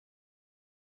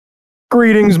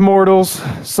Greetings, mortals,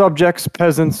 subjects,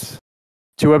 peasants,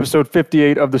 to episode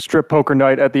 58 of the Strip Poker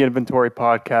Night at the Inventory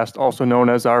Podcast, also known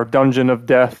as our Dungeon of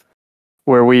Death,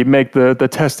 where we make the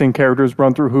testing characters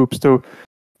run through hoops to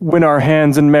win our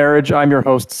hands in marriage. I'm your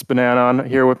host, spnanon,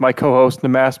 here with my co-host,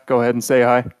 nmasp. Go ahead and say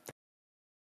hi.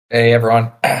 Hey,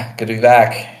 everyone. Good to be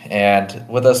back. And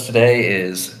with us today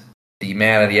is the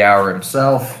man of the hour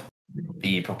himself,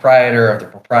 the proprietor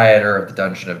of the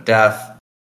Dungeon of Death,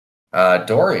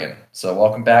 Dorian. So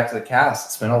welcome back to the cast.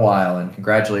 It's been a while, and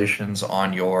congratulations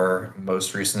on your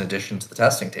most recent addition to the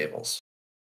testing tables.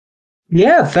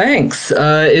 Yeah, thanks.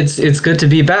 It's good to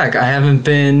be back. I haven't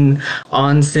been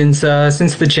on since the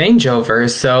changeover,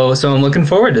 so I'm looking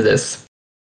forward to this.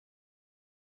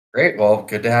 Great. Well,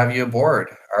 good to have you aboard.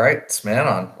 All right,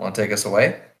 spnanon, want to take us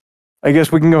away? I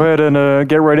guess we can go ahead and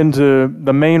get right into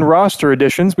the main roster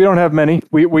additions. We don't have many.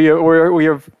 We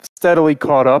have steadily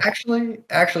caught up.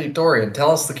 Actually, Dorian,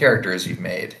 tell us the characters you've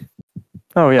made.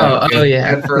 Oh yeah. Oh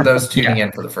yeah. Good for those tuning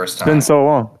in for the first time. It's been so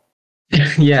long.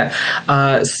 Yeah.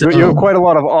 So you have quite a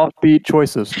lot of offbeat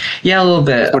choices. Yeah, a little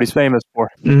bit. That's what he's famous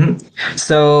for. Mm-hmm.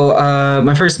 So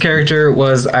my first character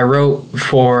was I wrote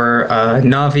for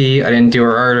Navi. I didn't do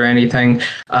her art or anything.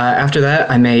 After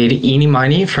that, I made Eenie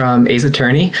Meenie from Ace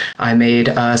Attorney. I made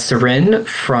Serin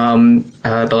from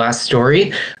The Last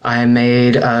Story. I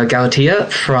made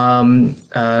Galatea from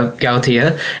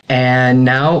Galatea. And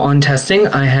now on testing,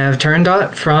 I have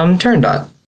Turandot from Turandot.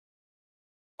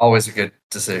 Always a good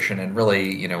decision, and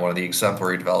really, one of the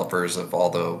exemplary developers of all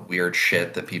the weird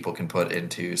shit that people can put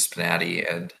into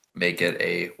SPNatI and make it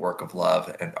a work of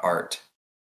love and art.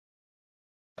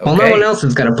 Okay. Well, no one else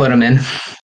is going to put them in.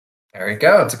 There you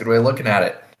go. It's a good way of looking at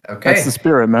it. Okay. That's the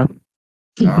spirit, man.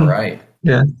 All right.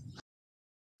 Yeah.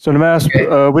 So,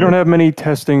 nmasp, we don't have many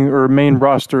testing or main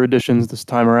roster additions this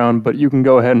time around, but you can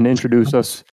go ahead and introduce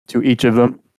us to each of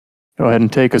them. Go ahead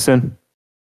and take us in.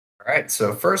 All right,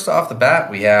 so first off the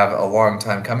bat, we have a long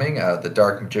time coming, the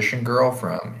Dark Magician Girl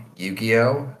from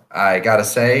Yu-Gi-Oh! I gotta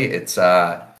say,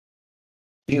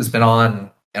 she has been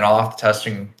on and off the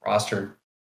testing roster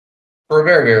for a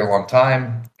very, very long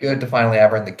time. Good to finally have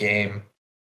her in the game,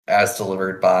 as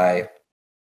delivered by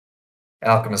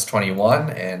Alchemist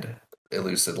 21 and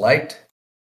Elucid Light,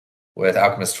 with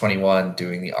Alchemist 21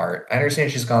 doing the art. I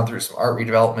understand she's gone through some art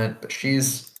redevelopment, but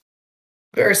she's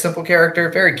a very simple character,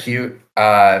 very cute.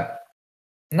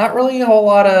 Not really a whole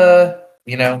lot of,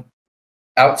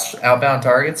 outbound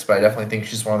targets, but I definitely think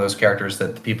she's one of those characters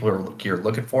that the people you're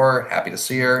looking for. Happy to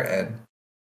see her, and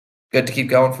good to keep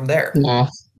going from there. Yeah.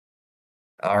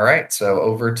 All right, so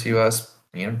over to us,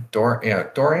 Dorian.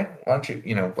 Why don't you,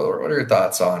 what are your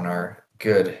thoughts on our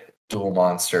good dual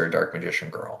monster Dark Magician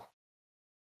Girl?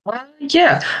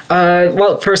 Yeah.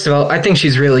 Well, first of all, I think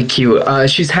she's really cute.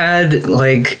 She's had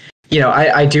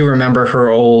I do remember her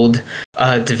old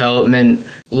development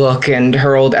look and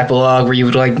her old epilogue where you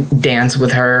would dance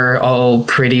with her all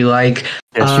pretty Yeah,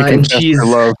 she and she's her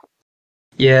love.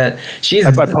 Yeah, she's.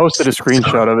 I posted a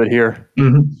screenshot of it here.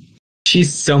 Mm-hmm.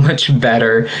 She's so much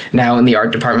better now in the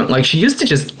art department. She used to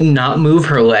just not move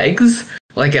her legs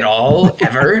at all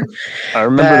ever. I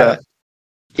remember that.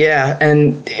 Yeah,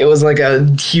 and it was a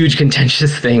huge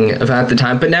contentious thing about the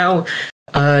time. But now.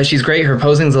 She's great. Her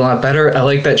posing's a lot better. I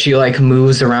like that she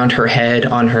moves around her head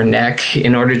on her neck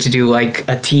in order to do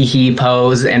a tee-hee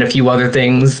pose and a few other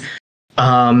things.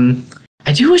 I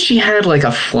do wish she had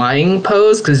a flying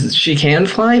pose because she can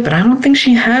fly, but I don't think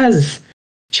she has.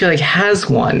 She has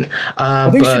one. I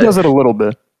think she does it a little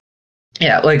bit.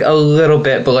 Yeah, a little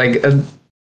bit, but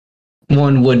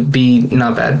one would be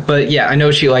not bad. But yeah, I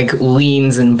know she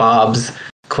leans and bobs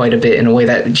quite a bit in a way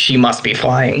that she must be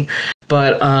flying.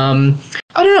 But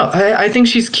I don't know. I think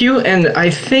she's cute, and I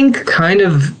think kind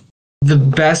of the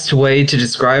best way to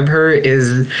describe her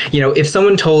is, if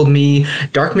someone told me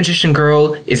Dark Magician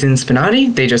Girl is in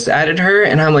SPNatI, they just added her,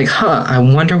 and I'm I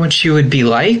wonder what she would be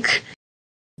like.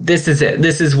 This is it.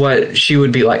 This is what she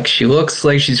would be like. She looks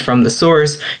like she's from the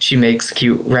source. She makes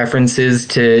cute references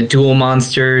to Duel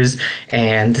Monsters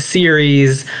and the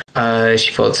series.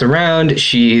 She floats around.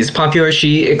 She's popular.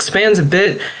 She expands a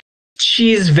bit.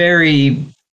 She's very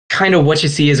kind of what you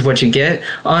see is what you get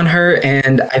on her,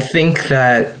 and I think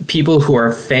that people who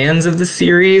are fans of the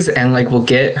series and will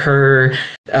get her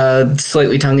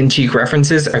slightly tongue-in-cheek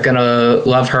references are gonna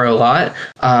love her a lot.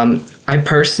 I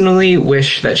personally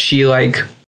wish that she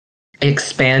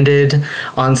expanded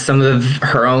on some of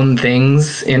her own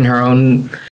things in her own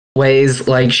ways.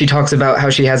 She talks about how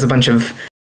she has a bunch of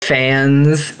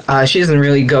fans. She doesn't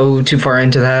really go too far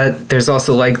into that. There's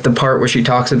also the part where she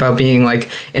talks about being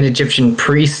an Egyptian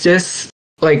priestess.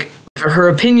 her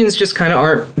opinions just kind of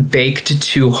aren't baked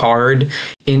too hard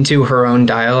into her own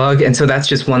dialogue, and so that's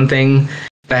just one thing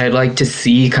that I'd like to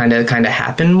see kind of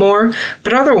happen more.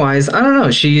 But otherwise, I don't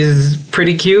know. She's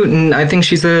pretty cute, and I think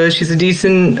she's a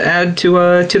decent add to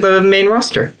the main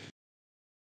roster.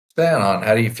 Spnanon,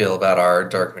 how do you feel about our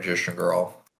Dark Magician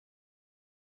girl?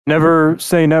 Never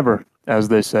say never, as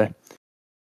they say.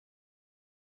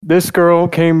 This girl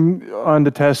came on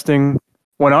to testing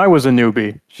when I was a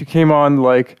newbie. She came on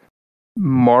like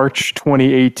March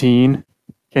 2018.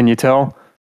 Can you tell?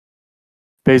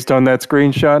 Based on that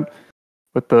screenshot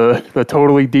with the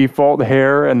totally default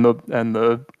hair and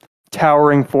the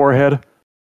towering forehead,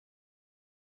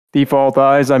 default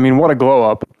eyes. I mean, what a glow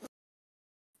up.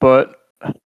 But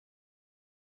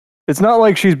it's not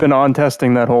like she's been on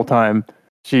testing that whole time.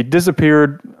 She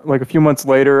disappeared like a few months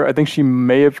later. I think she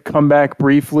may have come back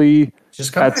briefly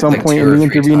at some point in the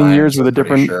intervening years with a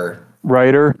different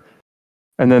writer.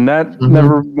 And then that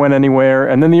never went anywhere.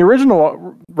 And then the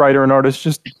original writer and artist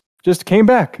just came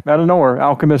back out of nowhere.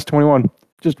 Alchemist 21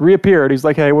 just reappeared. He's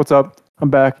like, hey, what's up?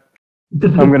 I'm back.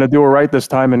 I'm going to do it right this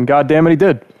time. And God damn it, he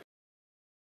did.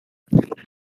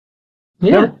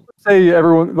 Yeah. Never say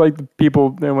everyone, like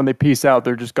people, when they peace out,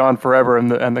 they're just gone forever.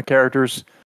 And the character's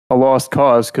a lost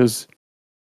cause. Because,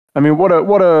 I mean, what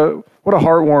a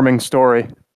heartwarming story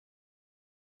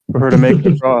for her to make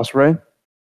the cross, right?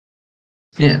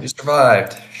 Yeah. She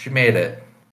survived. She made it.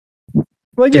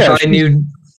 Like, yeah,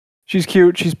 she's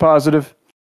cute. She's positive.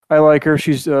 I like her.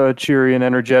 She's cheery and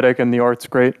energetic, and the art's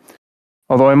great.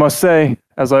 Although I must say,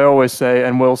 as I always say,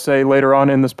 and will say later on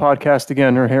in this podcast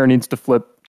again, her hair needs to flip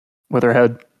with her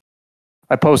head.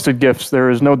 I posted GIFs. There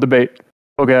is no debate.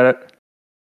 Look at it.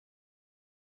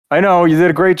 I know, you did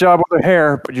a great job with her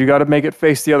hair, but you got to make it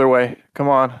face the other way. Come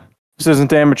on. This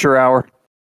isn't amateur hour.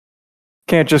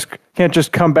 Can't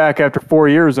just come back after 4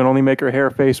 years and only make her hair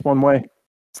face one way.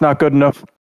 It's not good enough.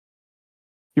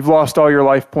 You've lost all your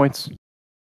life points.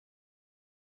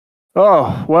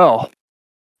 Oh, well,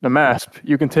 nmasp,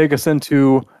 you can take us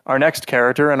into our next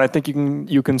character, and I think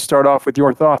you can start off with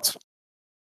your thoughts.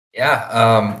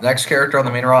 Yeah, next character on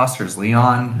the main roster is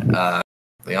Leon.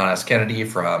 Leon S. Kennedy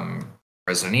from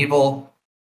Resident Evil.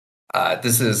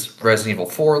 This is Resident Evil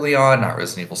 4 Leon, not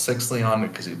Resident Evil 6 Leon,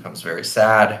 because he becomes very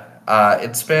sad.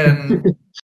 It's been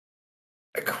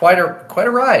quite a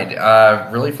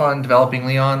ride. Really fun developing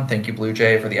Leon. Thank you, Blue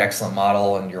Jay, for the excellent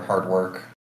model and your hard work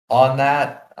on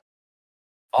that.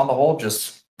 On the whole,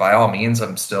 just by all means,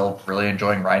 I'm still really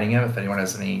enjoying writing him. If anyone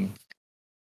has any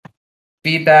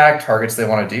feedback, targets they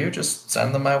want to do, just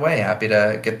send them my way. Happy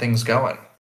to get things going.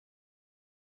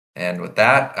 And with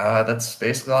that, that's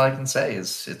basically all I can say.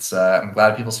 I'm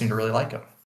glad people seem to really like him.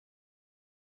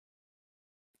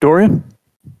 Dorian?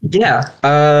 Yeah.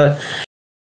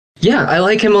 Yeah, I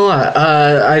like him a lot.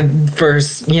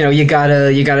 You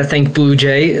gotta thank Blue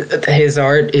Jay. His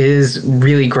art is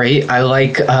really great. I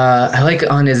like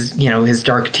on his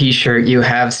dark T-shirt. You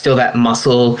have still that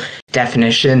muscle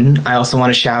definition. I also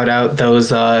want to shout out those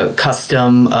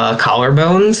custom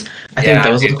collarbones. I think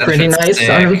those look pretty nice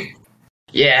on him.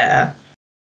 Yeah.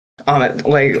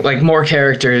 Like more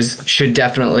characters should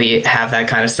definitely have that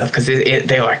kind of stuff because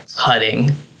they are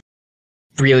cutting.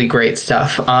 Really great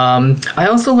stuff. I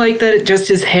also like that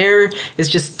his hair is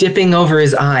just dipping over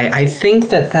his eye. I think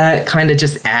that kind of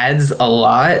just adds a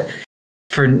lot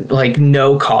for like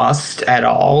no cost at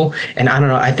all. And I don't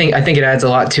know. I think it adds a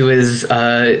lot to his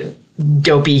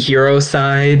dopey hero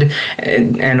side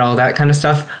and all that kind of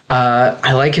stuff.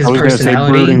 I like his personality. I was gonna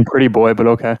say brooding pretty boy, but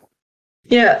okay.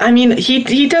 Yeah, I mean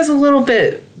he does a little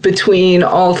bit between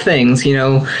all things,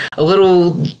 a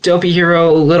little dopey hero,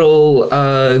 a little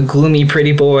gloomy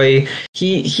pretty boy.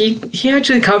 He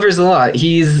actually covers a lot.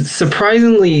 He's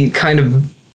surprisingly kind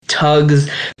of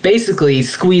basically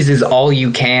squeezes all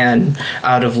you can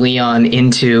out of Leon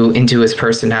into his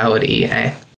personality.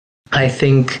 I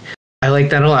think I like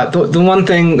that a lot. The one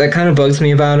thing that kind of bugs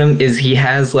me about him is he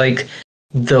has like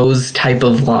those type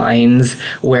of lines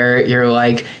where you're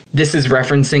like, this is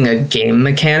referencing a game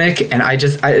mechanic, and I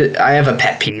have a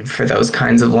pet peeve for those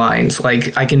kinds of lines.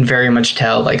 Like I can very much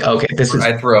tell, like, okay, this is.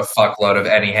 I threw a fuckload of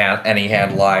any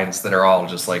hand lines that are all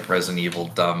just like Resident Evil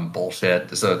dumb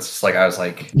bullshit. So it's just like I was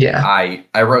like, yeah,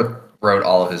 I wrote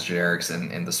all of his generics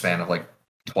in the span of like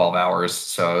 12 hours.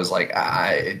 So I was like,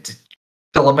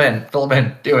 fill them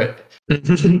in, do it.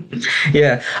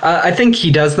 Yeah, I think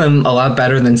he does them a lot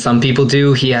better than some people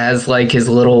do. He has like his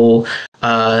little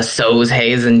so's,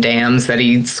 hays, and damns that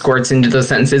he squirts into those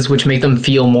sentences, which make them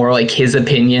feel more like his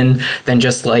opinion than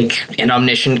just like an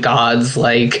omniscient god's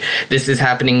like, this is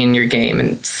happening in your game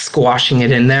and squashing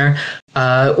it in there.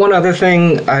 One other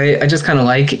thing I just kind of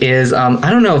like is I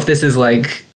don't know if this is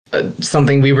like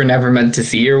something we were never meant to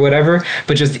see or whatever,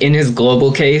 but just in his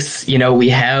global case, you know, we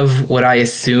have what I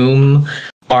assume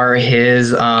are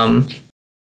his.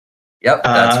 Yep,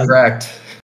 that's correct.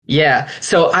 Yeah,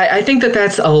 so I think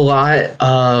that's a lot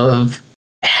of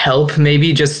help,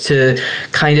 maybe just to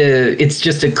kind of, it's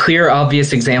just a clear,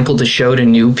 obvious example to show to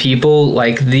new people,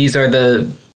 like these are the,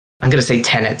 I'm going to say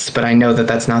tenets, but I know that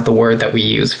that's not the word that we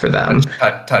use for them.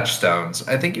 Touchstones.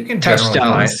 I think you can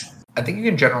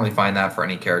generally find that for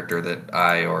any character that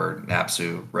I or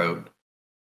Napsu wrote.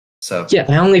 So yeah,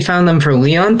 I only found them for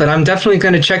Leon, but I'm definitely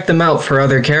going to check them out for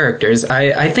other characters.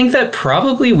 I think that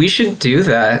probably we should do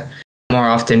that more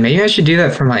often. Maybe I should do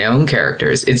that for my own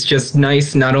characters. It's just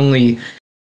nice not only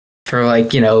for,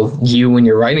 like, you know, you when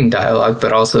you're writing dialogue,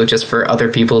 but also just for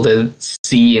other people to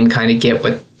see and kind of get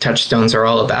what touchstones are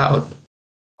all about.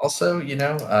 Also, you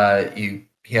know,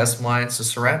 he has some lines to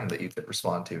Seren that you could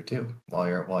respond to too while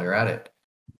you're at it.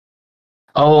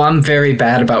 Oh, I'm very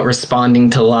bad about responding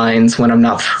to lines when I'm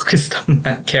not focused on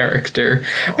that character.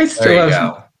 I still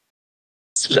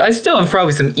have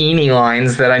probably some Eenie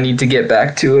lines that I need to get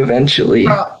back to eventually.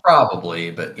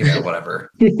 Probably, but you know, whatever.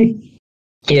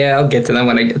 Yeah, I'll get to them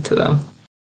when I get to them.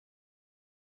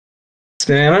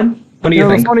 Spnanon, what do you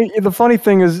think? The funny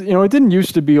thing is, you know, it didn't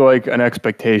used to be like an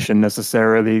expectation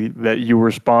necessarily that you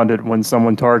responded when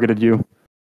someone targeted you.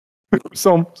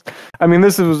 So, I mean,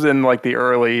 this was in like the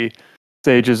early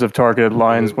stages of targeted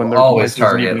lines when there always wasn't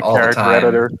target even a all the character time.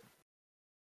 editor.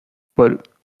 But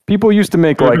people used to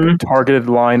make like targeted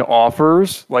line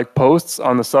offers, like posts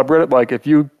on the subreddit. Like, if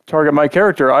you target my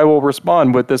character, I will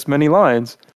respond with this many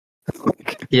lines.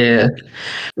 Yeah.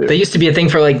 There used to be a thing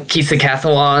for like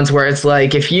Kisakathalons where it's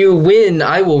like, if you win,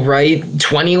 I will write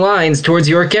 20 lines towards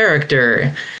your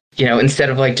character, you know,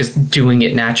 instead of like just doing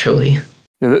it naturally.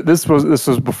 Yeah, this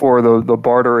was before the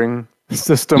bartering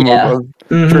system of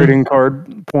trading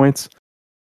card points.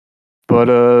 But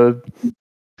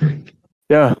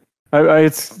yeah,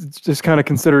 it's just kind of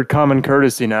considered common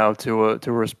courtesy now to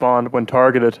respond when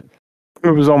targeted. It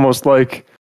was almost like,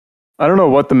 I don't know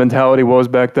what the mentality was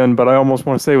back then, but I almost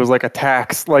want to say it was like a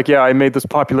tax. Like, yeah, I made this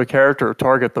popular character,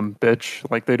 target them, bitch.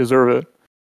 Like, they deserve it.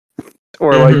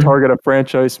 Or like target a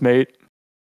franchise mate.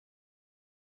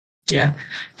 Yeah.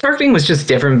 Targeting was just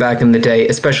different back in the day,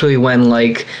 especially when,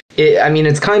 like,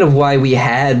 it's kind of why we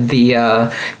had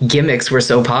the gimmicks were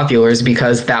so popular, is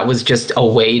because that was just a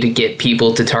way to get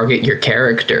people to target your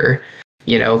character,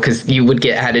 you know, because you would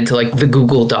get added to, like, the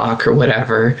Google Doc or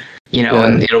whatever, you know,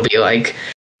 and it'll be like,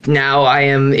 now I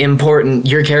am important,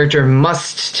 your character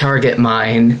must target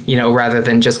mine, you know, rather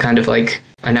than just kind of like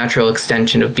a natural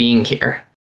extension of being here.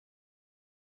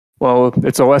 Well,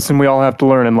 it's a lesson we all have to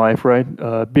learn in life, right?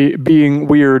 Being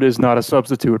weird is not a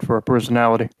substitute for a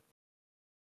personality.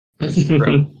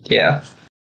 Yeah.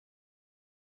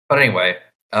 But anyway,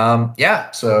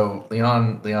 yeah, so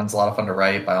Leon's a lot of fun to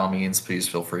write. By all means, please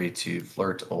feel free to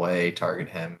flirt away, target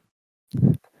him.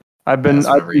 I've been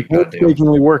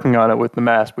painstakingly working on it with the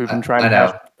mask. We've been trying to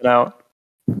hash it out.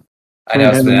 I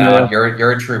know, Spinanon,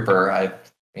 you're a trooper.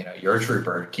 You're a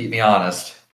trooper. Keep me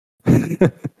honest.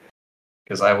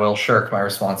 Because I will shirk my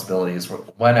responsibilities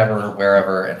whenever,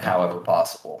 wherever, and however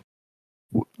possible.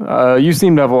 You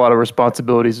seem to have a lot of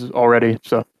responsibilities already,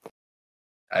 so.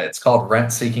 It's called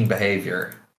rent-seeking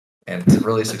behavior. And to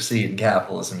really succeed in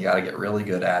capitalism, you got to get really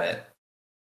good at it.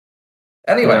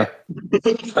 Anyway.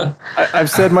 Yeah. I've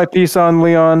said my piece on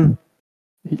Leon.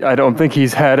 I don't think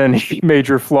he's had any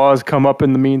major flaws come up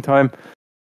in the meantime.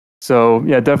 So,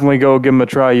 yeah, definitely go give him a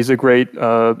try. He's a great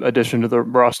addition to the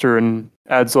roster and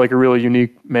adds like a really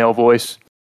unique male voice.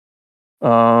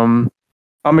 I'm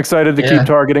excited to keep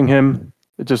targeting him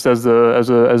just as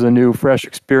a new, fresh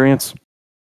experience.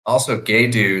 Also, gay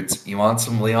dudes, you want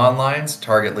some Leon lines?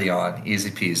 Target Leon. Easy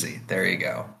peasy. There you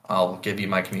go. I'll give you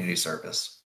my community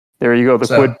service. There you go, the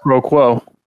quid pro quo.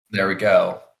 There we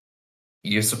go.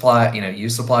 You supply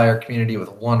our community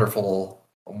with wonderful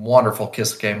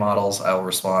Kisuke models. I will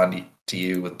respond to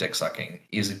you with dick sucking.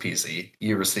 Easy peasy.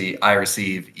 You receive, I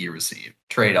receive, you receive.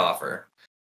 Trade offer.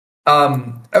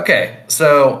 Okay,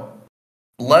 so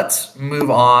let's move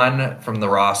on from the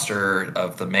roster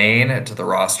of the main to the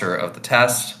roster of the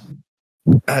test.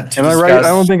 Am I right? I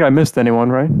don't think I missed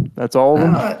anyone, right? That's all of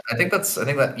them? I think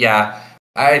yeah.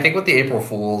 I think with the April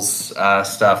Fool's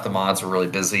stuff, the mods were really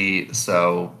busy,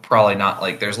 so probably not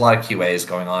like there's a lot of QAs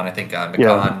going on. I think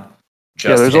Mikan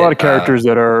there's a lot of characters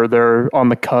they're on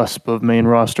the cusp of main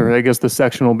roster. I guess the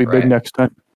section will be big next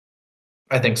time.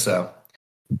 I think so.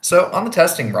 So on the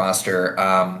testing roster,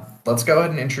 let's go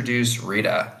ahead and introduce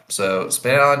Rita. So,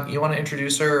 Spananon, you want to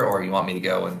introduce her, or you want me to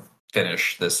go and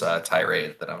finish this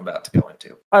tirade that I'm about to go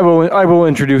into? I will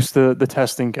introduce the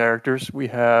testing characters. We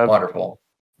have Wonderful.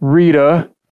 Rita.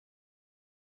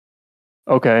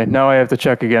 Okay, now I have to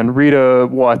check again. Rita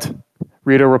what?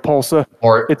 Rita Repulsa?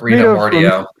 Or It's Rita Rita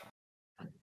Mordio.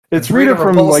 It's Rita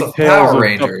from like Repulsa Tales Power of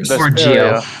Rangers. Or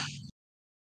Geo.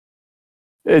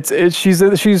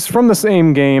 She's from the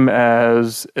same game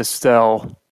as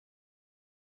Estelle.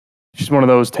 She's one of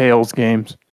those Tales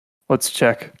games. Let's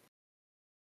check.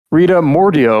 Rita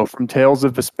Mordio from Tales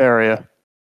of Vesperia.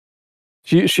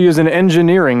 She is an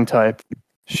engineering type.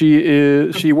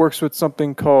 She works with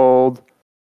something called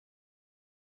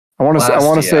I want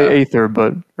to say Aether,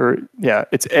 but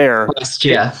it's air.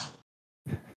 Blastia.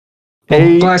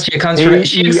 Blastia comes from.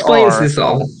 She explains this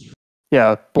all.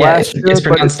 Yeah, Blastia, it's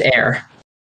pronounced air.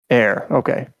 Air.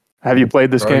 Okay. Have you played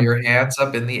this Throw game? your hands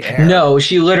up in the air. No,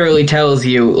 she literally tells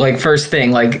you, like, first thing,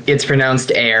 like, it's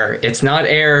pronounced air. It's not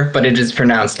air, but it is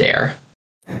pronounced air.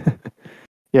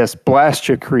 Yes,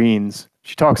 Blastiacrines.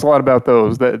 She talks a lot about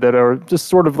those that are just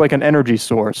sort of like an energy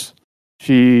source.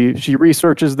 She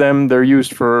researches them. They're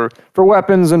used for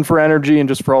weapons and for energy and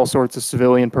just for all sorts of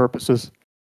civilian purposes.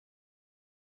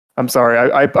 I'm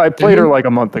sorry, I played her like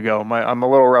a month ago. I'm a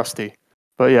little rusty,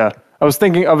 but yeah, I was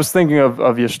thinking of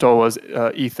Yastola's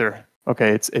ether.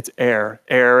 Okay, it's air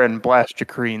and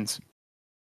Blastiacrines.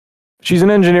 She's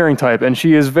an engineering type, and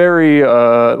she is very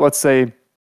let's say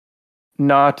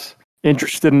not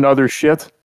interested in other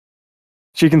shit.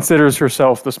 She considers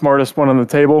herself the smartest one on the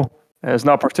table, and is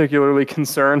not particularly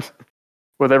concerned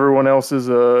with everyone else's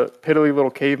piddly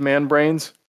little caveman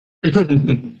brains.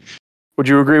 Would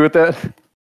you agree with that?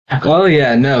 Well,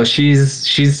 yeah, no,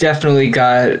 she's definitely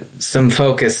got some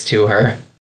focus to her.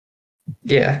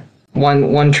 Yeah,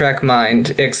 one track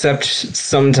mind. Except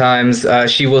sometimes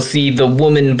she will see the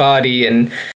woman body,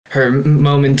 and her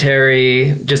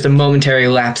momentary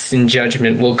lapse in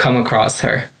judgment will come across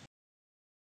her.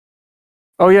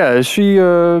 Oh yeah, is she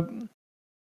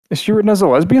written as a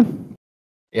lesbian?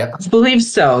 Yeah, I believe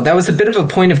so. That was a bit of a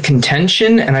point of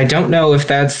contention, and I don't know if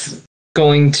that's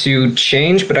going to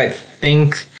change, but I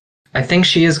think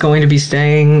she is going to be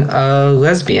staying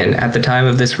lesbian at the time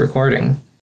of this recording.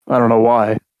 I don't know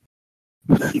why.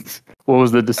 What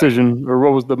was the decision, or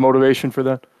what was the motivation for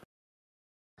that?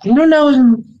 I don't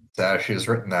know. she was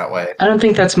written that way. I don't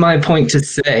think that's my point to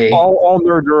say. All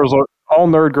nerd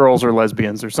girls are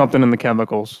lesbians. There's something in the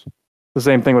chemicals. The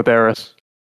same thing with Eris.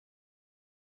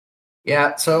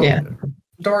 Yeah. So, Yeah.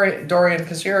 Dorian,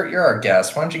 because you're our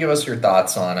guest, why don't you give us your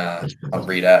thoughts on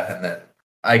Rita, and then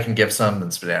I can give some,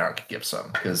 and Spnanon can give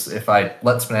some. Because if I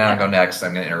let Spnanon go next,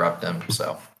 I'm going to interrupt him.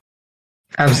 So,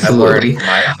 Absolutely.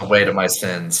 I learned the way to my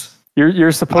sins.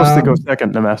 You're supposed to go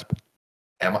second, nmasp.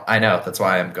 I know. That's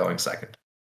why I'm going second.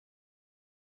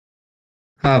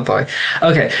 Oh boy.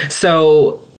 Okay,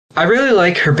 so I really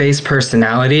like her base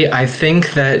personality. I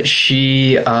think that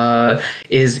she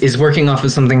is working off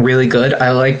of something really good. I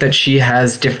like that she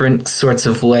has different sorts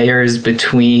of layers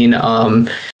between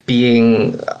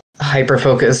being hyper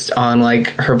focused on like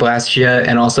her Blastia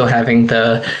and also having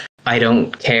the I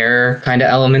don't care kind of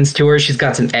elements to her. She's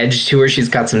got some edge to her. She's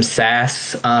got some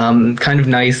sass. Kind of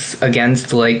nice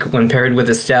against like when paired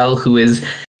with Estelle, who is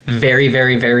very,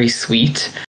 very, very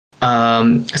sweet.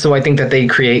 So I think that they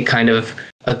create kind of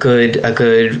a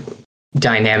good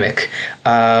dynamic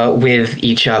with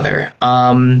each other.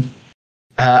 I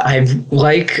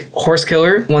like Horse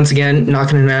Killer once again,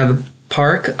 knocking him out of the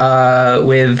park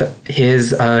with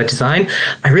his design.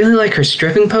 I really like her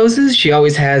stripping poses. She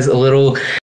always has a little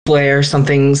flair,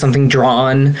 something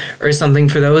drawn or something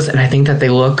for those, and I think that they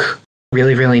look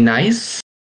really, really nice.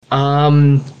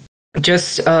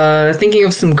 Just thinking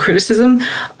of some criticism,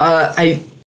 I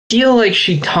feel like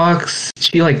she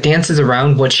like dances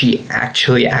around what she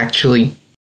actually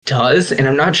does, and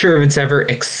I'm not sure if it's ever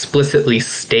explicitly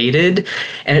stated,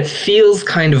 and it feels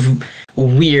kind of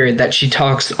weird that she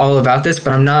talks all about this,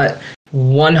 but I'm not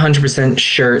 100%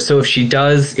 sure. So if she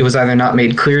does, it was either not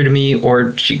made clear to me,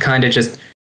 or she kind of just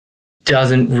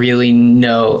doesn't really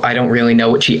know. I don't really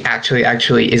know what she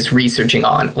actually is researching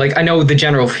on. Like, I know the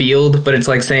general field, but it's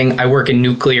like saying I work in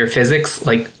nuclear physics,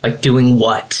 like doing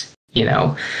what, you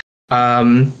know?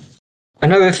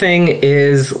 Another thing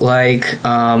is like,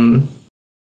 I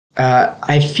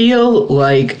feel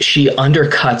like she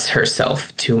undercuts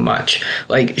herself too much.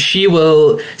 Like, she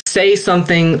will say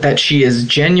something that she is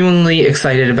genuinely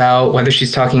excited about, whether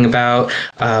she's talking about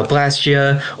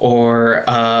Blastia or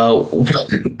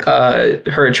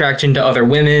her attraction to other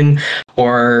women,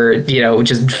 or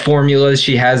just formulas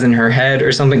she has in her head,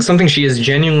 or something she is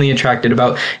genuinely attracted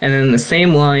about. And then in the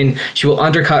same line, she will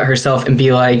undercut herself and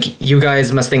be like, you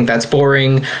guys must think that's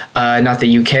boring, not that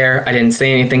you care, I didn't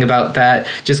say anything about that,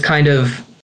 just kind of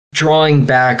drawing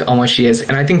back on what she is.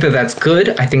 And I think that that's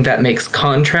good. I think that makes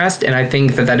contrast, and I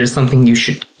think that that is something you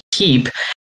should keep.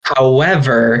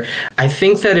 However, I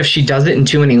think that if she does it in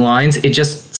too many lines, it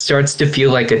just starts to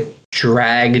feel like a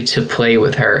drag to play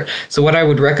with her. So what I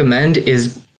would recommend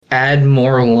is add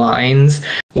more lines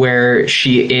where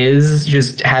she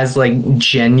just has like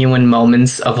genuine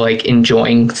moments of like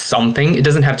enjoying something. It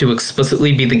doesn't have to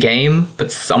explicitly be the game,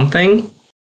 but something.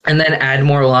 And then add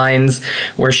more lines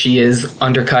where she is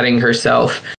undercutting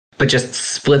herself, but just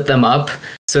split them up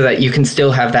so that you can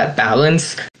still have that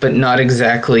balance, but not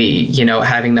exactly,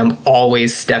 having them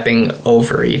always stepping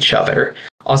over each other.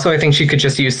 Also, I think she could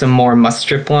just use some more must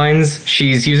strip lines.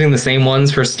 She's using the same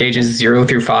ones for stages 0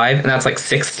 through 5, and that's like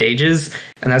 6 stages,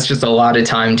 and that's just a lot of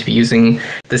time to be using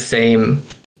the same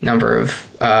number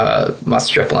of must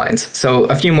strip lines. So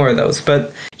a few more of those.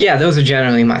 But yeah, those are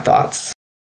generally my thoughts.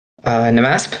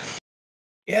 nmasp?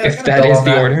 Yeah, if that is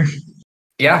the order.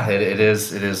 Yeah, it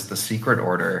is. It is the secret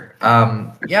order.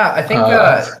 Yeah, I think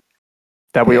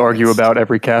that we argue about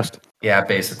every cast. Yeah,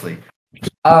 basically.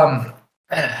 I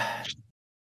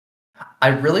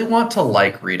really want to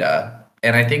like Rita,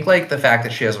 and I think like the fact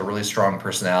that she has a really strong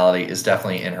personality is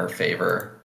definitely in her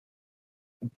favor.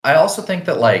 I also think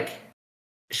that like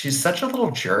she's such a little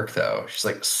jerk, though. She's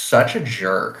like such a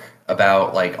jerk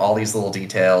about like all these little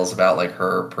details about like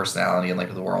her personality and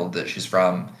like the world that she's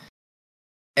from.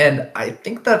 And I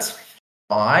think that's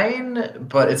fine,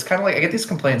 but it's kind of like I get these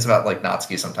complaints about like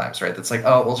Natsuki sometimes, right? That's like,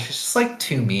 oh, well, she's just like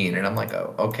too mean, and I'm like,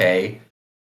 oh, okay.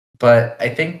 But I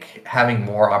think having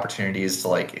more opportunities to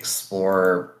like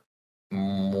explore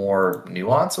more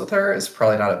nuance with her is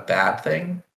probably not a bad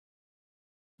thing.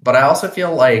 But I also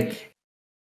feel like,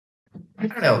 I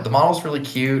don't know, the model's really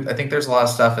cute. I think there's a lot of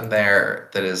stuff in there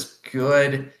that is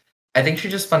good. I think she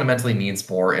just fundamentally needs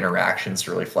more interactions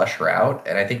to really flesh her out.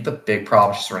 And I think the big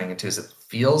problem she's running into is it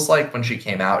feels like when she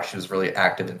came out, she was really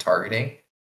active in targeting.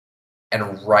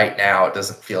 And right now, it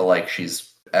doesn't feel like she's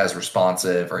as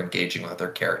responsive or engaging with other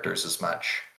characters as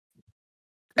much.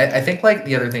 I think like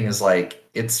the other thing is like,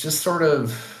 it's just sort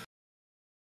of,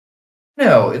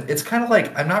 it's kind of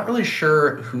like, I'm not really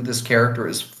sure who this character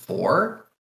is for.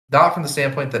 Not from the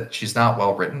standpoint that she's not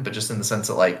well written, but just in the sense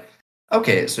that like,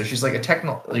 okay, so she's like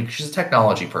she's a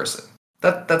technology person.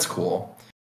 That's cool.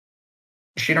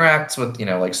 She interacts with,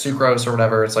 like sucrose or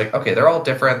whatever. It's like, okay, they're all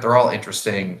different. They're all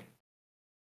interesting.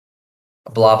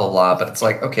 Blah, blah, blah. But it's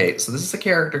like, okay, so this is a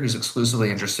character who's exclusively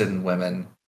interested in women,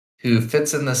 who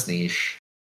fits in this niche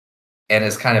and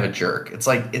is kind of a jerk. It's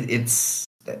like,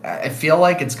 I feel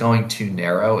like it's going too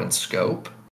narrow in scope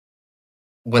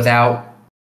without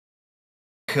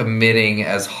committing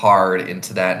as hard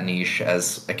into that niche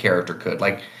as a character could.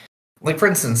 Like for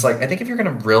instance, like I think if you're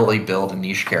going to really build a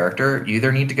niche character, you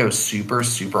either need to go super,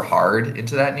 super hard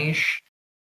into that niche,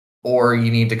 or you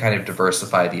need to kind of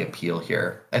diversify the appeal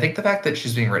here. I think the fact that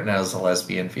she's being written as a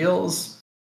lesbian feels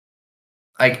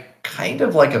like kind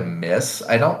of like a miss.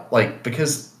 I don't like,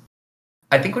 because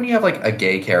I think when you have like a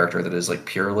gay character that is like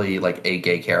purely like a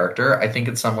gay character, I think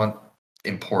it's somewhat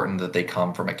important that they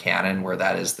come from a canon where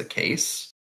that is the case.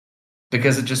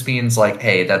 Because it just means like,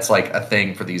 hey, that's like a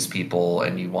thing for these people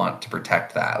and you want to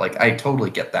protect that. Like, I totally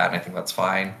get that, and I think that's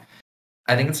fine.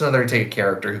 I think it's another take a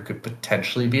character who could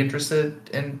potentially be interested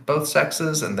in both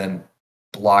sexes and then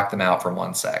block them out from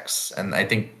one sex. And I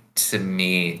think, to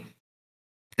me,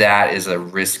 that is a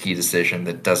risky decision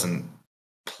that doesn't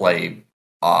play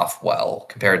off well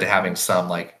compared to having some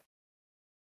like,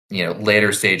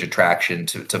 later stage attraction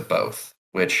to both,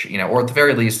 which, or at the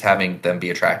very least having them be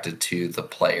attracted to the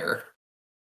player.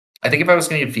 I think if I was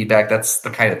going to give feedback, that's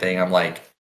the kind of thing I'm like,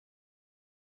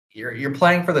 you're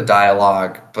playing for the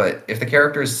dialogue, but if the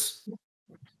character's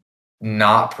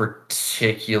not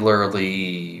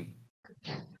particularly,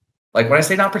 like when I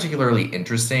say not particularly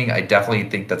interesting, I definitely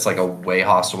think that's like a way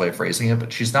hostile way of phrasing it,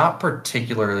 but she's not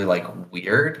particularly like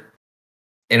weird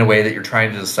in a way that you're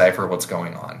trying to decipher what's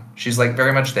going on. She's like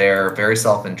very much there, very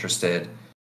self-interested,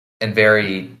 and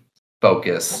very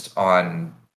focused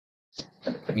on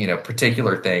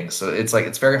particular things. So it's like,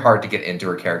 it's very hard to get into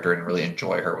her character and really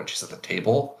enjoy her when she's at the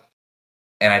table.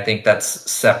 And I think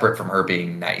that's separate from her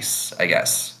being nice, I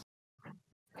guess.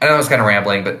 I know I was kind of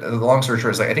rambling, but the long story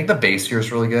short is like I think the base here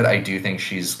is really good. I do think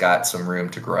she's got some room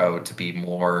to grow to be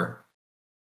more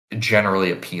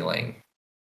generally appealing.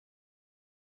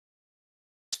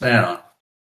 SPNanon.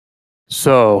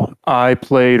 So I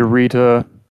played Rita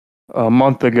a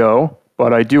month ago,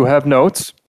 but I do have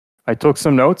notes. I took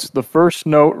some notes. The first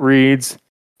note reads,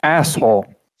 asshole.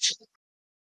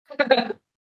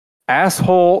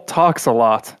 Asshole talks a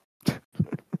lot.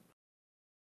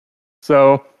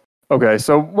 So, okay,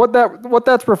 so what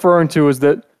that's referring to is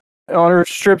that on her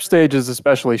strip stages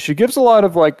especially, she gives a lot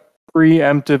of like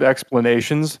preemptive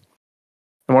explanations.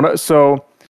 And so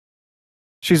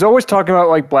she's always talking about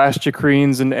like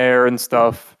blastocrenes and air and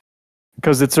stuff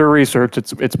because it's her research.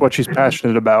 It's what she's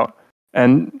passionate about.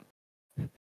 And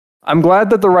I'm glad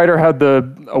that the writer had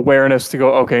the awareness to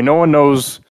go, okay, no one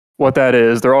knows what that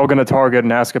is. They're all going to target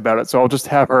and ask about it. So I'll just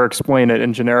have her explain it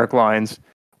in generic lines,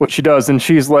 which she does. And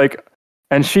she's like,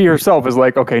 and she herself is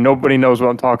like, okay, nobody knows what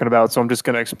I'm talking about, so I'm just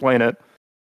going to explain it.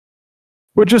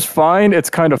 Which is fine. It's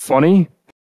kind of funny.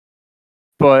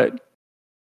 But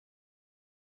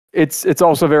it's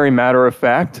also very matter of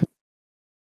fact.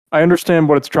 I understand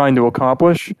what it's trying to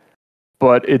accomplish,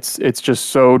 but it's just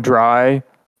so dry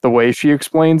the way she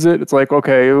explains it. It's like,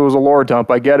 okay, it was a lore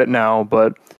dump. I get it now,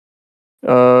 but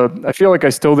I feel like I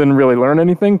still didn't really learn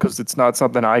anything because it's not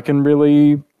something I can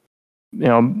really,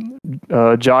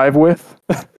 jive with,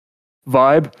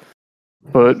 vibe.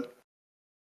 But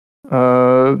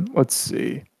let's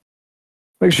see.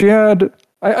 Like she had,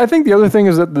 I think the other thing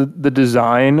is that the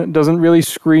design doesn't really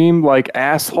scream like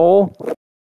asshole.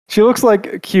 She looks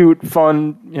like a cute,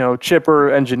 fun,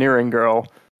 chipper engineering girl.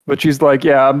 But she's like,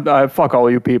 yeah, I fuck all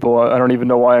you people. I don't even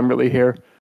know why I'm really here.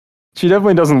 She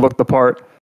definitely doesn't look the part.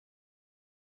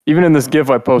 Even in this GIF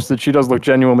I posted, she does look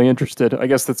genuinely interested. I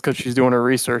guess that's because she's doing her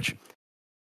research.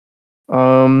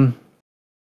 Like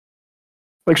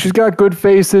she's got good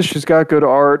faces. She's got good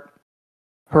art.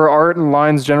 Her art and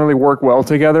lines generally work well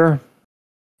together.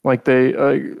 Like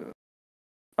some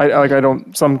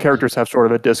characters have sort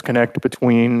of a disconnect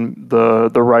between the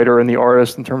writer and the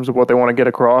artist in terms of what they want to get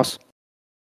across.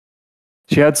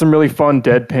 She had some really fun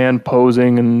deadpan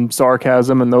posing and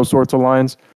sarcasm and those sorts of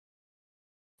lines.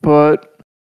 But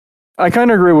I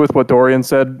kind of agree with what Dorian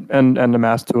said and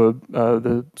nmasp to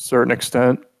the certain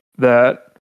extent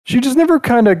that she just never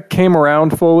kind of came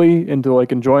around fully into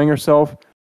like enjoying herself.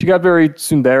 She got very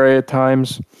tsundere at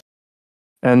times.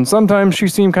 And sometimes she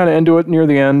seemed kind of into it near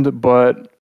the end,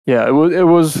 but yeah, it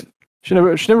was she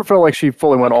never felt like she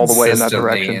fully went all the way in that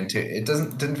direction.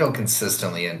 Didn't feel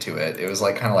consistently into it. It was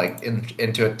like kind of like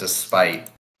into it despite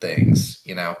things,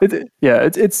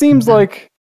 It seems like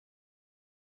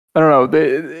I don't know.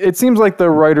 It seems like the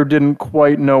writer didn't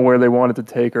quite know where they wanted to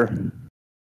take her.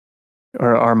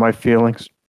 Or are my feelings?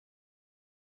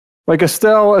 Like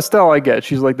Estelle, I get.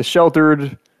 She's like the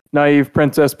sheltered, naive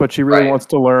princess, but she really wants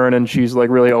to learn, and she's like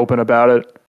really open about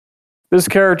it. This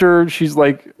character, she's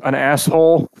like an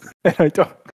asshole, and I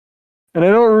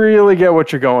don't really get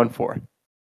what you're going for.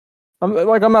 I'm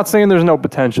not saying there's no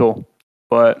potential,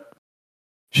 but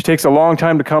she takes a long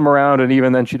time to come around, and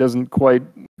even then, she doesn't quite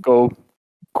go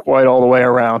all the way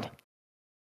around.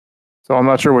 So I'm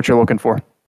not sure what you're looking for.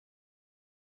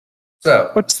 So,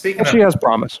 but speaking of, she has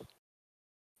promise.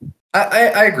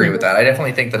 I agree with that. I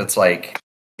definitely think that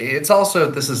it's also,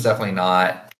 this is definitely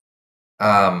not,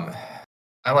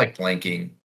 I like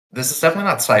blanking. This is definitely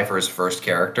not Cypher's first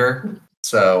character.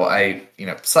 So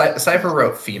Cypher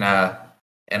wrote Fina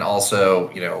and also,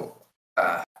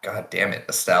 God damn it,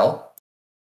 Estelle.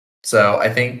 So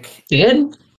I think he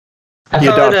did. I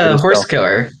thought a horse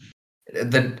killer.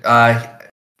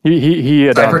 He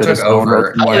adopted Cypher took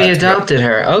over. Oh, he adopted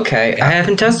her. Okay, yeah. I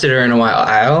haven't tested her in a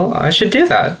while. I should do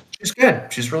that. She's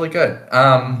good. She's really good.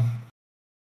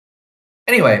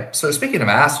 Anyway, so speaking of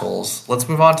assholes, let's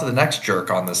move on to the next jerk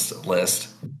on this list.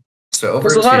 So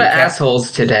there's a lot of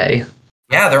assholes today.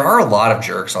 Yeah, there are a lot of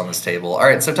jerks on this table. All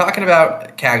right, so talking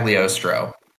about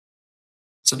Cagliostro.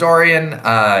 So Dorian,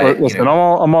 listen,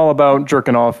 I'm all about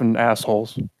jerking off and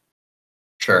assholes.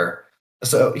 Sure.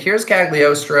 So here's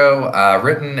Cagliostro,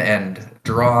 written and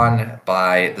drawn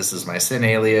by This Is My Sin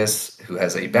alias, who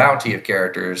has a bounty of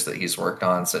characters that he's worked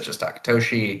on, such as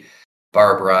Takatoshi,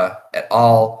 Barbara, et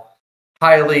al.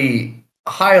 Highly,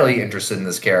 highly interested in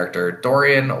this character.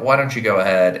 Dorian, why don't you go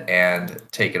ahead and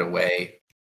take it away?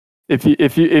 If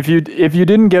you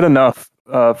didn't get enough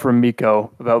from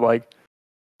Miko about like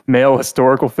male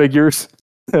historical figures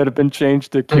that have been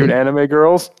changed to cute anime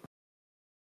girls,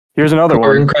 here's another one.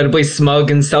 Or incredibly smug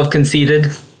and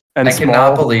self-conceited. And I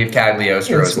cannot believe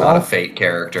Cagliostro is not a Fate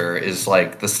character. Is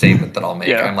like the statement that I'll make.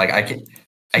 Yeah. I'm like I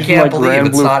can't believe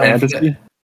it's not fantasy.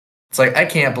 It's like, I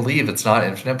can't believe it's not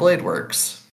Infinite Blade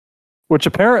Works. Which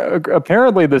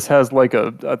apparently this has like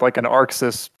an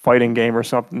Arxis fighting game or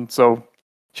something. So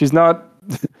she's not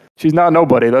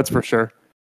nobody, that's for sure.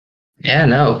 Yeah,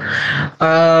 no.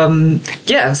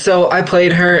 Yeah, so I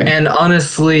played her, and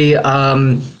honestly,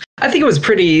 I think it was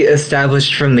pretty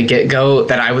established from the get-go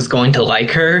that I was going to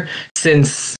like her,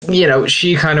 since,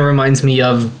 she kind of reminds me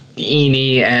of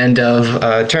Eni and of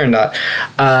Turandot.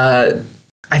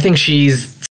 I think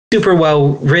she's super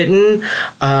well written.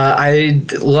 I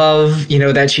love,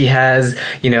 that she has,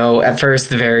 at first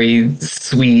the very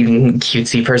sweet and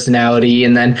cutesy personality,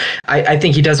 and then I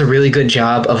think he does a really good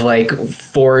job of like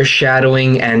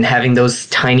foreshadowing and having those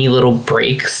tiny little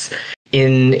breaks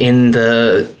in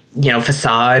the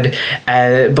facade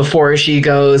before she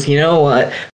goes, you know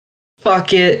what?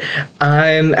 Fuck it.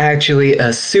 I'm actually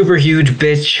a super huge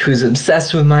bitch who's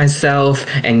obsessed with myself,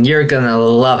 and you're gonna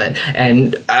love it.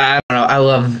 And I don't know, I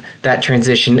love that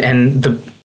transition, and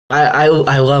I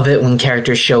love it when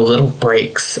characters show little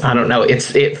breaks. I don't know, it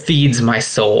feeds my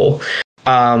soul.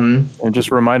 It just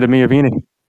reminded me of Eni.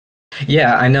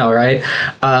 Yeah, I know, right?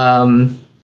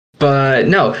 But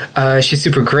no, she's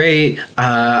super great.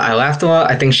 I laughed a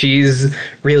lot. I think she's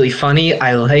really funny.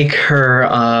 I like her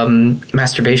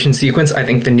masturbation sequence. I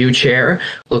think the new chair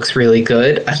looks really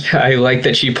good. I like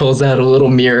that she pulls out a little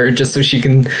mirror just so she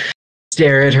can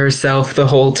stare at herself the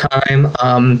whole time.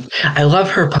 I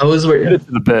love her pose where it's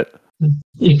a bit.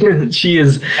 She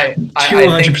is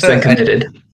 200%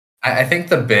 committed. I think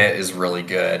the bit is really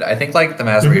good. I think like the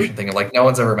masturbation thing of like no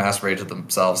one's ever masturbated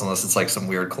themselves unless it's like some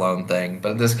weird clone thing.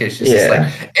 But in this case, she's just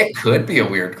like, it could be a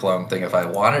weird clone thing if I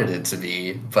wanted it to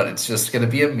be, but it's just going to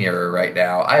be a mirror right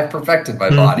now. I've perfected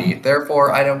my body,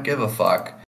 therefore I don't give a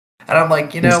fuck. And I'm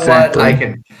like, you know what?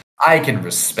 I can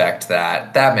respect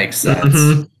that. That makes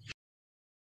sense.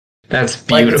 That's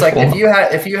beautiful. Like, it's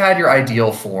like if you had your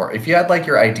ideal form, if you had like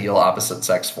your ideal opposite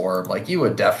sex form, like you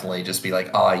would definitely just be like,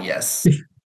 ah, yes.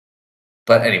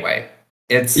 But anyway,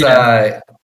 it's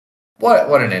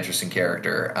what an interesting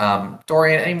character.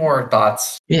 Dorian, any more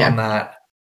thoughts on that?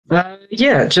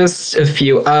 Yeah, just a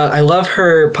few. I love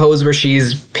her pose where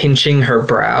she's pinching her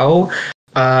brow.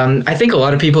 I think a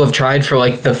lot of people have tried for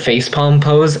like the facepalm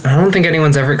pose. I don't think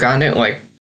anyone's ever gotten it like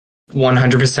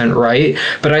 100% right,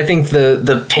 but I think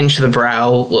the pinch the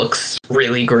brow looks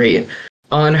really great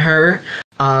on her.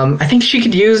 I think she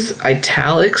could use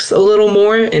italics a little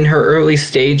more in her early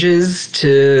stages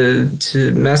to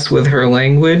mess with her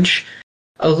language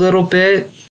a little bit.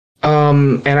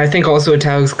 And I think also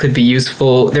italics could be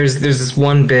useful. There's this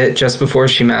one bit just before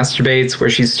she masturbates where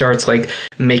she starts like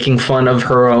making fun of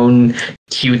her own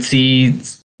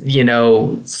cutesy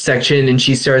section, and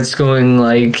she starts going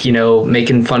like,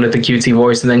 making fun of the cutesy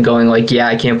voice and then going like, yeah,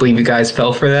 I can't believe you guys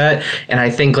fell for that. And I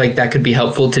think like that could be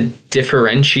helpful to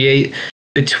differentiate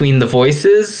between the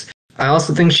voices. I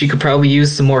also think she could probably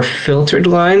use some more filtered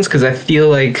lines, because I feel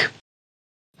like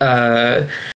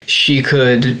she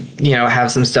could, have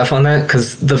some stuff on that,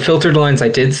 because the filtered lines I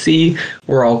did see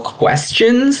were all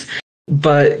questions,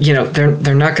 but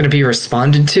they're not going to be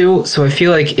responded to. So I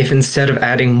feel like if instead of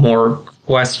adding more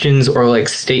questions or like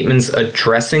statements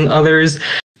addressing others,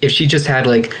 if she just had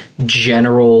like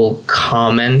general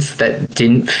comments that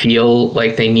didn't feel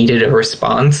like they needed a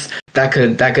response, that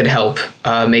could help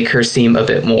make her seem a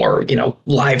bit more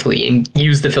lively and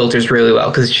use the filters really well,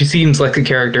 because she seems like a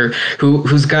character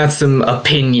who's got some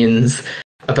opinions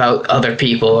about other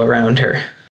people around her.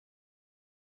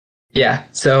 Yeah,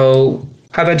 so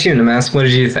how about you, nmasp? What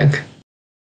did you think?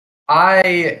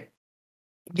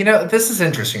 This is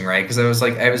interesting, right? Because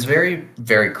I was very,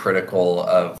 very critical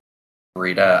of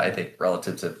Rita, I think,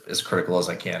 relative to as critical as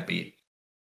I can be.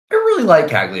 I really like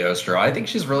Cagliostro. I think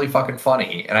she's really fucking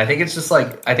funny. And I think it's just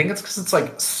like, I think it's because it's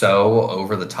like so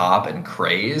over the top and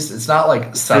crazed. It's not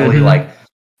like subtly like,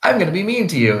 I'm going to be mean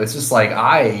to you. It's just like,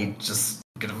 I just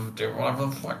going to do whatever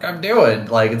the fuck I'm doing.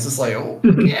 Like, it's just like,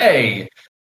 okay.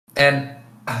 And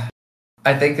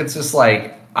I think it's just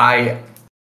like,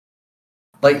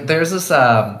 there's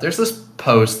this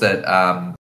post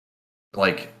that,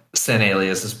 like, Sin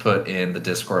Alias has put in the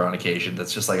Discord on occasion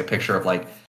that's just like a picture of like,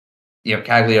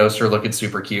 Cagliostro looking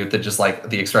super cute, that just like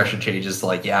the expression changes to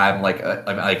like, yeah,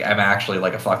 I'm actually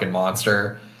like a fucking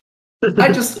monster.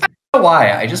 I don't know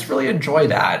why. I just really enjoy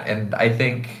that. And I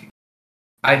think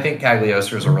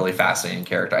Cagliostro is a really fascinating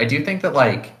character. I do think that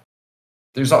like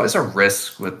there's always a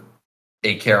risk with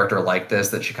a character like this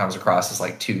that she comes across as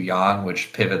like too young,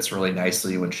 which pivots really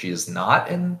nicely when she is not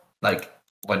in like,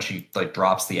 when she like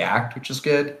drops the act, which is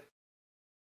good.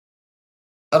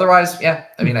 Otherwise, yeah,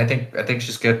 I mean, I think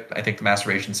she's good. I think the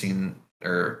masturbation scene,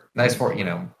 or nice for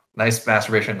nice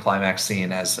masturbation climax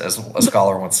scene, as a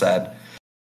scholar once said.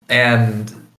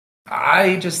 And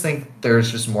I just think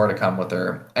there's just more to come with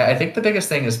her. I think the biggest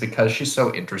thing is because she's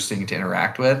so interesting to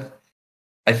interact with.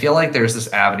 I feel like there's this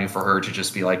avenue for her to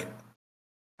just be like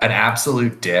an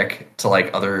absolute dick to like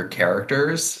other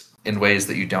characters in ways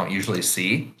that you don't usually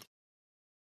see.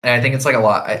 And I think it's like a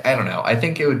lot. I don't know. I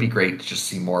think it would be great to just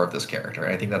see more of this character.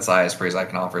 And I think that's the highest praise I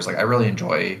can offer. Is like I really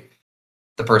enjoy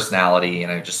the personality,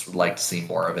 and I just would like to see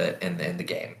more of it in the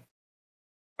game.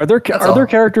 Are there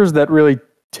characters that really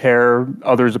tear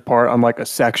others apart on like a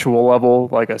sexual level,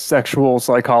 like a sexual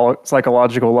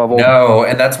psychological level? No,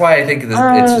 and that's why I think it's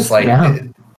just like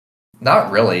not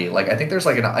really. Like I think there's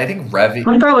like I think Revi.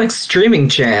 What about like Streaming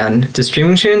Chan? Does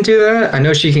Streaming Chan do that? I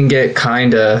know she can get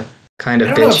kind of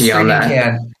bitchy on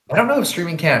that. I don't know if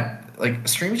Streaming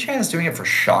Chan is doing it for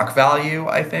shock value,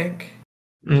 I think.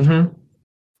 Mm-hmm.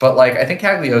 But like I think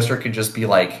Cagliostro could just be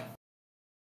like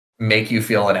make you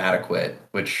feel inadequate,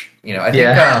 which I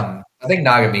think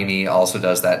Nagamimi also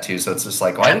does that too. So it's just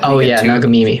like, why did we get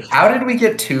Nagamimi. How did we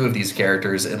get 2 of these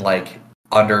characters in like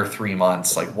under 3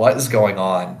 months? Like, what is going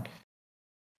on?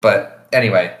 But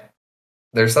anyway,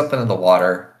 there's something in the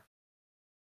water.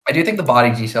 I do think the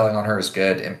body detailing on her is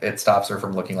good. It stops her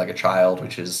from looking like a child,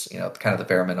 which is, kind of the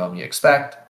bare minimum you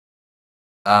expect.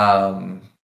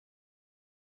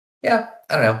 Yeah,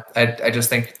 I don't know. I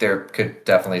just think there could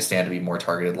definitely stand to be more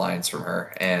targeted lines from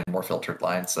her and more filtered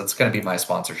lines. That's going to be my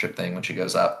sponsorship thing when she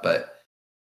goes up. But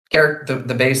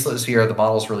the base is here. The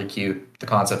model's really cute. The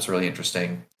concept's really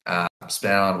interesting.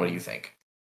 SPNanon, what do you think?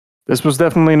 This was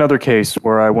definitely another case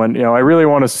where I went, I really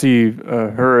want to see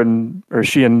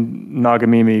she and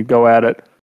Nagamimi go at it.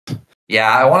 Yeah,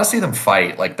 I want to see them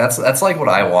fight. Like that's like what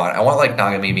I want. I want like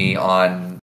Nagamimi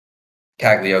on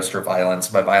Cagliostro violence.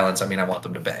 By violence, I mean I want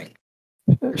them to bang.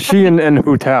 She and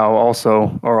Hu Tao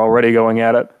also are already going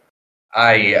at it.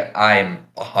 I'm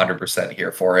 100%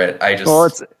 here for it. I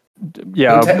just we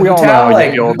all know how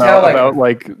you feel about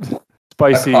like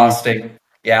spicy accosting.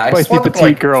 Yeah, I spicy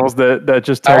petite girls that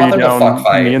just tear you down.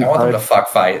 I want them to fuck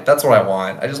fight. That's what I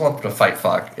want. I just want them to fight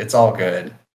fuck. It's all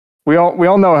good. We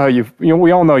all know how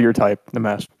we all know your type,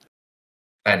 nmasp.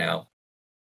 I know.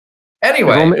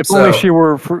 Anyway, if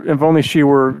only she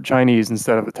were Chinese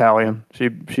instead of Italian,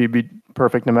 she'd be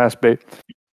perfect nmasp bait.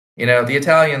 The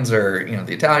Italians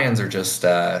are just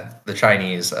the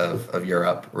Chinese of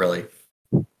Europe, really.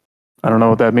 I don't know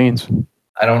what that means.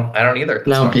 I don't either.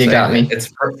 No, you got me.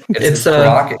 It's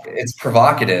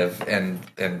provocative and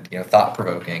thought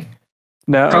provoking.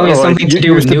 Now, probably something to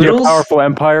do with noodles. A powerful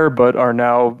empire, but are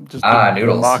now just a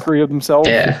mockery of themselves.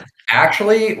 Yeah.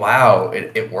 Actually, wow,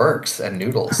 it works. And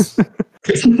noodles,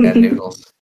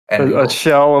 a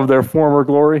shell of their former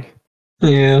glory.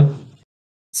 Yeah.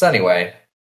 So anyway,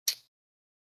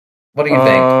 what do you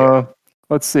think?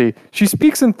 Let's see. She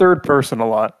speaks in third person a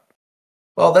lot.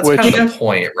 Well, that's kind of the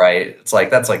point, right? It's like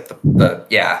that's like the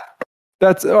yeah.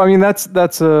 That's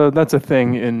a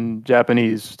thing in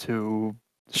Japanese to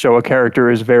show a character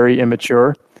is very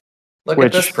immature. Look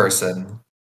at this person.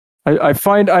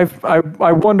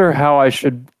 I wonder how I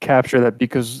should capture that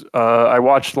because I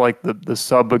watched like the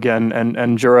sub again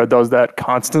and Jura does that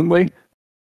constantly.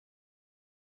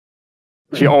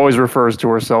 She always refers to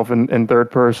herself in third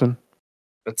person.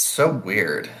 That's so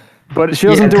weird. But she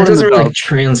doesn't do it. Doesn't really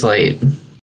translate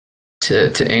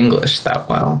to English that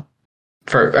well.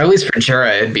 For at least for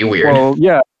Jura, it'd be weird. Well,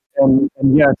 yeah, and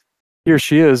yet here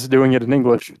she is doing it in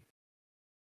English.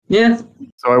 Yeah.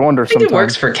 So I wonder. I think it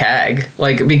works for Cag,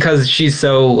 like because she's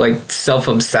so like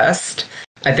self-obsessed.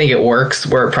 I think it works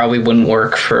where it probably wouldn't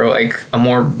work for like a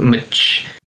more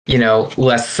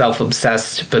less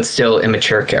self-obsessed but still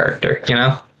immature character.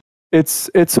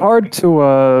 It's hard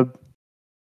to.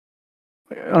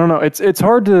 I don't know. It's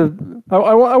hard to.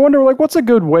 I wonder like what's a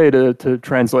good way to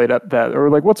translate that, or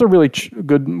like what's a really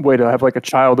good way to have like a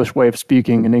childish way of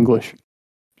speaking in English.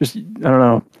 Just I don't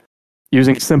know,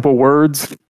 using simple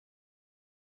words.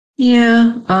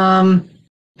 Yeah.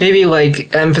 Maybe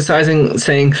like emphasizing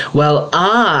saying, "Well,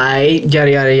 I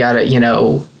yada yada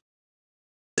yada."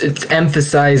 It's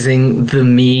emphasizing the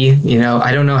me.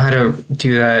 I don't know how to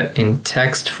do that in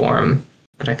text form,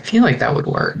 but I feel like that would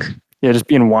work. Yeah, just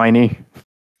being whiny.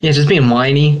 Yeah, just being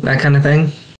whiny, that kind of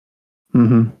thing.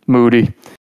 Mm-hmm. Moody.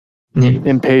 Yeah.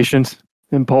 Impatient.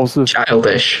 Impulsive.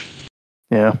 Childish.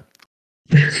 Yeah.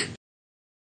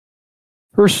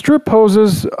 Her strip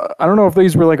poses, I don't know if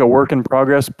these were like a work in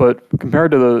progress, but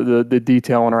compared to the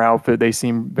detail in her outfit, they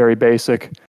seem very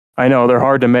basic. I know they're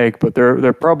hard to make, but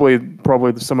they're probably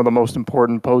some of the most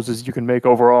important poses you can make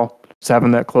overall. Just having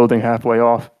that clothing halfway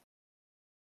off.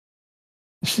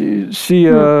 She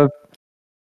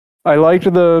I liked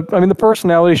the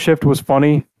personality shift was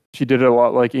funny. She did it a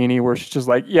lot like Eni, where she's just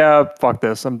like, yeah, fuck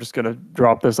this. I'm just going to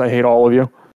drop this. I hate all of you.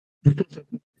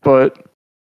 But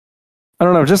I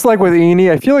don't know. Just like with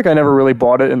Eni, I feel like I never really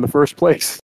bought it in the first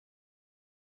place.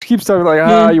 She keeps talking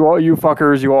like, you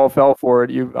fuckers, you all fell for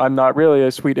it. I'm not really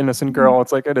a sweet, innocent girl.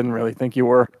 It's like, I didn't really think you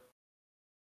were.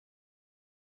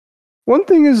 One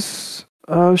thing is,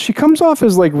 she comes off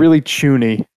as like really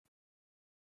chuny.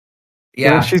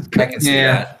 Yeah, I can see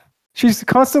that. She's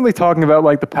constantly talking about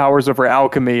like the powers of her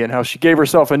alchemy and how she gave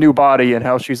herself a new body and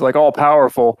how she's like all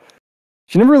powerful.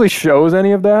 She never really shows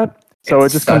any of that, so it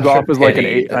just comes off as like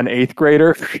an eighth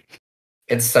grader.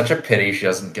 It's such a pity she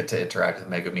doesn't get to interact with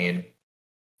Megumin.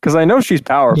 Because I know she's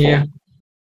powerful. Yeah.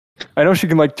 I know she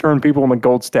can like turn people into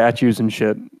gold statues and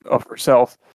shit of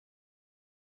herself.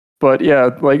 But yeah,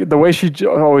 like the way she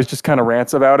always just kind of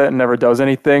rants about it and never does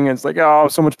anything. And it's like, oh, I'm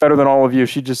so much better than all of you.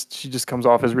 She just comes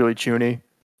off as really chuny.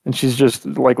 And she's just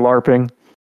like LARPing.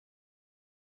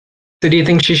 So do you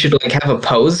think she should like have a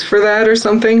pose for that or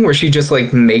something, where she just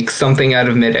like makes something out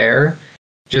of midair,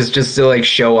 just to like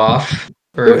show off?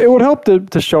 Or... It would help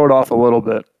to show it off a little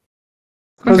bit.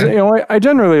 Because I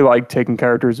generally like taking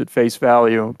characters at face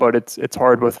value, but it's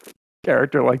hard with a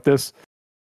character like this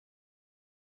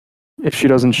if she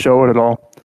doesn't show it at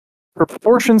all. Her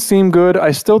proportions seem good.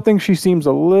 I still think she seems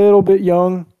a little bit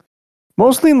young.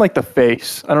 Mostly in like the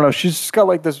face. I don't know. She's just got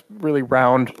like this really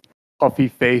round, puffy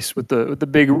face with the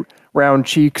big round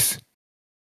cheeks.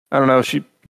 I don't know. She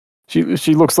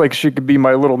looks like she could be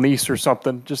my little niece or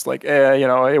something. Just like,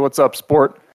 hey, what's up,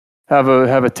 sport? Have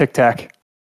a tic tac.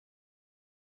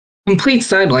 Complete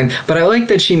sideline, but I like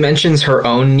that she mentions her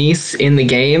own niece in the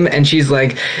game, and she's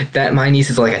like, that my niece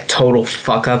is like a total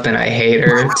fuck up, and I hate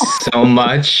her so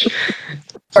much.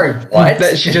 Sorry, what?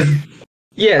 That she just.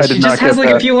 Yeah, she just has like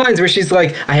a few lines where she's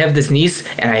like, I have this niece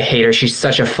and I hate her. She's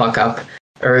such a fuck up.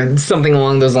 Or something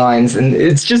along those lines. And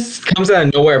it just comes out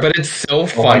of nowhere, but it's so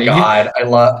funny. Oh my god,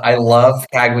 I love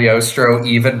Cagliostro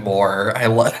even more.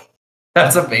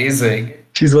 That's amazing.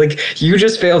 She's like, you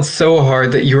just failed so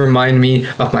hard that you remind me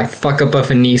of my fuck up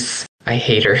of a niece. I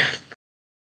hate her.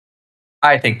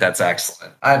 I think that's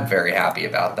excellent. I'm very happy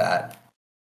about that.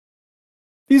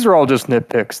 These are all just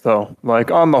nitpicks though.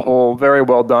 Like on the whole, very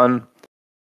well done.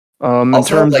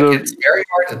 Also, in terms of, it's very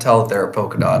hard to tell if there are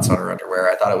polka dots on her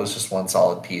underwear. I thought it was just one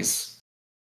solid piece.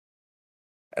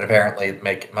 And apparently,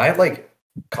 am I like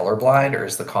colorblind, or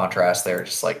is the contrast there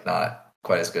just like not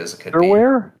quite as good as it could be?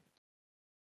 Underwear?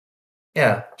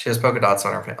 Yeah, she has polka dots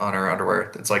on her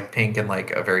underwear. It's like pink and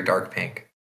like a very dark pink.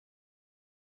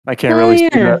 I can't really see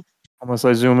that unless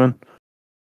I zoom in.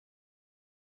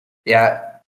 Yeah.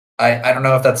 I don't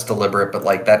know if that's deliberate, but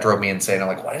like that drove me insane. I'm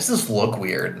like, why does this look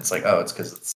weird? And it's like, oh, it's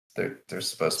because they're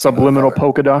supposed to subliminal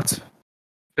polka dots.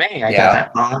 Dang, I got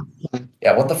that wrong.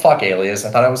 Yeah, what the fuck, Alias? I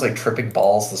thought I was like tripping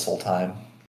balls this whole time.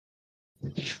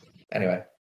 Anyway.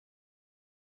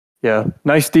 Yeah,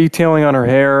 nice detailing on her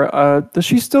hair. Does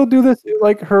she still do this?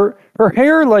 Like her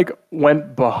hair like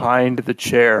went behind the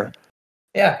chair.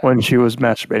 Yeah. When she was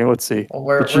masturbating. Let's see.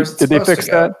 Well, did they fix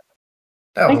that?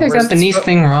 No, I think I got the niece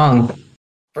thing wrong.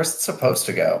 Where's it supposed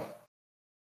to go?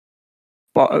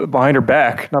 Behind her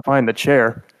back, not behind the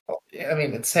chair. Well, yeah, I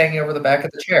mean, it's hanging over the back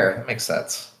of the chair. That makes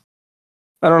sense.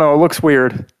 I don't know. It looks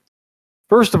weird.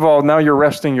 First of all, now you're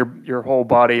resting your whole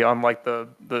body on like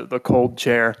the cold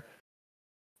chair,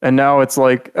 and now it's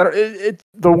like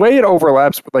the way it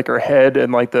overlaps with like her head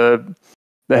and like the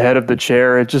head of the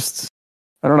chair. It just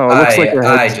I don't know. It looks like her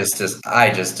head's,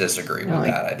 I just disagree with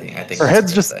that. I think her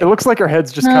head's just. It looks like her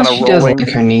head's just kind of rolling like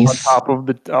her niece.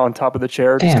 on top of the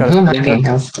chair. Damn, just who am I thinking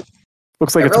of?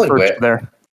 Looks like it's really perched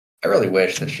there. I really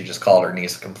wish that she just called her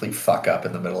niece a complete fuck up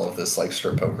in the middle of this like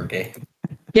strip poker game.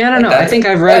 Yeah, I don't know. I think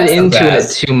I've read into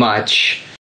it too much.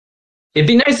 It'd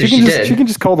be nice if she did. She can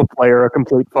just call the player a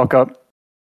complete fuck up.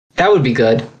 That would be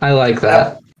good. I like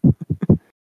that.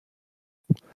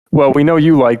 Well, we know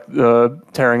you like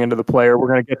tearing into the player. We're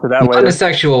going to get to that later. In a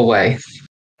sexual way.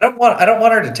 I don't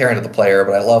want her to tear into the player,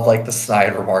 but I love like the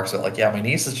snide remarks of like, yeah, my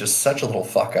niece is just such a little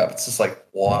fuck up. It's just like,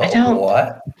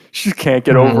 what? She can't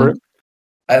get over it.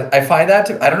 I find that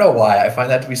I don't know why. I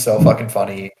find that to be so fucking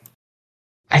funny.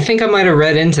 I think I might have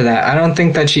read into that. I don't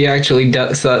think that she actually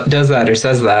does that or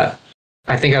says that.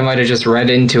 I think I might have just read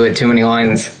into it too many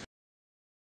lines.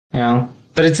 You know?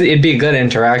 But it'd be a good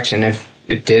interaction if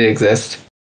it did exist.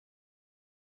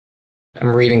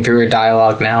 I'm reading through her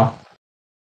dialogue now.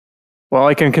 Well,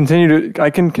 I can continue to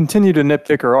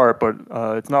nitpick her art, but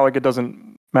it's not like it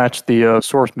doesn't match the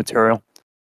source material.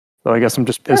 So I guess I'm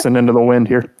just pissing into the wind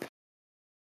here.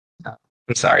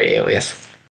 I'm sorry, Alias.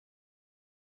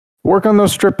 Work on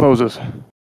those strip poses.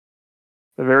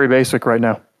 They're very basic right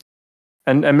now.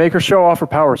 And make her show off her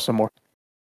powers some more.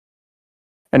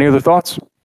 Any other thoughts?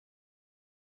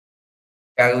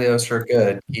 Cagliostro,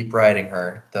 good. Keep writing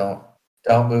her. Don't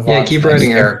move Yeah, on keep to the next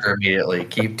writing her. character immediately.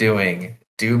 Keep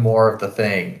do more of the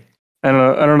thing. And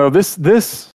I don't know,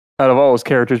 this out of all his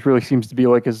characters really seems to be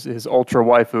like his ultra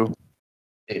waifu.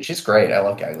 Dude, she's great. I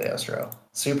love Cagliostro.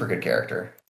 Super good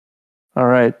character. All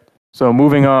right. So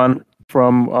moving on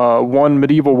from one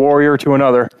medieval warrior to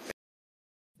another.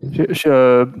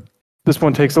 This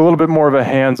one takes a little bit more of a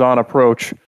hands-on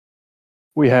approach.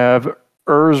 We have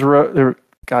Erza.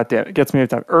 God damn, it gets me every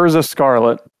time. Erza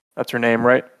Scarlet. That's her name,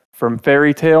 right? From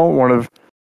Fairy Tale, one of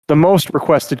the most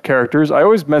requested characters. I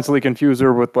always mentally confuse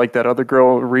her with like that other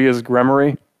girl, Ria's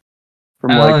Gremory.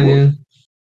 From Yeah.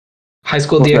 High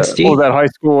School DxD. What was that, High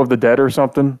School of the Dead or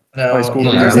something? No, High School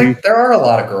there are a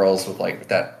lot of girls with like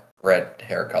that red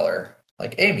hair color,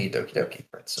 like Amy Doki Doki,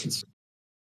 for instance.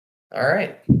 All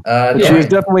right, she is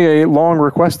definitely a long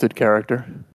requested character.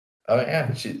 Oh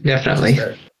yeah, definitely.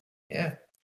 Yeah,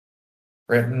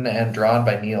 written and drawn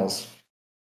by Niels.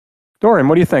 Dorian,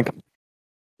 what do you think?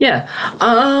 Yeah,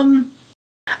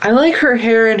 I like her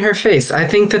hair and her face. I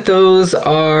think that those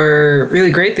are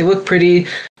really great. They look pretty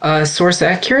source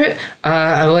accurate.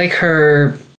 I like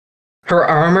her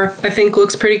armor. I think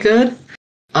looks pretty good.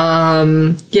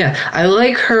 Yeah, I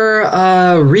like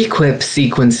her requip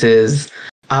sequences.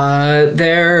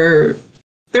 They're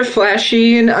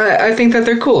flashy, and I think that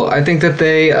they're cool. I think that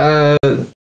they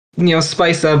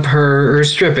spice up her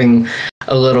stripping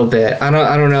a little bit. I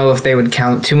don't know if they would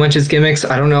count too much as gimmicks.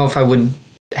 I don't know if I would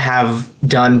have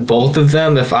done both of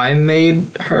them if I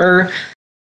made her.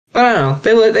 But I don't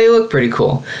know. They look pretty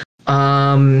cool.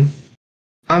 I'm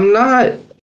not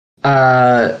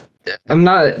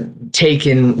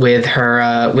taken with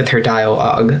her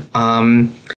dialogue.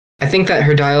 I think that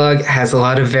her dialogue has a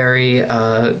lot of very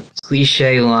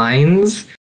cliche lines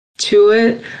to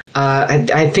it.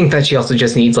 I think that she also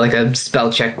just needs like a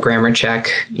spell check, grammar check,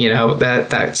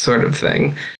 that sort of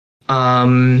thing.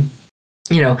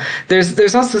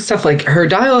 There's also stuff like her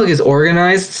dialogue is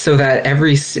organized so that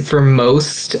for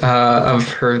most of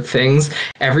her things,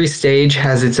 every stage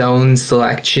has its own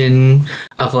selection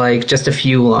of like just a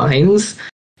few lines,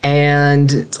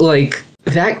 and like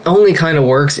that only kind of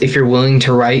works if you're willing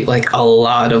to write like a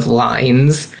lot of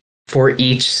lines for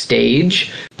each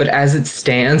stage. But as it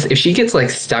stands, if she gets like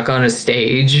stuck on a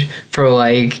stage for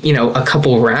like, a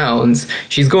couple rounds,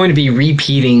 she's going to be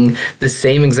repeating the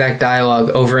same exact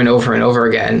dialogue over and over and over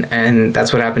again. And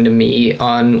that's what happened to me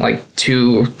on like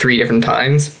 2-3 different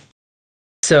times.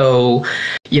 So,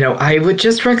 I would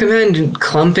just recommend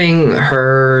clumping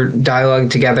her dialogue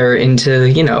together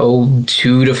into,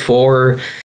 2 to 4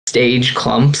 stage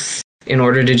clumps in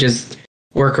order to just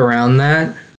work around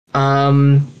that.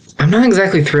 I'm not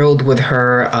exactly thrilled with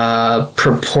her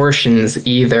proportions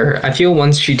either. I feel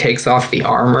once she takes off the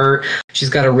armor, she's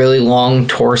got a really long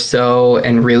torso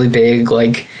and really big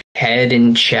like head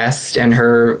and chest, and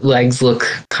her legs look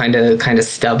kind of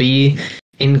stubby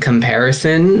in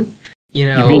comparison.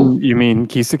 You mean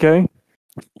Kisuke?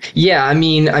 Yeah, I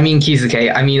mean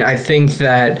Kisuke. I think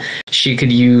that she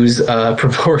could use a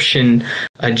proportion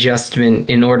adjustment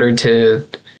in order to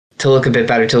look a bit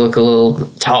better, to look a little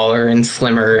taller and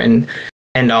slimmer and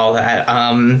all that.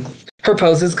 Her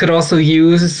poses could also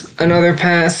use another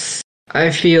pass. I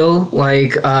feel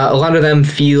like a lot of them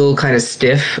feel kind of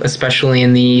stiff, especially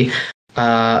in the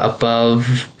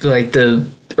above, like the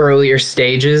earlier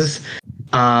stages.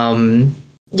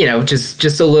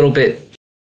 Just a little bit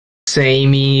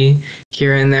samey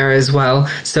here and there as well.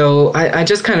 So I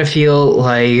just kind of feel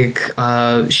like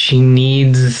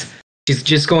she's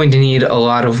just going to need a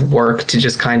lot of work to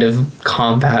just kind of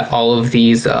combat all of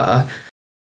these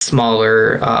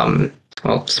smaller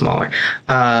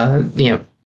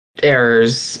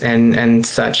errors and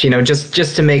such,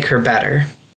 just to make her better.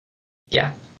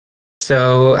 Yeah.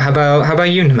 So how about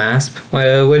you, nmasp?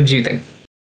 What did you think?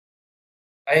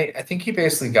 I think you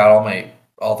basically got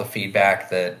all the feedback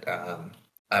that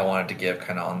I wanted to give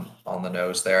kind of on the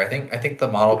nose there. I think the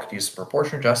model could use some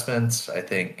proportion adjustments. I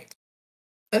think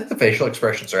the facial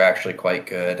expressions are actually quite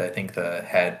good. I think the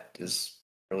head is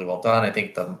really well done. I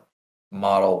think the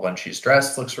model when she's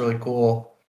dressed looks really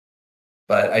cool.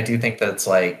 But I do think that it's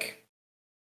like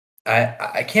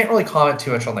I can't really comment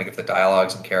too much on like if the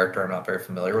dialogues and character. I'm not very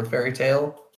familiar with Fairy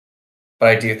Tale, but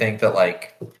I do think that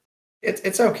like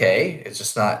it's okay. It's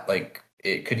just not like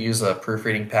it could use a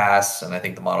proofreading pass, and I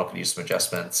think the model could use some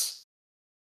adjustments.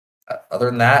 Other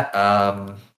than that,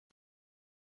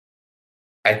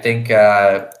 I think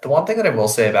the one thing that I will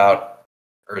say about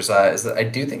Erza is that I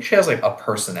do think she has like a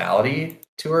personality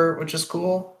to her, which is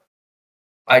cool.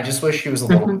 I just wish she was a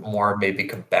little bit more maybe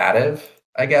combative,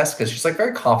 I guess, because she's like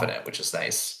very confident, which is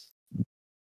nice.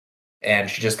 And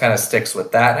she just kind of sticks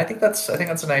with that. And I think that's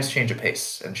a nice change of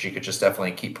pace. And she could just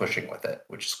definitely keep pushing with it,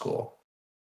 which is cool.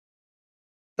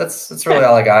 That's really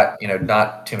all I got.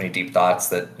 Not too many deep thoughts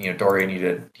that, Dorian,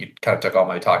 you kind of took all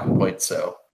my talking points,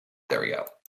 so there we go.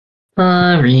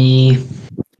 Sorry.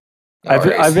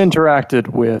 I've interacted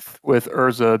with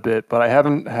Erza a bit, but I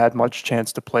haven't had much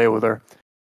chance to play with her.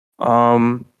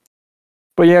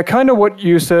 But yeah, kind of what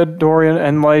you said, Dorian,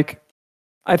 and like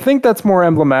I think that's more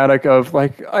emblematic of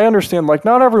like I understand like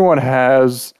not everyone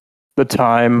has the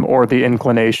time or the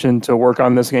inclination to work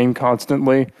on this game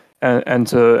constantly and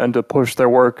to push their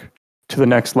work to the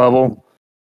next level.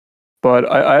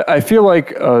 But I feel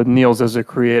like Niels as a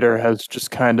creator has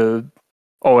just kind of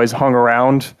always hung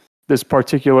around this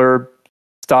particular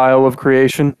style of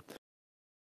creation.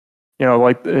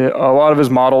 Like a lot of his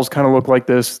models kind of look like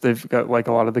this. They've got like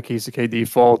a lot of the Kisake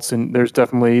defaults, and there's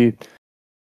definitely,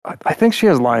 I think she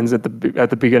has lines at the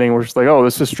beginning where she's like, "Oh,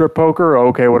 this is strip poker. Oh,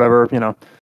 okay, whatever."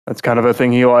 That's kind of a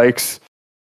thing he likes.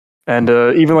 And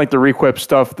even like the requip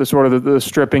stuff, the sort of the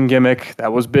stripping gimmick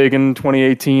that was big in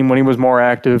 2018 when he was more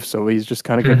active. So he's just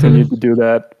kind of continued to do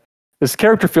that. This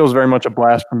character feels very much a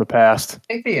blast from the past.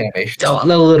 I think the animations, a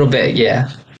little bit,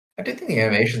 yeah. I do think the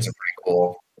animations are pretty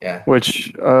cool. Yeah.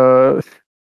 Which,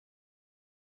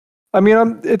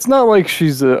 it's not like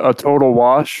she's a total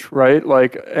wash, right?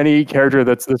 Like any character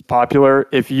that's this popular,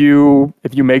 if you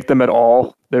make them at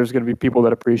all, there's going to be people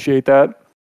that appreciate that.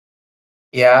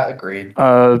 Yeah, agreed.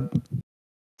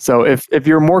 So if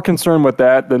you're more concerned with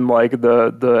that than like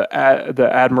the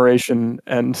admiration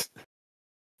and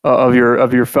of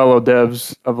your fellow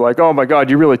devs of like, oh my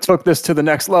god, you really took this to the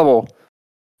next level,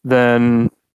 then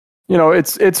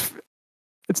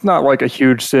it's not like a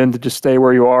huge sin to just stay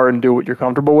where you are and do what you're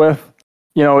comfortable with.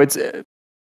 It's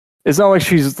not like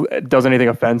she does anything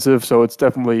offensive, so it's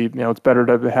definitely, it's better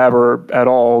to have her at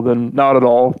all than not at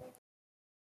all.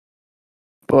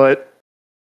 But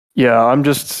yeah, I'm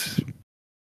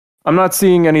not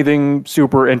seeing anything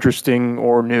super interesting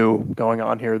or new going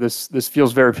on here. This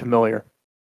feels very familiar.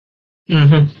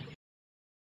 Mm-hmm.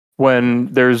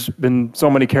 When there's been so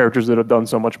many characters that have done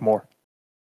so much more.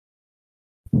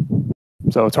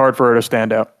 So it's hard for her to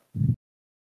stand out.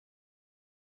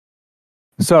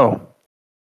 So,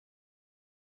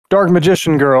 Dark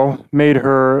Magician Girl made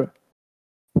her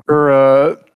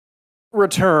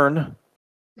return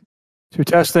to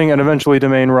testing and eventually to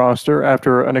main roster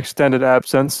after an extended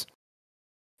absence.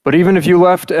 But even if you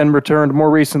left and returned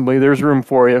more recently, there's room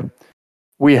for you.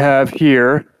 We have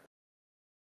here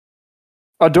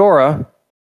Adora,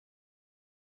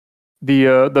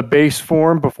 the base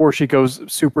form before she goes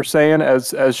Super Saiyan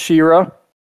as She-Ra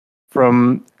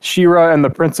from She-Ra and the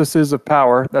Princesses of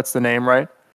Power. That's the name, right?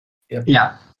 Yep.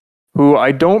 Yeah. Who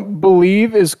I don't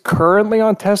believe is currently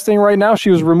on testing right now.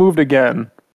 She was removed again.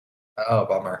 Oh,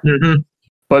 bummer. Mm-hmm.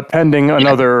 But pending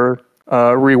another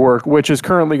rework, which is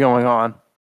currently going on.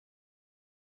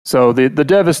 So the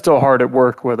dev is still hard at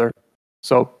work with her.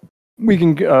 So we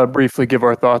can briefly give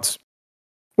our thoughts.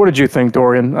 What did you think,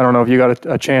 Dorian? I don't know if you got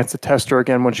a chance to test her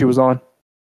again when she was on.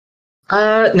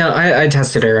 No, I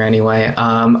tested her anyway.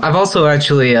 I've also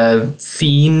actually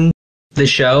seen the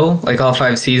show, like all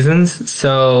 5 seasons.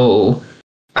 So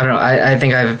I don't know. I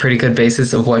think I have a pretty good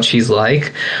basis of what she's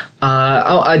like.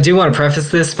 I do want to preface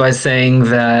this by saying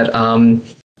that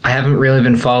I haven't really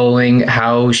been following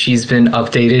how she's been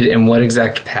updated and what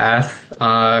exact path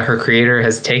her creator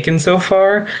has taken so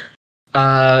far.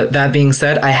 That being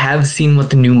said, I have seen what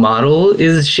the new model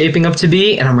is shaping up to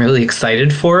be, and I'm really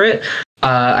excited for it.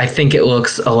 I think it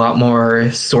looks a lot more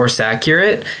source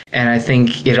accurate, and I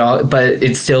think but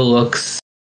it still looks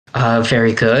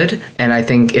very good, and I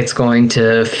think it's going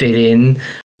to fit in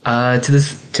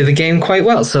to the game quite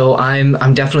well. So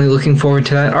I'm definitely looking forward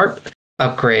to that art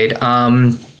upgrade.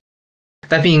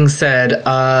 That being said,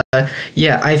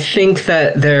 yeah, I think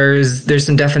that there's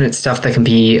some definite stuff that can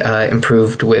be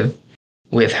improved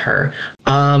with her.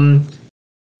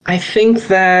 I think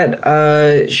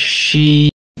that she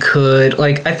could,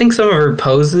 I think some of her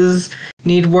poses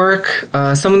need work.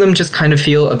 Some of them just kind of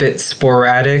feel a bit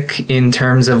sporadic in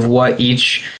terms of what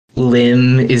each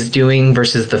limb is doing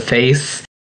versus the face.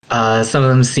 Some of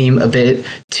them seem a bit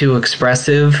too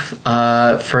expressive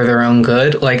for their own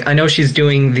good. I know she's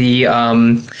doing the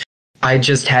I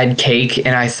just had cake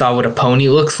and I saw what a pony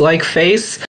looks like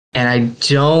face, and I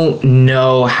don't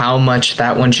know how much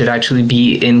that one should actually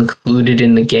be included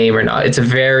in the game or not. It's a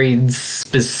very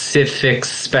specific,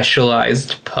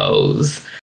 specialized pose.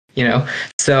 you know.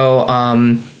 So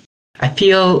I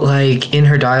feel like in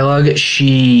her dialogue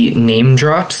she name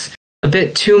drops a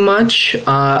bit too much.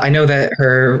 I know that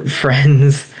her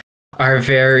friends are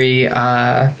very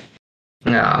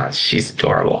she's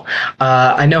adorable.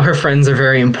 I know her friends are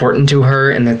very important to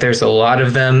her and that there's a lot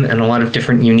of them and a lot of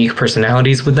different unique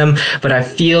personalities with them, but I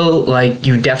feel like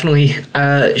you definitely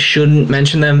shouldn't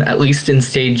mention them, at least in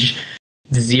stage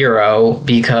 0,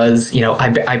 because, you know,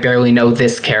 I barely know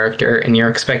this character and you're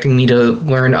expecting me to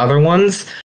learn other ones.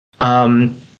 I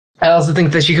also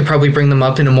think that you could probably bring them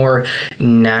up in a more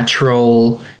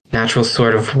natural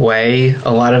sort of way.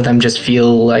 A lot of them just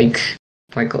feel like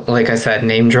I said,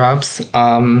 name drops.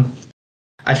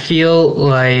 I feel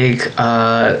like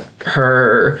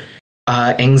her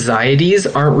anxieties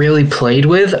aren't really played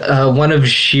with. One of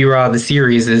She-Ra the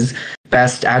series'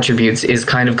 best attributes is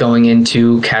kind of going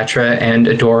into Catra and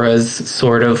Adora's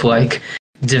sort of like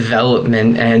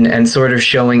development and sort of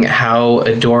showing how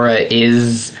Adora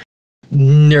is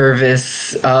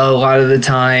nervous a lot of the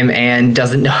time and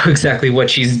doesn't know exactly what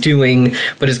she's doing,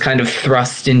 but is kind of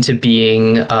thrust into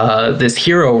being this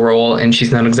hero role, and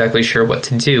she's not exactly sure what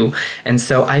to do. And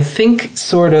so I think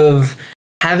sort of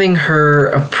having her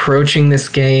approaching this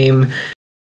game,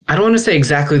 I don't want to say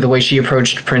exactly the way she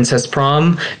approached Princess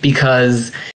Prom,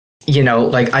 because, you know,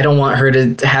 like, I don't want her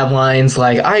to have lines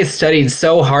like, I studied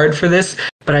so hard for this,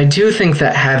 but I do think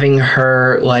that having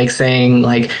her, like, saying,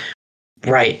 like,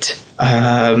 right,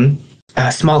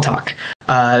 small talk,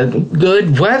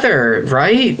 good weather,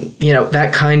 right? You know,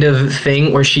 that kind of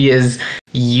thing where she is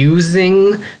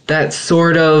using that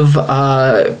sort of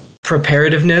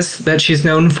preparativeness that she's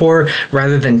known for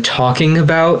rather than talking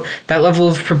about that level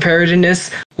of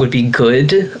preparedness would be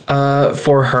good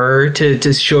for her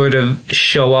to sort of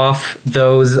show off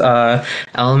those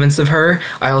elements of her.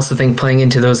 I also think playing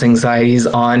into those anxieties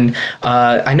on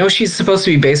I know she's supposed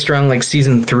to be based around like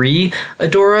season 3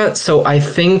 Adora, so I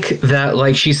think that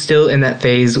like she's still in that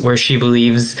phase where she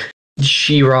believes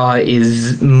She-Ra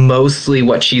is mostly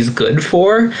what she's good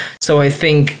for. So I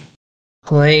think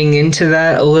playing into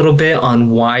that a little bit on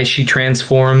why she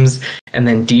transforms and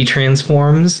then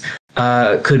detransforms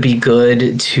could be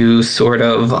good to sort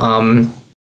of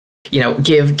you know,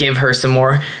 give her some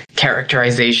more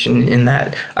characterization in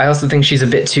that. I also think she's a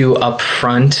bit too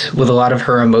upfront with a lot of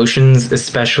her emotions,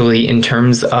 especially in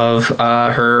terms of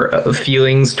her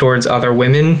feelings towards other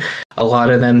women. A lot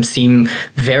of them seem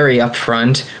very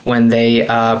upfront when they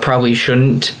probably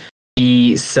shouldn't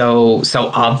be so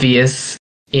obvious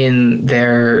in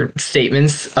their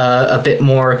statements, a bit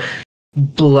more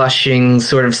blushing,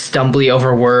 sort of stumbly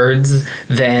over words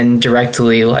than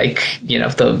directly, like, you know,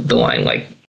 the line like,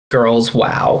 girls,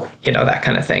 wow, you know, that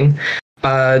kind of thing.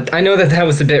 I know that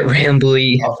was a bit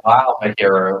rambly. Oh, wow, my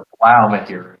hero. Wow, my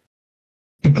hero.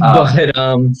 But,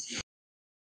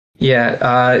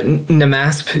 yeah,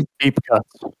 nmasp, Deep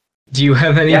cuts. do you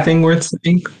have anything worth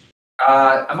saying?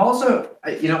 I'm also,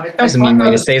 you know, That was a mean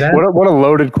way to say that. What a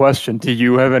loaded question. Do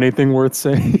you have anything worth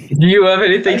saying? Do you have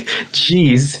anything?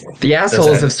 Jeez, the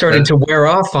assholes have started to wear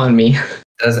off on me.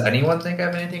 Does anyone think I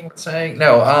have anything worth saying?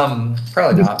 No,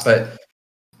 probably not. But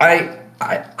I,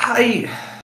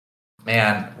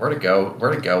 man, where to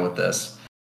go with this?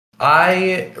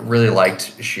 I really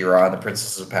liked She-Ra and the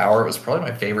Princesses of Power. It was probably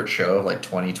my favorite show of like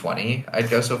 2020. I'd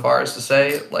go so far as to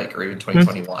say, like, or even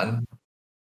 2021.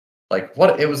 Like,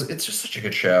 it's just such a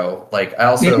good show. Like, I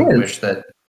also wish that,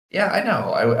 yeah, I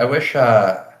know. I wish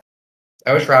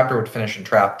Raptor would finish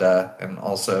Entrapta, and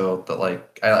also that,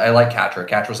 like, I like Catra.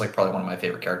 Catra's like probably one of my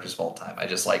favorite characters of all time. I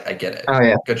just I get it. Oh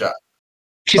yeah, good job.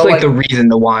 She's like the reason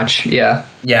to watch. Yeah.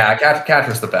 Yeah,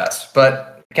 Catra's the best,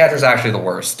 but Catra's actually the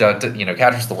worst.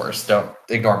 Catra's the worst. Don't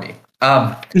ignore me.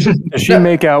 Does she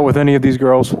make out with any of these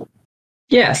girls?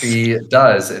 Yes. She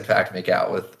does, in fact, make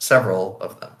out with several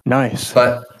of them. Nice.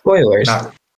 But spoilers.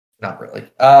 Not really.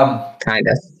 Kind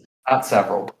of. Not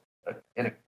several.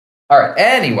 All right.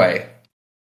 Anyway,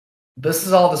 this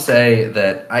is all to say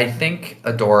that I think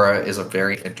Adora is a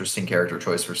very interesting character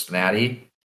choice for SPNatI.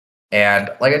 And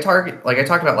like I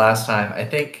talked about last time, I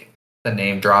think the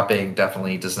name dropping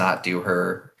definitely does not do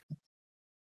her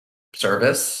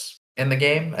service in the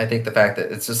game. I think the fact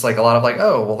that it's just like a lot of like,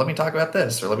 oh, well, let me talk about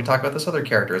this, or let me talk about this other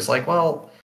character. It's like, well,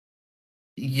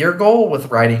 your goal with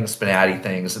writing SPNatI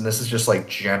things, and this is just like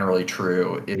generally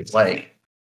true, is like,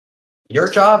 your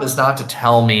job is not to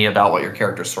tell me about what your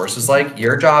character source is like.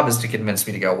 Your job is to convince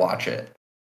me to go watch it.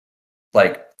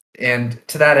 Like, and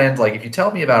to that end, like, if you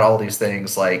tell me about all these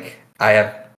things, like, I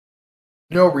have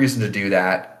no reason to do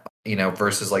that, you know,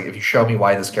 versus like if you show me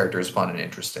why this character is fun and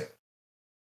interesting.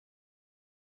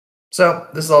 So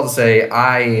this is all to say,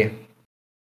 I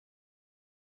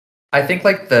I think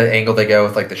like the angle they go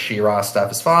with like the She-Ra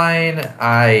stuff is fine.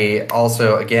 I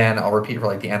also, again, I'll repeat for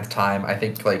like the nth time, I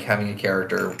think like having a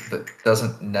character that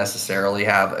doesn't necessarily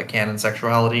have a canon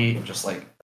sexuality and just like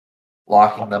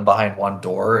locking them behind one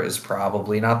door is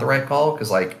probably not the right call, because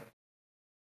like,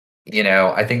 you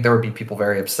know, I think there would be people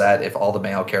very upset if all the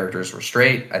male characters were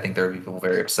straight. I think there would be people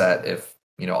very upset if,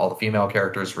 you know, all the female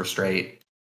characters were straight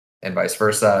and vice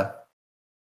versa.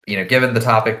 You know, given the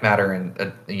topic matter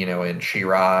in you know, in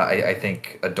She-Ra, I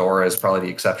think Adora is probably the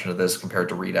exception to this compared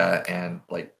to Rita and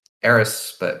like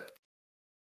Eris. But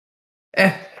I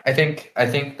think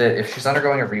that if she's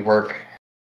undergoing a rework,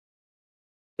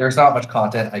 there's not much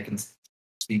content I can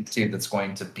speak to that's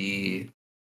going to be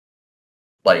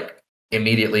like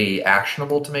immediately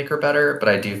actionable to make her better. But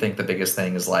I do think the biggest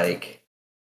thing is like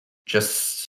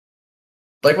just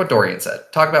like what Dorian said.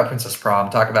 Talk about Princess Prom.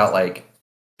 Talk about like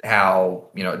how,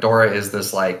 you know, Adora is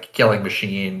this like killing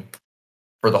machine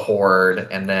for the Horde,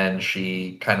 and then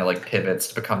she kind of like pivots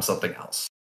to become something else.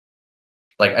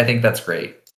 Like, I think that's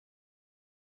great.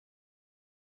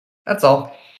 That's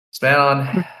all.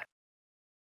 SPNanon.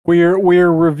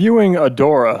 We're reviewing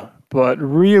Adora, but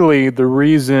really the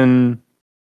reason,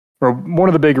 or one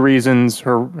of the big reasons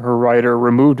her writer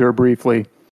removed her briefly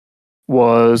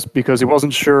was because he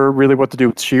wasn't sure really what to do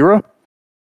with She-Ra.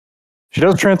 She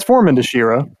does transform into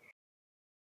She-Ra,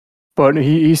 but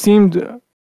he seemed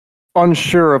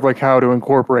unsure of like how to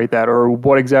incorporate that, or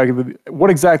what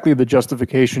exactly the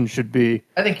justification should be.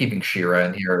 I think keeping She-Ra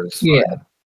in here is fine.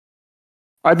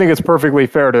 I think it's perfectly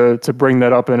fair to bring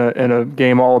that up in a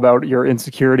game all about your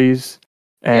insecurities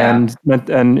and you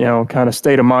know, kind of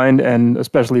state of mind, and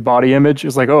especially body image.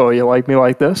 It's like, oh, you like me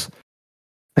like this?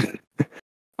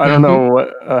 I don't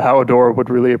know how Adora would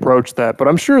really approach that, but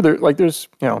I'm sure there's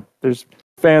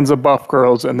fans of buff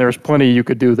girls, and there's plenty you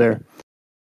could do there.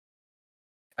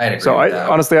 I'd agree with that.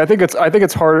 Honestly, I think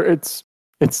it's hard.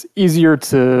 It's easier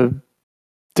to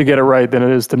get it right than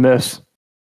it is to miss.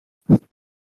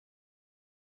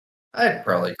 I'd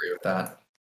probably agree with that.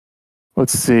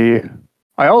 Let's see.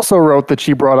 I also wrote that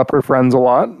she brought up her friends a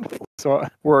lot, so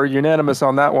we're unanimous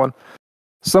on that one.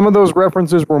 Some of those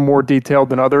references were more detailed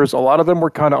than others. A lot of them were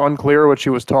kind of unclear what she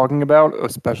was talking about,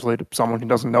 especially to someone who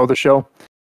doesn't know the show.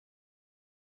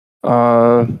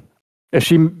 If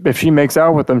she makes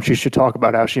out with them, she should talk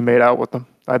about how she made out with them.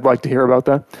 I'd like to hear about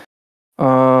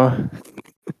that.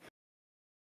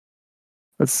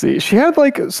 Let's see. She had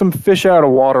like some fish out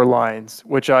of water lines,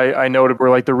 which I noted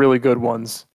were like the really good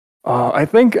ones. I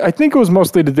think it was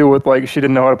mostly to do with like she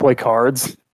didn't know how to play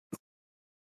cards.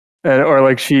 Or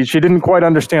like she didn't quite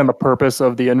understand the purpose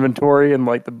of the inventory and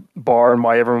like the bar and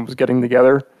why everyone was getting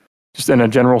together, just in a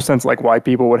general sense, like why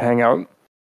people would hang out.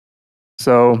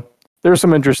 So there's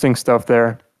some interesting stuff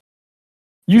there.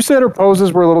 You said her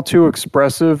poses were a little too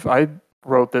expressive. I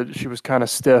wrote that she was kind of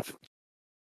stiff.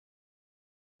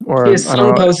 Or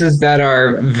some poses that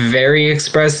are very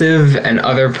expressive and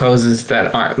other poses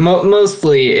that aren't.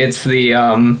 Mostly it's the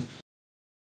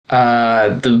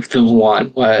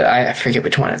one, I forget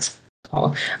which one it's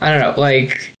called. I don't know,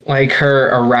 like her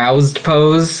aroused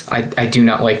pose. I do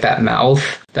not like that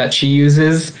mouth that she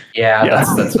uses. Yeah.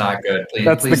 That's not good. Please,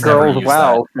 that's please the girl's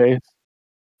wow face.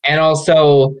 And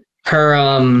also her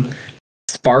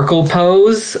sparkle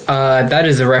pose. That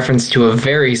is a reference to a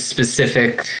very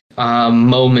specific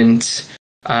moment,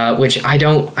 which I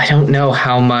don't know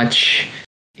how much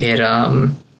it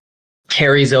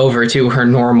carries over to her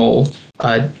normal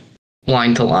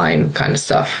line to line kind of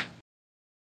stuff.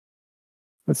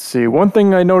 Let's see. One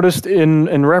thing I noticed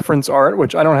in reference art,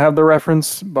 which I don't have the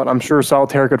reference, but I'm sure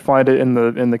Solitaire could find it in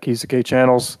the Kisuke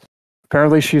channels.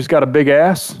 Apparently, she's got a big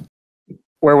ass.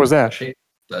 Where was that?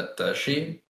 Does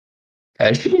she?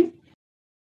 Has she?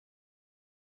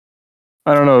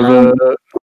 I don't know.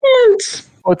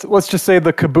 Let's just say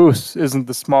the caboose isn't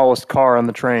the smallest car on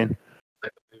the train.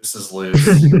 The caboose is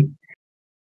loose.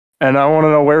 And I want to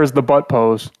know, where's the butt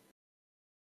pose?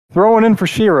 Throw it in for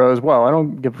She-Ra as well. I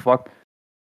don't give a fuck.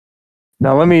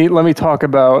 Now let me talk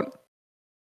about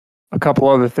a couple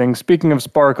other things. Speaking of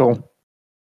sparkle,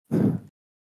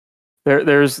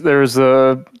 there's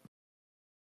a.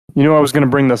 You know I was going to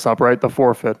bring this up, right? The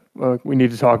forfeit. We need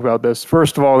to talk about this.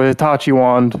 First of all, the Hitachi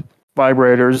wand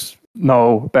vibrators.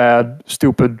 No, bad,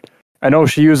 stupid. I know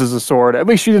she uses a sword. At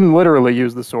least she didn't literally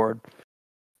use the sword.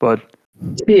 But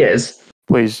she is.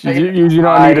 Please, you do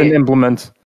not need an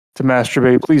implement to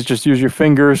masturbate. Please just use your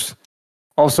fingers.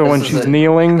 Also, when she's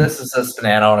kneeling. This is a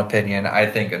SPNanon opinion. I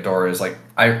think Adora is like,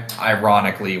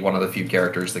 ironically, one of the few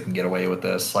characters that can get away with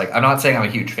this. Like, I'm not saying I'm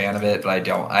a huge fan of it, but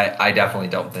I definitely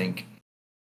don't think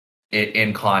it,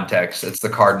 in context, it's the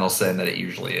cardinal sin that it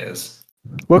usually is.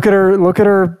 Look at her. Look at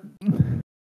her.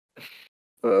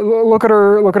 Look at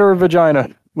her. Look at her vagina.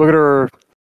 Look at her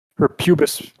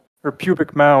pubis. Her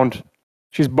pubic mound.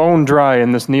 She's bone dry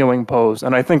in this kneeling pose,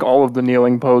 and I think all of the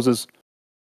kneeling poses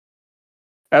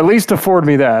at least afford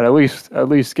me that. At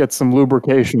least get some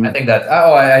lubrication. I think that.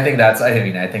 Oh, I think that's. I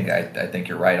mean, I think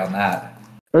you're right on that.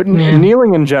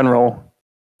 Kneeling in general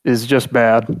is just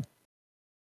bad.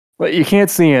 Like, you can't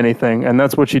see anything, and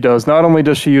that's what she does. Not only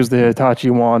does she use the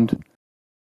Hitachi wand,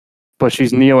 but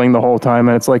she's kneeling the whole time,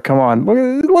 and it's like, come on,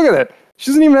 look at it. She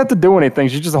doesn't even have to do anything.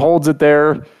 She just holds it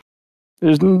there.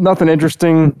 There's nothing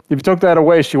interesting. If you took that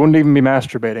away, she wouldn't even be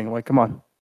masturbating. Like, come on.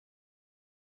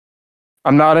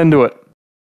 I'm not into it.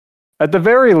 At the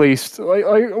very least,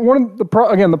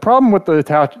 the problem with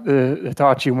the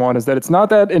Hitachi wand is that it's not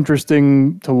that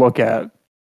interesting to look at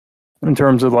in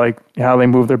terms of like how they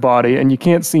move their body, and you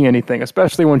can't see anything,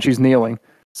 especially when she's kneeling.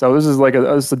 So this is like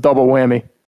a double whammy.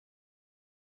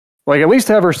 Like, at least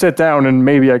have her sit down and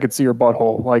maybe I could see her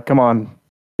butthole. Like, come on,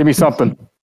 give me something.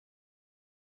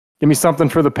 Give me something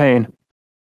for the pain.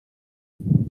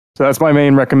 So that's my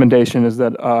main recommendation, is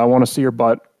that I want to see her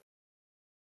butt.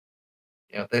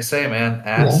 You know what they say, man,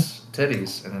 ass,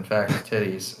 titties, and in fact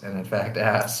titties, and in fact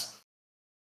ass.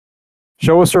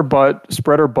 Show us her butt,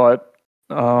 spread her butt.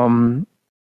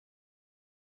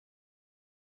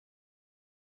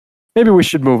 Maybe we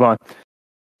should move on.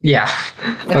 Yeah.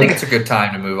 I think it's a good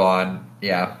time to move on.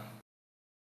 Yeah.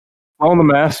 On the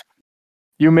mask.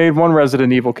 You made one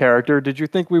Resident Evil character. Did you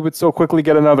think we would so quickly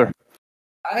get another?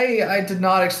 I did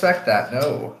not expect that.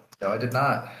 No, I did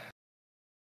not.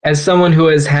 As someone who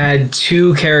has had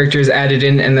 2 characters added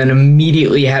in and then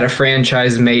immediately had a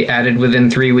franchise mate added within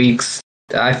 3 weeks,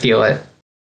 I feel it.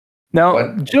 Now,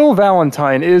 What? Jill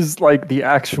Valentine is like the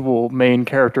actual main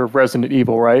character of Resident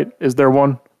Evil, right? Is there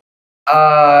one?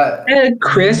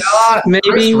 Chris,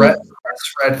 maybe? Chris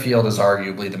Redfield is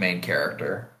arguably the main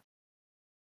character.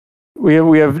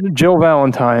 We have Jill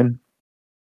Valentine.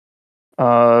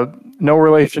 No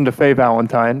relation to Faye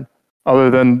Valentine, other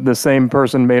than the same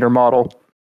person made her model.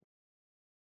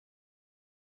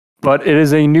 But it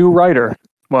is a new writer.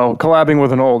 Well, collabing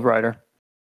with an old writer.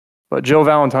 But Jill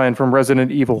Valentine from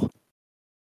Resident Evil.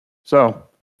 So,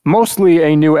 mostly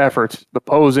a new effort. The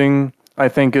posing, I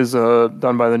think, is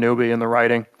done by the newbie, and the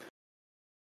writing.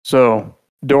 So,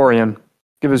 Dorian,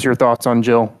 give us your thoughts on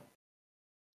Jill.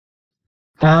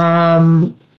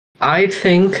 I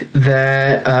think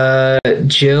that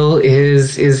Jill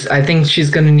is I think she's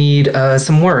going to need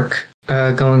some work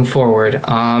going forward.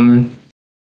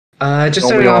 Just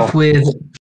starting off with,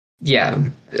 yeah,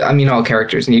 I mean, all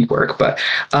characters need work, but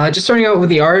just starting out with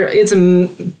the art, it's a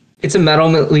metal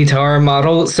Litar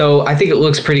model, so I think it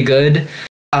looks pretty good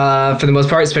for the most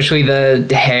part, especially the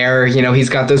hair. You know, he's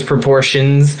got those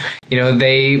proportions. You know,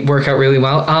 they work out really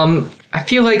well. I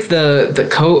feel like the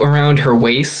coat around her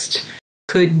waist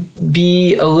could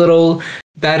be a little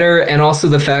better, and also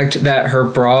the fact that her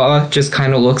bra just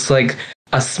kind of looks like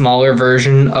a smaller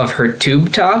version of her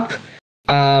tube top.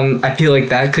 I feel like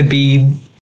that could be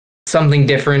something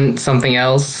different, something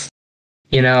else,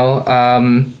 you know,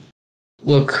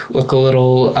 look a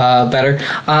little better.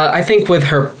 I think with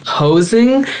her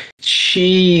posing,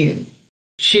 she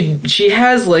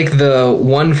has like the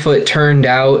 1 foot turned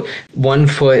out, 1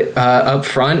 foot up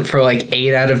front for like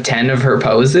 8 out of 10 of her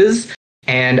poses.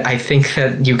 And I think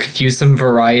that you could use some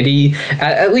variety,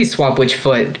 at least swap which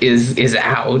foot is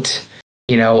out.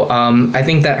 You know, I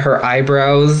think that her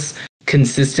eyebrows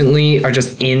consistently are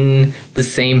just in the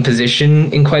same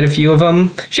position in quite a few of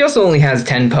them. She also only has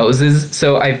 10 poses,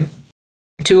 so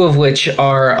 2 of which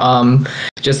are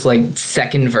just like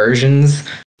second versions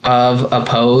of a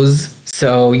pose.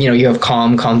 So, you know, you have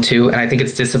calm 2, and I think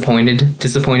it's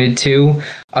disappointed 2.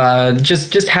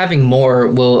 Just having more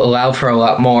will allow for a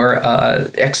lot more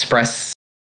expressive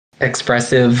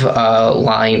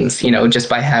lines, you know, just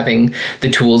by having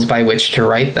the tools by which to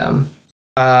write them.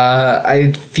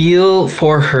 I feel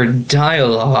for her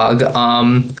dialogue,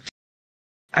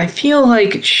 I feel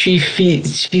like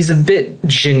she's a bit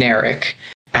generic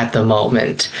at the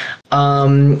moment.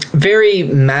 Very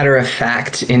matter of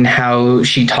fact in how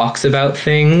she talks about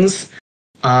things.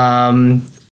 Well,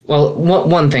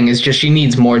 one thing is just she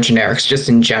needs more generics just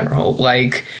in general.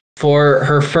 Like, for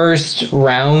her first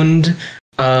round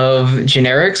of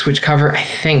generics, which cover, I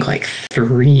think, like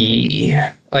 3...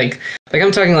 Like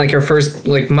I'm talking like her first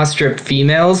like must-strip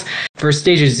females for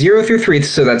stages 0 through 3,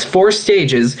 so that's 4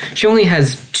 stages. She only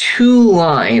has 2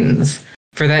 lines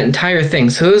for that entire thing,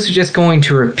 so those are just going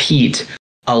to repeat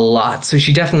a lot. So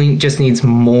she definitely just needs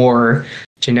more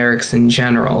generics in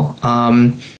general.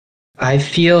 I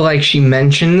feel like she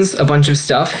mentions a bunch of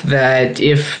stuff that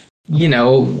if,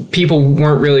 people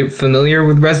weren't really familiar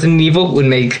with Resident Evil would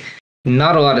make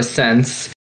not a lot of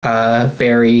sense.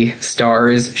 Barry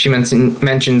stars. She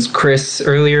mentions Chris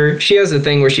earlier. She has a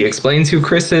thing where she explains who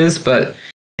Chris is, but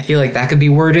I feel like that could be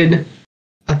worded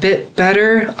a bit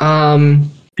better.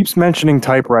 Keeps mentioning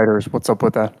typewriters. What's up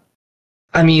with that?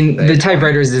 I mean, the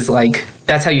typewriters is like,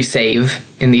 that's how you save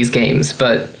in these games,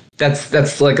 but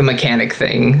that's like a mechanic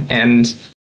thing, and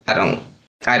I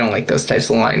don't like those types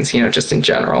of lines, just in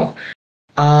general.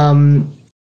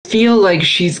 Feel like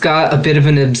she's got a bit of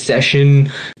an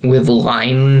obsession with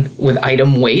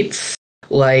item weights,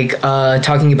 like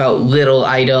talking about little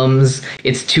items.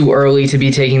 It's too early to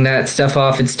be taking that stuff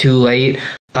off. It's too late.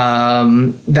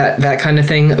 That kind of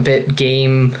thing. A bit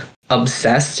game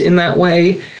obsessed in that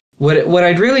way. What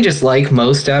I'd really just like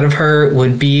most out of her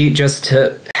would be just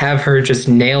to have her just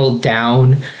nail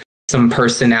down some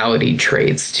personality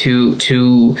traits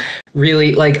to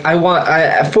really, like, I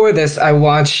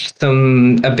watched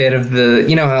a bit of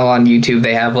the, how on YouTube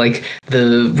they have like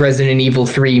the Resident Evil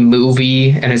 3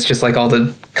 movie and it's just like all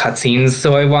the cutscenes.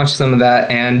 So I watched some of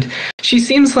that, and she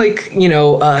seems like,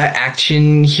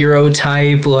 action hero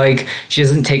type. Like, she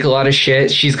doesn't take a lot of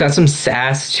shit. She's got some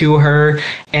sass to her,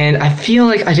 and I feel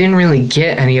like I didn't really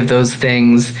get any of those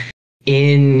things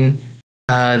in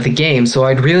the game. So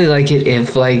I'd really like it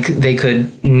if like they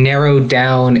could narrow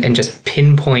down and just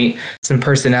pinpoint some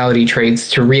personality traits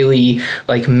to really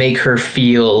like make her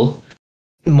feel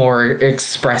more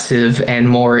expressive and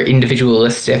more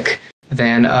individualistic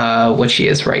than what she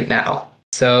is right now.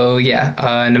 So yeah,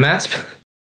 nmasp.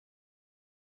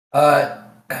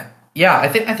 Yeah, I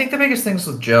think the biggest things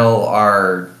with Jill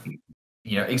are,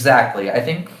 exactly. I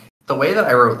think the way that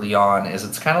I wrote Leon is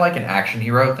it's kind of like an action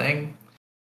hero thing.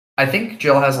 I think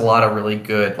Jill has a lot of really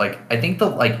good, I think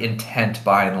the intent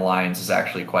behind the lines is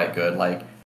actually quite good. Like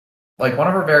one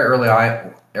of her very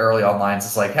early on lines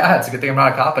is like, it's a good thing I'm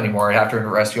not a cop anymore. I have to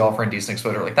arrest you all for indecent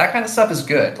exposure. Like, that kind of stuff is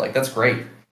good. Like, that's great.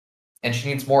 And she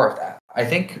needs more of that. I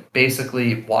think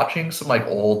basically watching some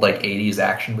old 80s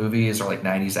action movies or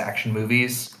 90s action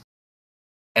movies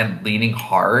and leaning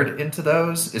hard into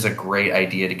those is a great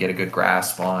idea to get a good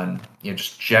grasp on,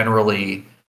 just generally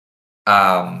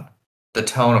the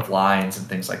tone of lines and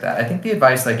things like that. I think the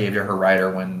advice I gave to her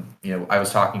writer when, I was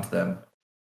talking to them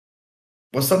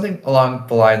was something along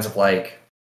the lines of why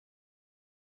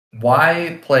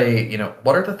play,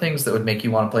 what are the things that would make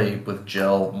you want to play with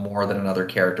Jill more than another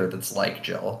character that's like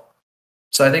Jill?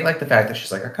 So I think the fact that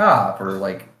she's a cop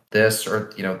or this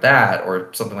or, that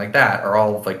or something like that are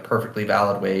all perfectly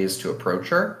valid ways to approach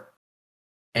her.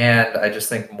 And I just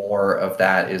think more of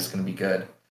that is going to be good.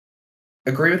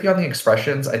 Agree with you on the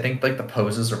expressions. I think the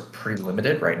poses are pretty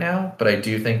limited right now, but I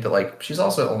do think that she's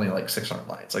also only 600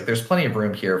 lines. There's plenty of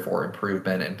room here for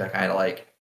improvement and to kind of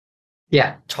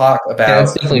talk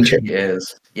about who she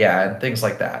is, and things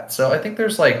like that. So I think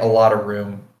there's a lot of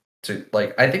room to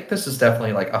I think this is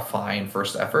definitely a fine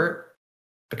first effort,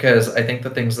 because I think the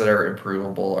things that are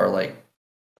improvable are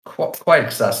quite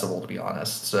accessible, to be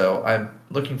honest. So I'm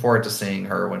looking forward to seeing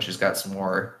her when she's got some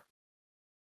more,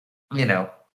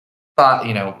 thought,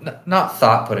 not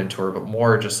thought put into her, but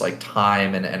more just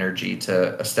time and energy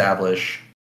to establish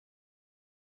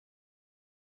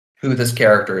who this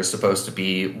character is supposed to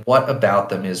be, what about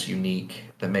them is unique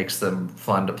that makes them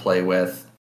fun to play with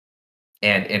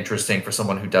and interesting for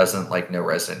someone who doesn't know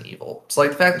Resident Evil. It's the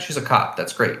fact that she's a cop,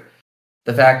 that's great.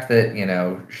 The fact that,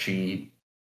 she,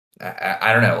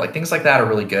 I don't know, things like that are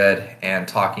really good, and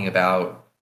talking about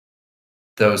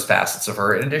those facets of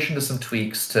her, in addition to some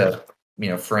tweaks to,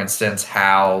 for instance,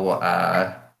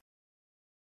 how,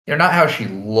 not how she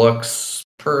looks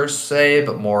per se,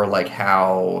 but more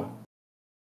how,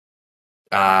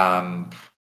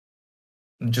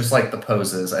 just the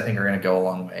poses, I think are going to go a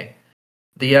long way.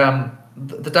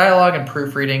 The dialogue and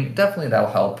proofreading, definitely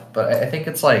that'll help, but I think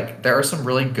it's there are some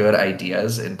really good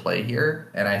ideas in play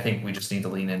here, and I think we just need to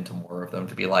lean into more of them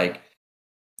to be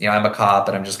I'm a cop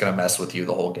and I'm just going to mess with you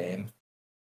the whole game.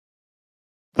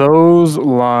 Those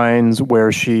lines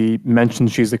where she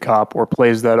mentions she's a cop or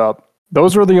plays that up,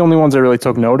 those were the only ones I really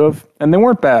took note of, and they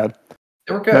weren't bad.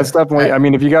 They were good. That's definitely,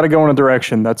 if you got to go in a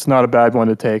direction, that's not a bad one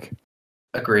to take.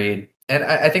 Agreed. And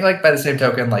I think by the same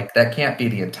token, that can't be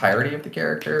the entirety of the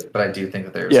character, but I do think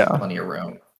that there's plenty of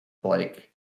room to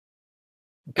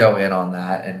go in on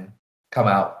that and come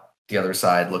out the other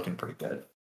side looking pretty good.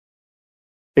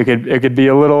 It could be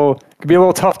a little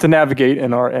tough to navigate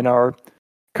in our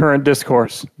current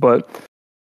discourse, but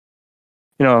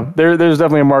there's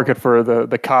definitely a market for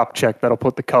the cop check that'll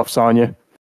put the cuffs on you.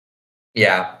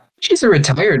 Yeah, She's a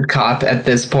retired cop at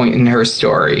this point in her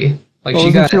story. Like Well, she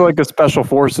isn't got. she like a special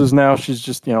forces now? She's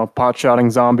just, pot shotting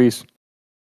zombies.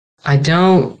 I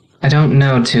don't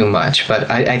know too much, but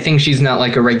I think she's not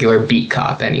like a regular beat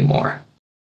cop anymore.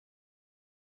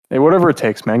 Hey, whatever it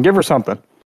takes, man. Give her something.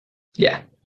 Yeah.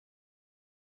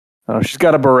 She's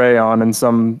got a beret on in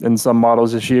some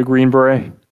models. Is she a green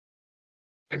beret?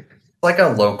 Like a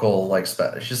local,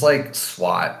 she's like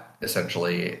SWAT,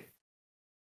 essentially.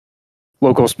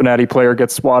 Local SPNatI player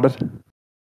gets swatted.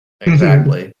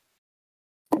 Exactly.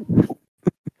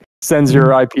 Sends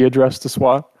your IP address to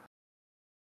SWAT.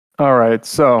 All right,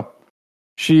 so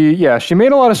she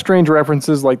made a lot of strange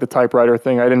references, like the typewriter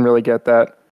thing. I didn't really get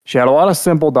that. She had a lot of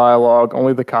simple dialogue.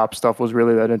 Only the cop stuff was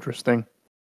really that interesting.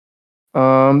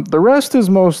 The rest is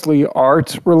mostly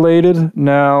art related.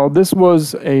 Now, this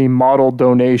was a model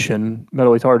donation.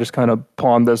 Metal Guitar just kind of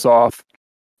pawned this off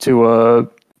to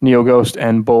Neo Ghost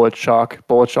and Bullet Shock.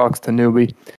 Bullet Shock's to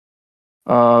Newbie.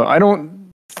 I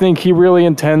don't think he really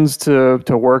intends to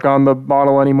work on the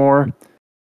model anymore.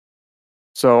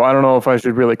 So I don't know if I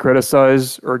should really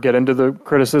criticize or get into the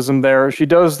criticism there. She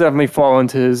does definitely fall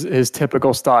into his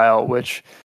typical style, which,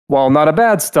 while not a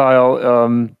bad style,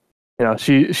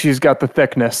 she's got the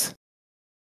thickness.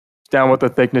 Down with the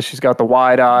thickness. She's got the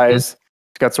wide eyes.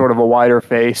 She's got sort of a wider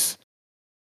face.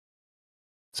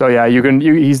 So yeah,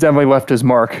 he's definitely left his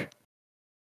mark.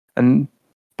 And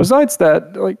besides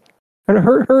that, like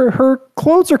her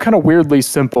clothes are kind of weirdly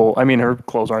simple. I mean, her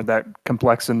clothes aren't that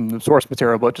complex in the source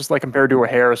material, but just like compared to her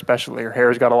hair, especially, her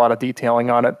hair's got a lot of detailing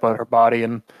on it, but her body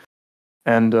and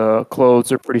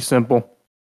clothes are pretty simple.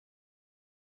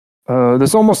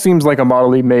 This almost seems like a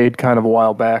model he made kind of a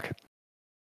while back.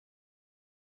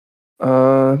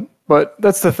 But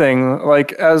that's the thing.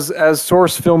 Like as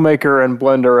Source Filmmaker and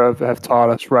Blender have taught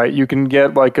us, right? You can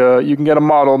get a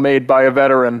model made by a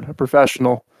veteran, a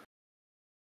professional,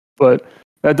 but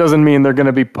that doesn't mean they're going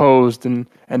to be posed and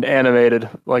animated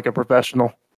like a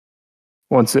professional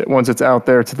once it's out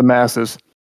there to the masses.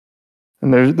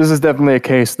 And this is definitely a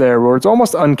case there where it's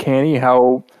almost uncanny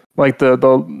how like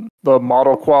the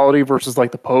model quality versus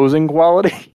like the posing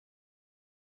quality.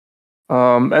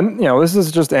 And this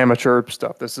is just amateur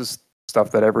stuff. This is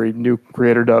stuff that every new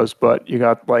creator does, but you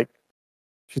got like,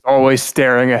 she's always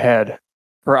staring ahead.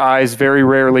 Her eyes very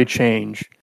rarely change.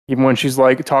 Even when she's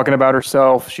like talking about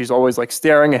herself, she's always like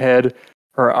staring ahead.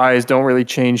 Her eyes don't really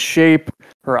change shape.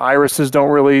 Her irises don't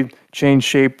really change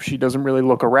shape. She doesn't really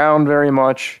look around very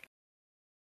much.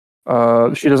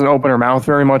 She doesn't open her mouth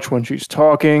very much when she's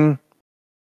talking.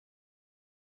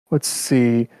 Let's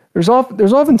see. There's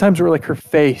often times where like her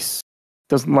face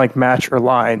doesn't like match her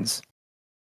lines.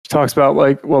 She talks about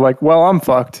well, I'm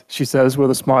fucked, she says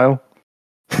with a smile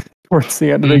towards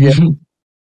the end of the game.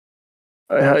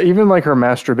 Even like her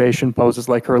masturbation poses,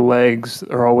 like her legs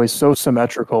are always so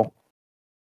symmetrical.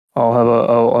 I'll have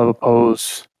a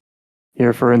pose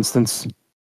here, for instance.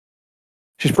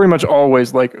 She's pretty much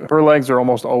always like, her legs are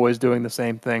almost always doing the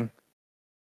same thing.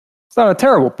 It's not a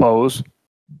terrible pose,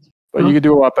 but you could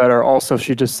do a lot better. Also,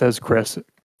 she just says Chris.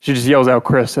 She just yells out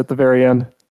Chris at the very end.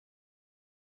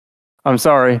 I'm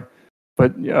sorry,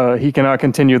 but he cannot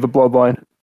continue the bloodline.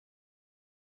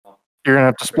 You're going to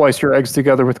have to splice your eggs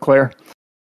together with Claire.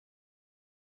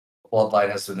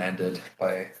 Bloodline has been ended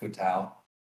by Hu Tao.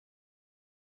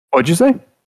 What'd you say?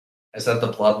 I said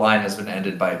the bloodline has been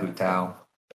ended by Hu Tao.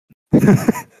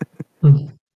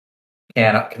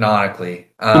 Canonically.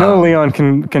 Leon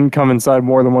can come inside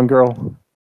more than one girl.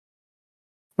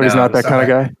 But he's not that kind of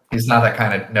guy. He's not that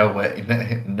kind of no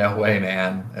way,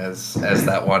 man, as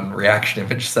that one reaction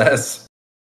image says.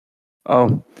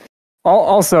 Oh.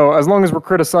 Also, as long as we're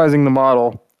criticizing the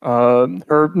model,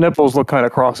 her nipples look kind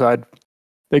of cross-eyed.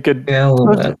 They could, Yeah, a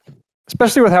little bit.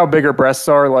 Especially with how big her breasts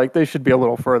are, like they should be a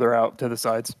little further out to the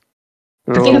sides.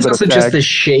 I think it's also just the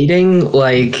shading.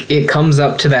 Like it comes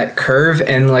up to that curve,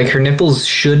 and like her nipples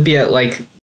should be at like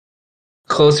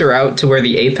closer out to where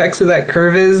the apex of that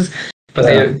curve is, but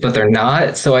they're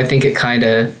not. So I think it kind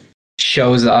of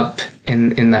shows up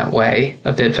in that way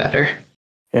a bit better.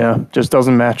 Yeah, just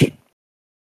doesn't match.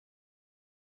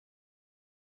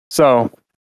 So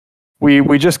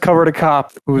we just covered a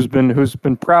cop who's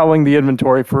been prowling the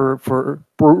inventory for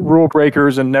rule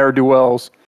breakers and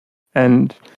ne'er-do-wells,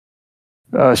 and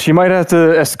she might have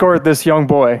to escort this young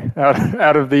boy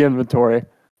out of the inventory.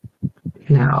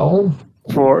 No.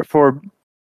 For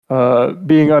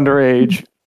being underage.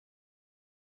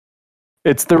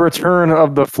 It's the return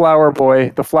of the flower boy,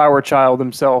 the flower child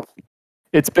himself.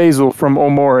 It's Basil from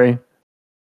Omori,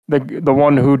 the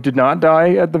one who did not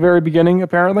die at the very beginning,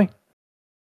 apparently.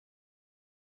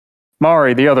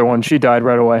 Mari, the other one, she died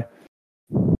right away.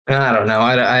 I don't know.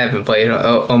 I haven't played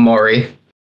Omori.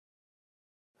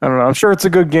 I don't know. I'm sure it's a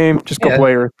good game. Just go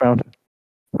play Earthbound.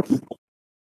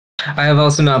 I have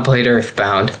also not played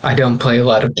Earthbound. I don't play a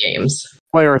lot of games.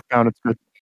 Play Earthbound. It's good.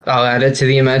 I'll add it to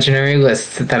the imaginary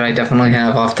list that I definitely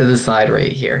have off to the side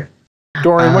right here.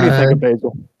 Dorian, what do you think of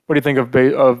Basil? What do you think of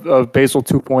Basil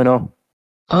 2.0?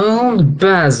 Oh,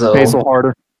 Basil. Basil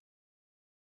harder.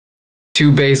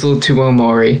 To Basil, to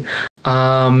Omori.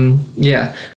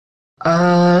 Yeah.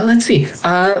 Let's see.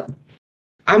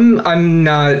 I'm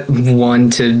not one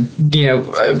to,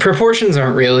 proportions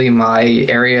aren't really my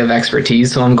area of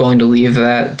expertise, so I'm going to leave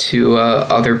that to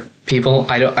other people.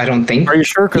 I don't think. Are you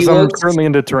sure? Because I'm currently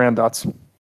into Turandots.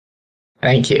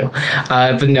 Thank you.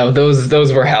 But no,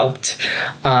 those were helped.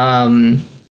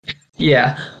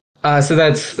 Yeah. So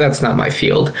that's not my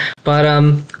field. But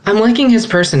I'm liking his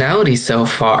personality so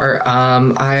far.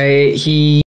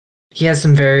 He has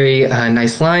some very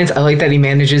nice lines. I like that he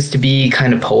manages to be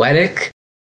kind of poetic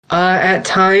at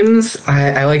times.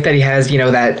 I like that he has,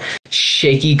 that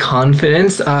shaky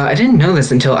confidence. I didn't know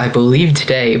this until I believe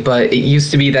today, but it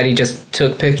used to be that he just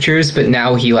took pictures, but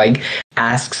now he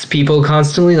asks people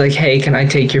constantly, hey, can I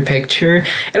take your picture?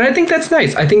 And I think that's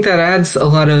nice. I think that adds a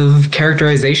lot of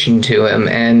characterization to him,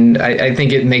 and I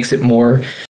think it makes it more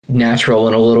natural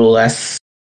and a little less,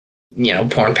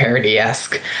 porn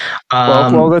parody-esque.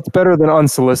 Well, that's better than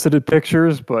unsolicited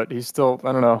pictures, but he's still,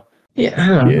 I don't know.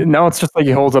 Yeah. Now it's just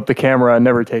he holds up the camera and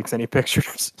never takes any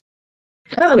pictures.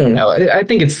 I don't know. I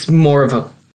think it's more of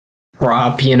a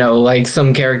prop,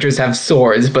 some characters have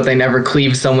swords, but they never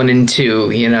cleave someone in two,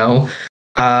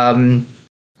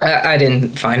 I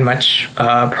didn't find much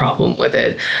problem with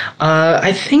it.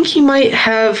 I think he might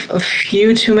have a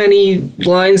few too many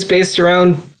lines based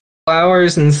around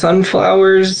flowers and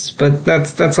sunflowers, but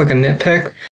that's like a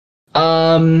nitpick.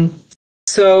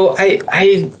 So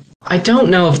I don't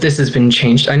know if this has been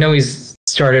changed. I know he's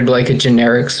started a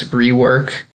generics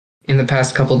rework in the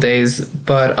past couple days,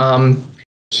 but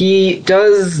he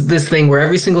does this thing where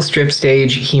every single strip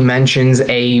stage he mentions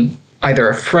either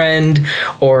a friend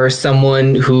or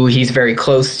someone who he's very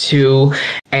close to,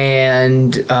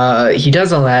 and he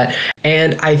does all that,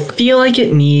 and I feel like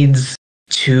it needs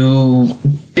to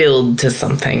build to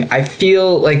something. I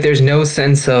feel like there's no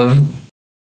sense of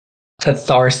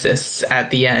catharsis at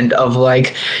the end of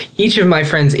each of my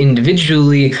friends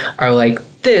individually are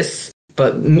this,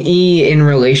 but me in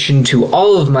relation to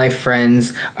all of my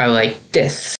friends are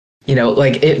this.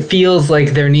 It feels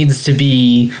like there needs to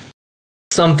be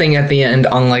something at the end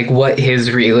on what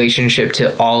his relationship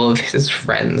to all of his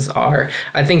friends are.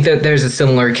 I think that there's a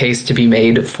similar case to be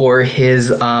made for his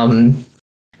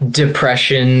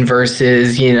depression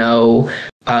versus,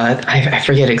 I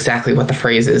forget exactly what the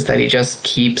phrase is that he just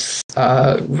keeps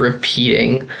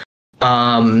repeating.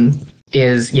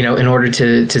 Is, in order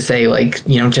to say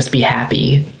just be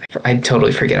happy. I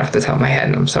totally forget off the top of my head,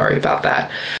 and I'm sorry about that.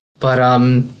 But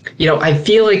I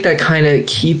feel like that kind of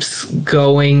keeps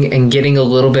going and getting a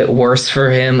little bit worse for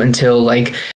him until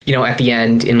at the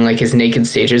end in his naked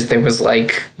stages there was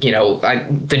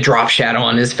the drop shadow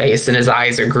on his face and his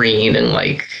eyes are green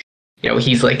and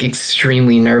he's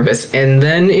extremely nervous, and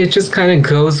then it just kind of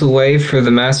goes away for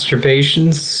the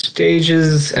masturbation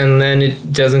stages, and then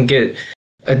it doesn't get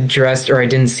addressed, or I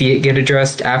didn't see it get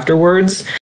addressed afterwards.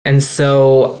 And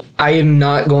so I am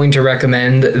not going to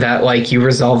recommend that you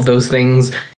resolve those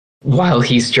things while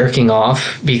he's jerking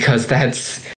off, because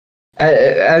that's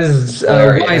as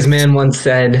a wise man once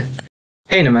said,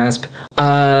 hey nmasp,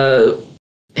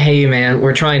 hey man,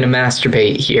 we're trying to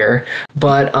masturbate here,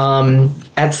 but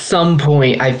at some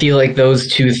point I feel like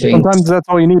those two things, sometimes that's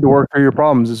all you need to work through your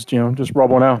problems is just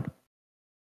rub one out.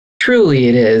 Truly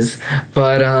it is,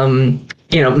 but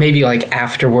maybe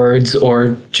afterwards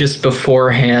or just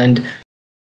beforehand,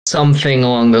 something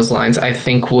along those lines I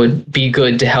think would be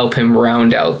good to help him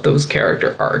round out those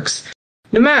character arcs.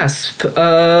 nmasp,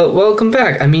 welcome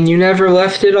back. I mean, you never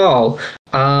left at all.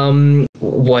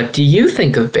 What do you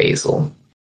think of Basil?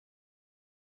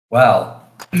 Well,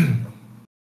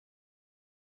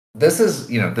 this is,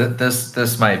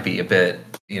 this might be a bit,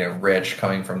 rich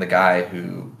coming from the guy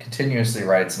who continuously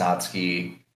writes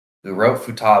Natsuki, who wrote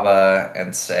Futaba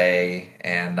and Sei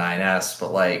and 9S,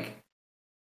 but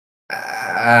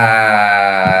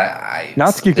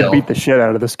Natsuki could beat the shit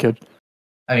out of this kid.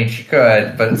 I mean, she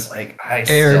could, but it's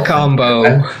air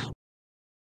combo.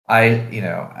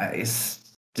 I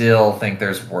still think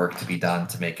there's work to be done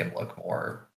to make him look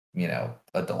more,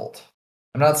 adult.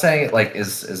 I'm not saying it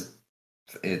is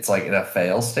it's in a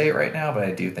fail state right now, but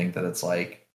I do think that it's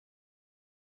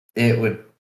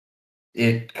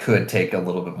it could take a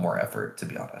little bit more effort, to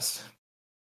be honest.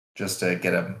 just to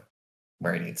get him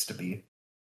where he needs to be.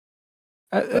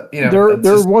 But,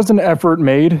 there was an effort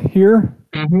made here.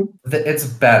 Mm-hmm. It's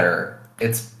better.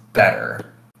 It's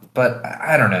better. But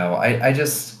I don't know. I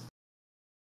guess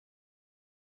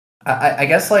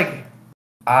like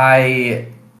I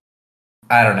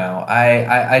don't know.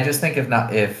 I just think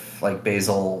if like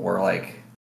Basil were like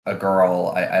a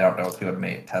girl, I don't know if he would have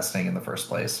made testing in the first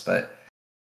place. But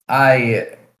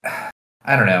I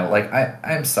don't know. Like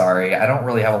I'm sorry. I don't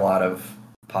really have a lot of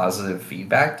positive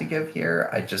feedback to give here.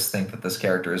 I just think that this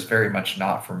character is very much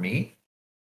not for me.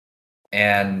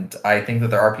 And I think that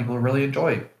there are people who really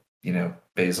enjoy,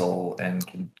 Basil and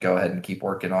can go ahead and keep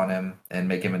working on him and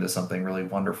make him into something really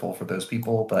wonderful for those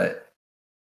people. But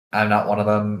I'm not one of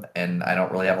them, and I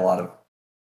don't really have a lot of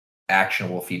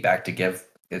actionable feedback to give.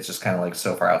 It's just kind of like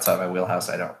so far outside my wheelhouse.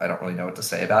 I don't really know what to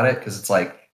say about it, because it's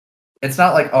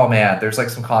not like, oh man, there's like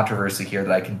some controversy here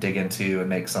that I can dig into and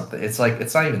make something. It's like,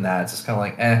 it's not even that. It's just kind of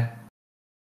like,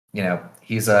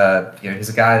 he's a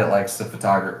guy that likes to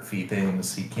photography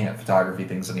things. He can't photography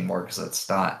things anymore because it's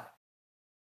not,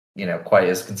 quite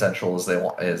as consensual as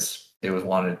it was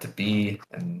wanted to be,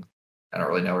 and I don't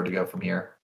really know where to go from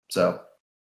here. So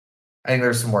I think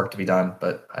there's some work to be done,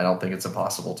 but I don't think it's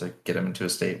impossible to get him into a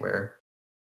state where,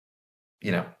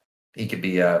 he could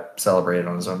be celebrated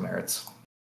on his own merits.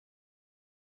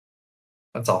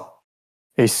 That's all.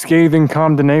 A scathing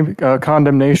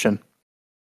condemnation.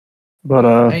 But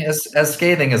I mean, as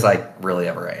scathing as I really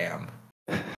ever am.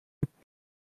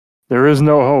 There is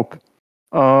no hope.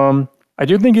 I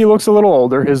do think he looks a little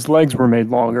older. His legs were made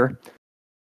longer.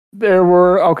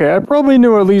 I probably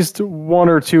knew at least one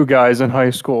or two guys in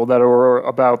high school that were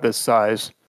about this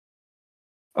size.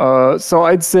 So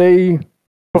I'd say,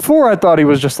 before I thought he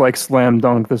was just like slam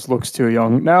dunk, this looks too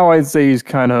young. Now I'd say he's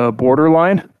kind of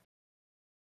borderline.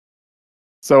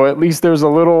 So at least there's a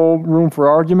little room for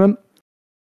argument.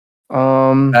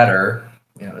 Better.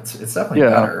 Yeah, it's definitely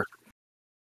better.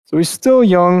 So he's still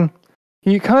young.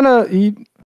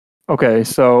 Okay,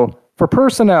 so for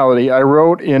personality, I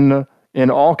wrote in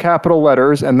all capital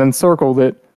letters and then circled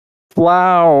it,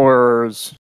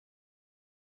 flowers.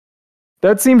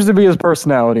 That seems to be his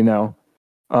personality now,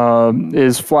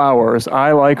 is flowers.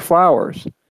 I like flowers.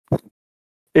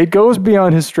 It goes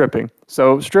beyond his stripping.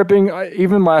 So stripping,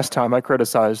 even last time I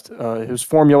criticized his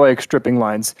formulaic stripping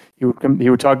lines. He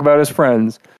would talk about his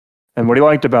friends and what he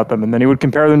liked about them, and then he would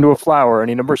compare them to a flower, and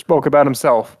he never spoke about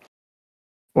himself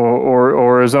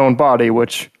or his own body,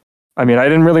 which, I mean, I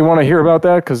didn't really want to hear about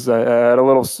that because I had a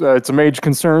little some age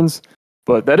concerns,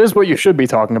 but that is what you should be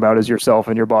talking about, is yourself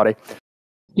and your body.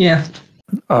 Yeah.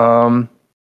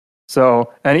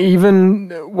 So, and even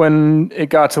when it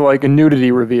got to like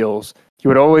nudity reveals, he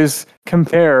would always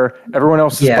compare everyone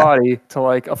else's body to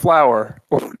like a flower.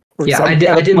 Or I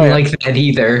didn't like that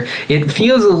either. It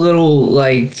feels a little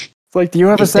like... It's like, do you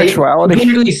have a sexuality?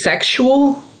 Weirdly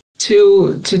sexual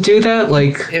to do that?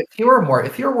 Like, if you were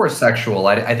more sexual,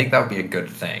 I think that would be a good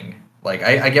thing. Like,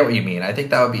 I get what you mean. I think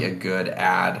that would be a good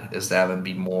ad, is to have him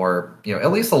be more,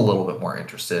 at least a little bit more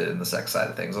interested in the sex side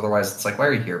of things. Otherwise, it's like, why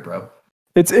are you here, bro?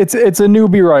 It's a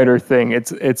newbie writer thing.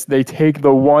 It's they take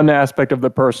the one aspect of the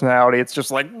personality. It's just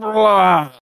like,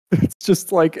 blah. It's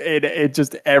just like it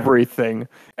just everything.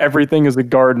 Everything is a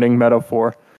gardening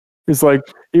metaphor. It's like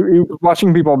he was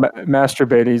watching people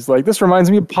masturbate. He's like, this reminds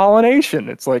me of pollination.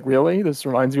 It's like, really? This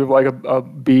reminds you of like a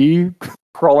bee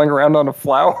crawling around on a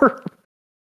flower?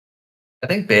 I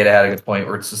think Beta had a good point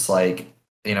where it's just like,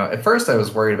 at first I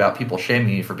was worried about people shaming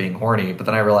me for being horny, but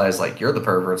then I realized, like, you're the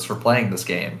perverts for playing this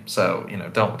game. So,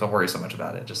 don't worry so much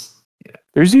about it. Just,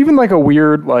 There's even like a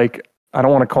weird, like, I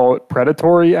don't want to call it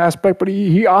predatory aspect, but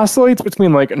he oscillates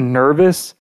between like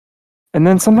nervous, and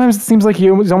then sometimes it seems like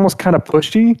he's almost kind of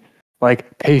pushy,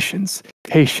 like patience.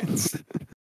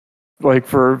 Like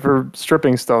for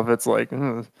stripping stuff, it's like,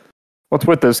 what's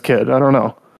with this kid? I don't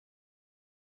know.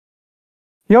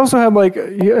 He also had like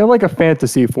a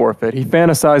fantasy forfeit. He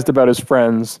fantasized about his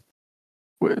friends.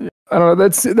 I don't know.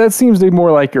 That seems to be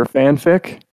more like your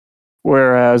fanfic.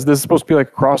 Whereas this is supposed to be like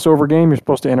a crossover game. You're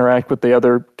supposed to interact with the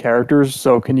other characters.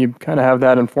 So can you kind of have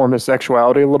that inform his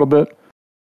sexuality a little bit?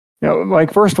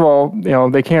 Like, first of all,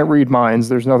 they can't read minds.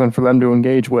 There's nothing for them to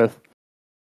engage with.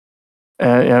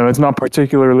 And it's not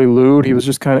particularly lewd. He was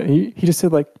just kind of, he just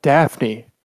said like, Daphne.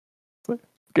 Like,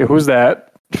 okay, who's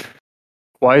that?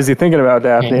 Why is he thinking about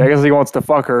Daphne? I guess he wants to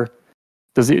fuck her.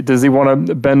 Does he want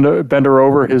to bend her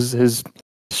over his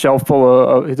shelf full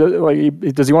of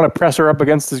does he want to press her up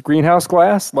against his greenhouse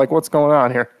glass? Like, what's going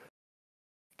on here?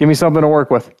 Give me something to work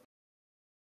with.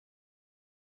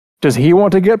 Does he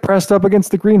want to get pressed up against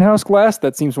the greenhouse glass?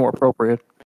 That seems more appropriate.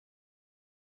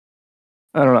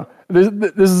 I don't know.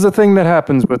 This is a thing that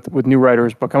happens with new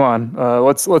writers, but come on,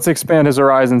 let's expand his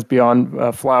horizons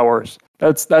beyond flowers.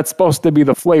 That's supposed to be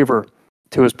the flavor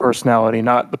to his personality,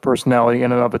 not the personality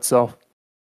in and of itself.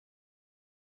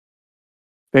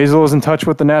 Basil is in touch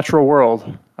with the natural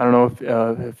world. I don't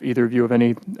know if either of you have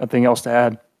anything else to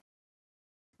add.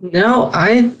 No,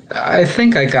 I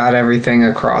think I got everything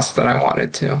across that I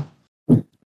wanted to.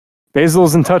 Basil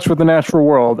is in touch with the natural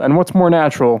world, and what's more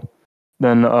natural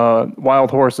than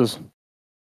wild horses?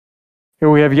 Here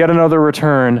we have yet another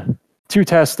return to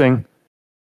testing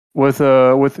with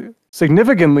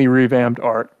significantly revamped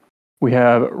art. We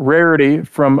have Rarity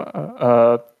from,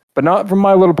 but not from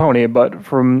My Little Pony, but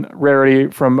from Rarity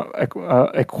from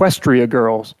Equestria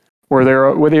Girls, where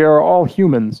they are all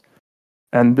humans,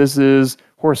 and this is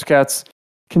Horsecat's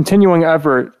continuing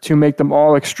effort to make them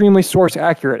all extremely source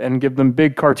accurate and give them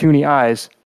big cartoony eyes,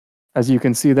 as you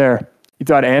can see there. You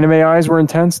thought anime eyes were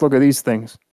intense? Look at these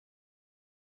things.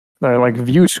 They're like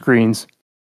view screens.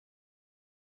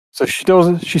 So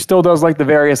she still does like the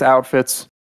various outfits,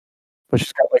 but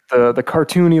she's got like the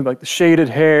cartoony, like the shaded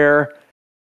hair.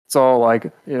 It's all like,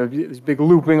 you know, these big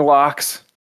looping locks.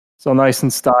 It's all nice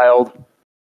and styled.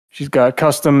 She's got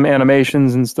custom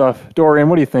animations and stuff. Dorian,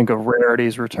 what do you think of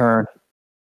Rarity's return?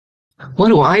 What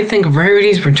do I think of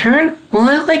Rarity's return? Well,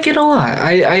 I like it a lot.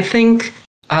 I think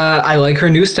I like her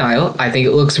new style. I think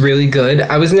it looks really good.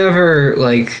 I was never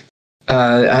like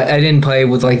I didn't play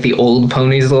with like the old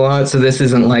ponies a lot, so this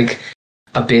isn't like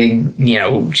a big, you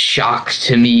know, shock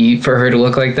to me for her to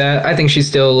look like that. I think she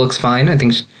still looks fine. I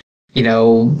think, you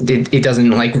know, it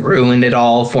doesn't like ruin it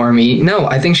all for me. No,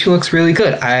 I think she looks really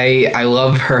good. I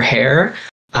love her hair.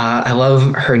 I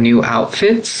love her new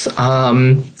outfits.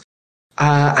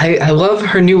 I love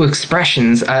her new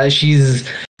expressions. She's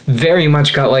very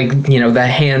much got like, you know, the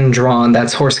hand drawn.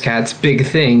 That's Horsecat's big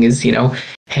thing is, you know,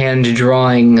 hand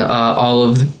drawing all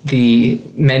of the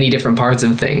many different parts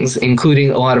of things, including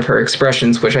a lot of her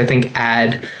expressions, which I think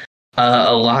add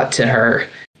a lot to her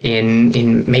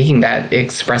in making that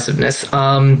expressiveness.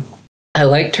 I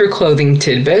liked her clothing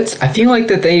tidbits. I feel like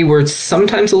that they were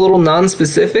sometimes a little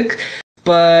non-specific,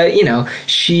 but, you know,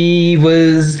 she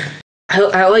was...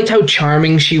 I liked how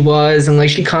charming she was, and like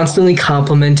she constantly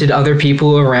complimented other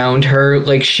people around her.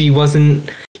 Like she wasn't,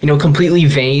 you know, completely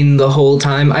vain the whole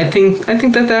time. I think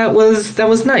that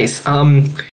was nice.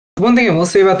 One thing I will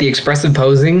say about the expressive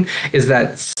posing is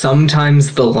that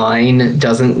sometimes the line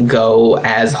doesn't go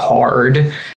as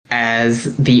hard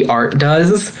as the art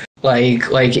does.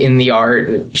 Like in the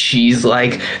art, she's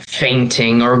like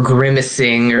fainting or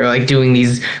grimacing or like doing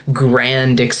these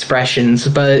grand expressions,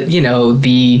 but you know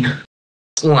the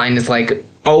line is like,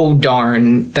 oh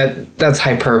darn, that's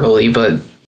hyperbole, but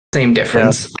same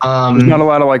difference. Yeah. There's not a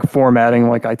lot of like formatting,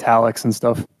 like italics and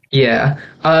stuff. Yeah.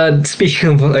 Speaking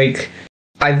of like,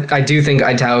 I do think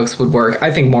italics would work.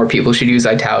 I think more people should use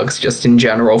italics just in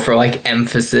general for like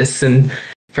emphasis and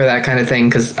for that kind of thing,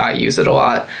 because I use it a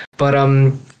lot. But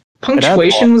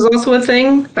punctuation was also a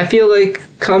thing. I feel like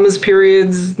commas,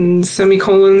 periods, and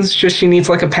semicolons, just she needs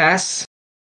like a pass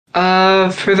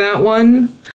for that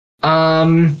one.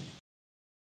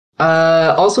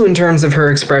 Also in terms of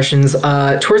her expressions,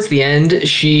 towards the end,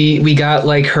 we got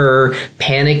like her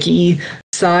panicky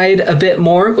side a bit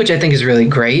more, which I think is really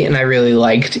great, and I really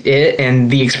liked it,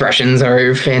 and the expressions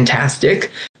are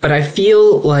fantastic, but I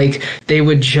feel like they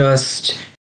would just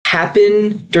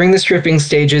happen during the stripping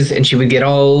stages, and she would get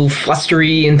all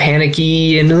flustery and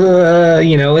panicky, and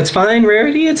you know, it's fine,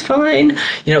 Rarity, it's fine,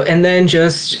 you know, and then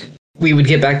just we would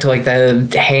get back to like the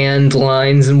hand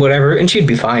lines and whatever, and she'd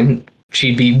be fine.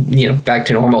 She'd be, you know, back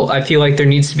to normal. I feel like there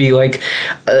needs to be like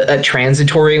a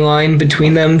transitory line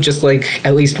between them, just like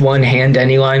at least one hand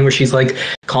any line where she's like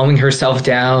calming herself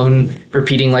down,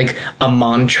 repeating like a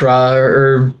mantra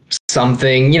or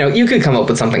something. You know, you could come up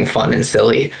with something fun and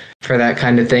silly for that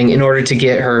kind of thing in order to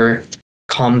get her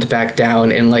calmed back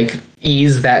down and like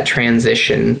ease that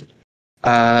transition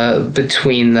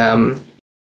between them.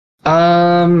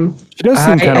 She does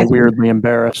seem kind of weirdly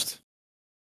embarrassed.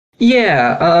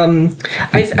 Yeah,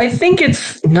 I think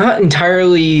it's not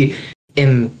entirely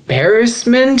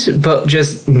embarrassment, but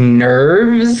just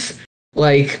nerves,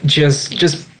 like just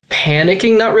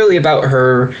panicking, not really about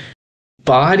her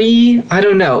body. I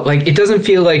don't know, like it doesn't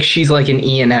feel like she's like an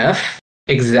ENF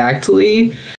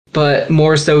exactly, but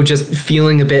more so just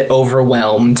feeling a bit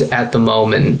overwhelmed at the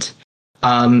moment.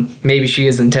 Maybe she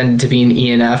is intended to be an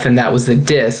ENF and that was the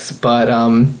diss, but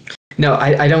no,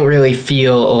 I don't really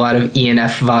feel a lot of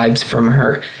ENF vibes from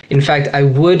her. In fact, I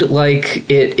would like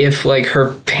it if like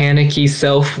her panicky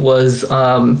self was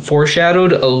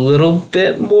foreshadowed a little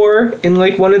bit more in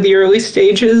like one of the early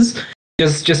stages,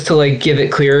 just to like give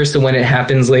it clearer, so when it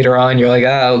happens later on, you're like,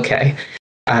 ah, okay,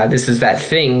 this is that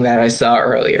thing that I saw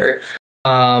earlier.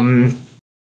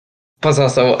 Plus,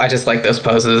 also, I just like those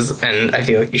poses, and I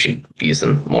feel like you should use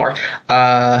them more.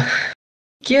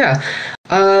 Yeah.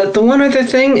 The one other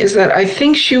thing is that I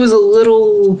think she was a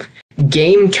little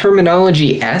game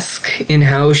terminology-esque in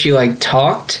how she like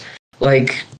talked.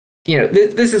 Like, you know,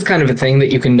 this is kind of a thing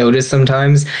that you can notice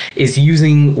sometimes, is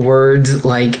using words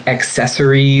like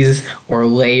accessories or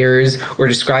layers or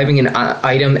describing an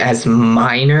item as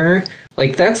minor.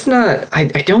 Like, that's not... I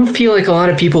don't feel like a lot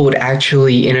of people would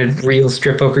actually, in a real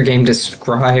strip poker game,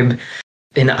 describe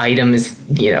an item as,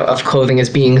 you know, of clothing as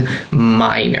being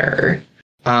minor.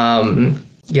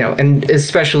 You know, and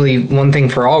especially one thing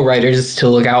for all writers to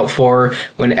look out for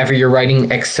whenever you're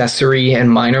writing accessory and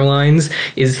minor lines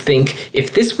is think,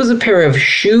 if this was a pair of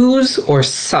shoes or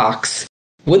socks,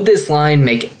 would this line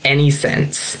make any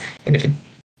sense? And if it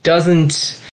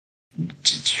doesn't,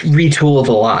 retool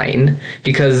the line,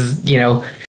 because, you know,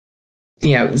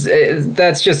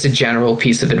 that's just a general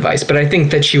piece of advice. But I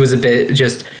think that she was a bit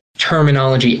just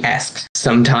terminology-esque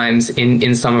sometimes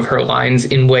in some of her lines,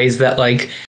 in ways that, like,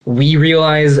 we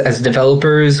realize as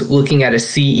developers looking at a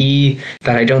CE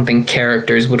that I don't think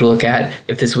characters would look at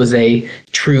if this was a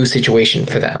true situation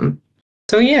for them.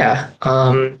 So yeah,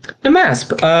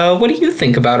 nmasp, what do you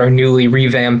think about our newly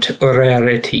revamped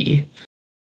Rarity?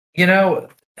 You know,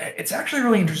 it's actually a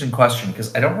really interesting question,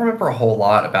 because I don't remember a whole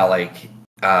lot about, like,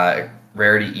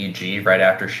 Rarity EG right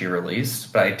after she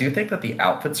released, but I do think that the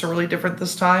outfits are really different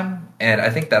this time, and I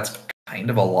think that's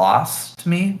kind of a loss to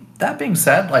me. That being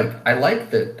said, like, I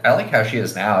like how she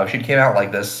is now. If she came out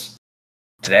like this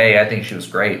today, I think she was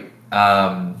great.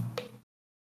 I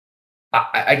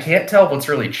can't tell what's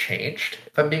really changed,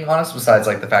 if I'm being honest, besides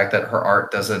like the fact that her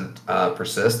art doesn't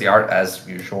persist. The art, as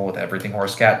usual with everything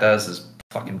Horse Cat does, is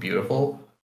fucking beautiful.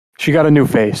 She got a new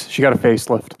face. She got a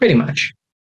facelift. Pretty much.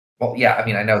 Well, yeah, I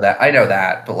mean, I know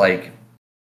that, but like,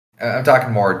 I'm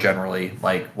talking more generally,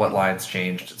 like what lines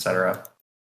changed, etc.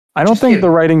 I don't think the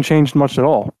writing changed much at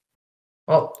all.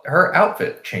 Well, her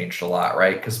outfit changed a lot,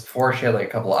 right? Because before she had like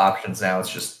a couple of options, now it's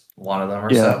just one of them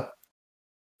or so.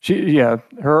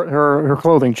 Her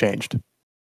clothing changed.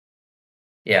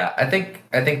 Yeah, I think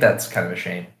that's kind of a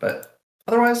shame, but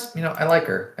otherwise, you know, I like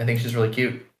her. I think she's really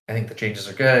cute. I think the changes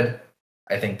are good.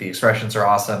 I think the expressions are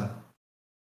awesome.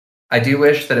 I do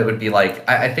wish that it would be like,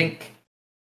 I think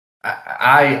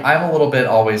I'm a little bit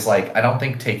always like, I don't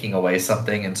think taking away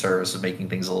something in service of making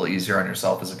things a little easier on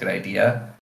yourself is a good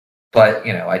idea. But,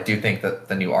 you know, I do think that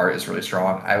the new art is really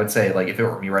strong. I would say, like, if it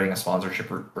were me writing a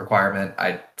sponsorship requirement,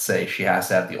 I'd say she has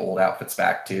to have the old outfits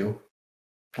back too.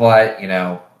 But, you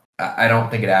know, I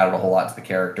don't think it added a whole lot to the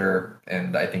character,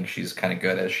 and I think she's kind of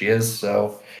good as she is.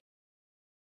 So,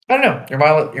 I don't know.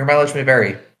 Your mileage may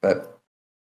vary, but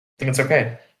I think it's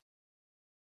okay.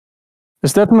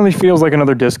 This definitely feels like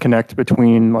another disconnect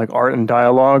between like art and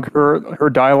dialogue. Her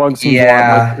dialogue seems a lot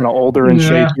like, kind of older and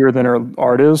shakier than her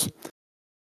art is.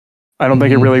 I don't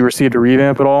think it really received a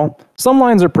revamp at all. Some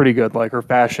lines are pretty good, like her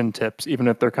fashion tips, even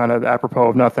if they're kind of apropos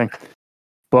of nothing.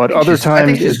 But other times, I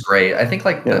think she's great. I think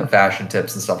like the fashion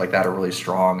tips and stuff like that are really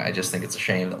strong. I just think it's a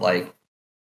shame that like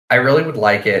I really would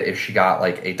like it if she got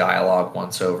like a dialogue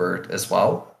once over as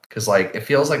well, because like it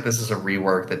feels like this is a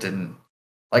rework that didn't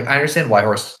like. I understand why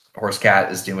Horse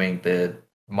Cat is doing the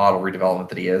model redevelopment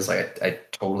that he is. Like I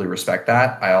totally respect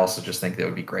that. I also just think that it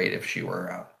would be great if she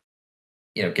were,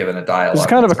 you know, given a dialogue. It's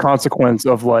kind of a consequence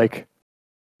of like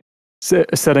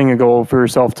setting a goal for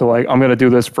yourself to like, I'm going to do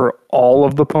this for all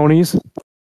of the ponies.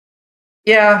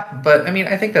 Yeah, but I mean,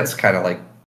 I think that's kind of like,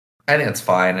 I think it's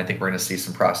fine. I think we're going to see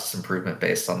some process improvement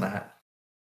based on that.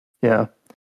 Yeah.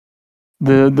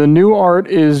 The new art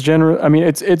is generally, I mean,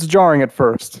 it's jarring at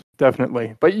first,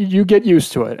 definitely, but you get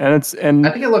used to it, and I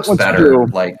think it looks better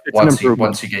like once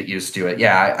you get used to it.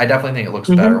 Yeah, I definitely think it looks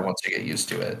better once you get used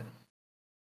to it.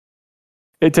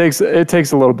 It takes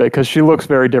a little bit because she looks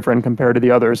very different compared to the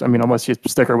others. I mean, unless you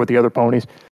stick her with the other ponies,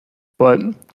 but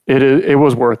it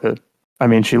was worth it. I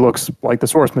mean, she looks like the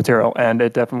source material, and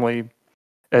it definitely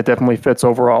fits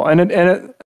overall.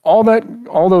 And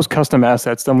all those custom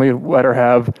assets definitely let her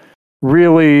have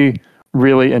really,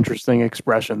 really interesting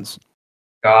expressions.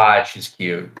 God, she's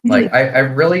cute. Like I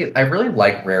really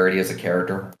like Rarity as a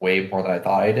character way more than I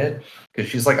thought I did, because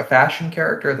she's like a fashion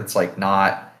character that's like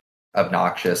not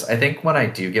obnoxious. I think when I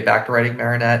do get back to writing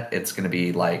Marinette, it's going to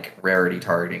be like Rarity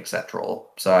targeting Central.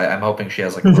 So I'm hoping she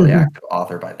has like a really active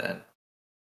author by then.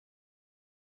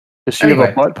 Does she have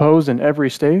a butt pose in every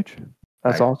stage?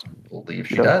 That's awesome. I believe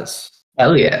she does.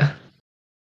 Hell yeah.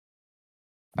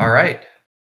 All right.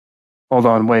 Hold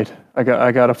on, wait. I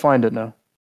gotta find it now.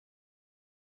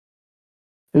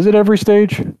 Is it every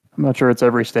stage? I'm not sure it's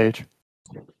every stage.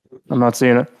 I'm not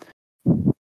seeing it.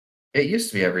 It used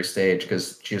to be every stage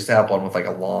because she used to have one with like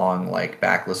a long, like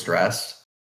backless dress.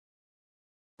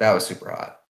 That was super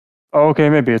hot. Oh, okay,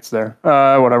 maybe it's there.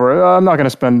 Whatever. I'm not gonna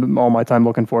spend all my time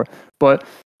looking for it. But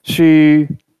she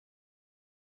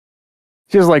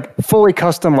has like fully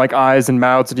custom like eyes and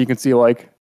mouths that you can see like,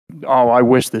 oh, I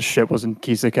wish this shit was in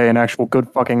Kisake, an actual good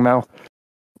fucking mouth.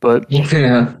 But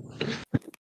Yeah.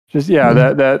 just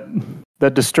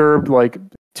that disturbed like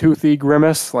toothy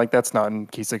grimace, like that's not in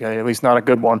Kisake, at least not a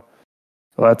good one.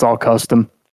 So that's all custom.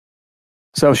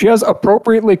 So she has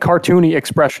appropriately cartoony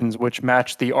expressions which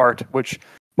match the art, which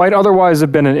might otherwise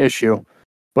have been an issue,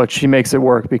 but she makes it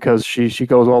work because she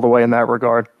goes all the way in that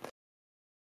regard.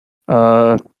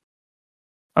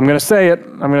 I'm gonna say it.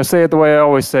 I'm gonna say it the way I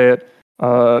always say it.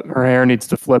 Her hair needs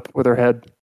to flip with her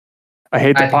head. I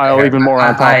hate to pile even more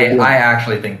on top of you. I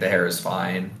actually think the hair is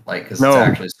fine, like because No, it's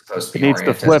actually supposed to be it needs to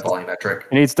oriented flip. volumetric.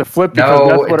 It needs to flip because No,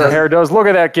 that's it what her doesn't. hair does. Look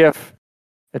at that gif.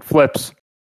 It flips.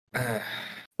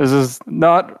 This is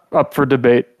not up for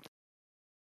debate.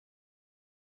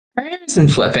 Her hair isn't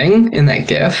flipping in that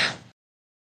gif.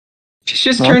 She's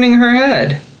just What? turning her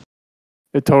head.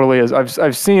 It totally is.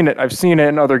 I've seen it. I've seen it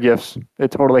in other gifs.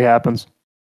 It totally happens.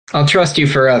 I'll trust you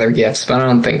for other gifs, but I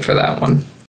don't think for that one.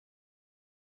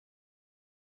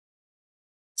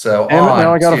 So And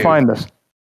now I gotta find this.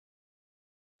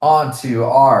 On to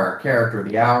our character of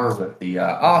the hour with the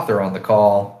author on the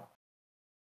call.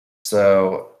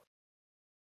 So,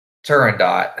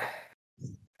 Turandot.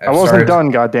 I wasn't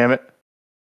done, goddammit.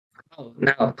 Oh,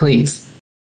 no, please.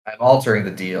 I'm altering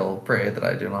the deal. Pray that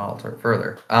I do not alter it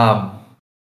further.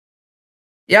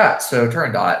 Yeah, so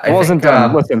Turandot. I wasn't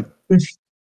done. Listen.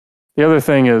 The other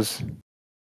thing is,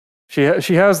 she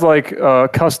has like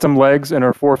custom legs in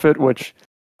her forefeet, which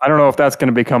I don't know if that's going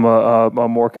to become a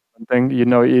more common thing. You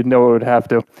know, it would have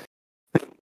to.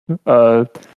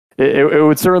 It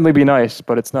would certainly be nice,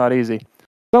 but it's not easy.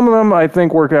 Some of them I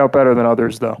think work out better than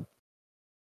others, though.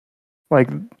 Like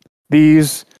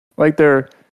these, like they're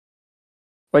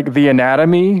like the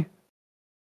anatomy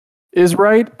is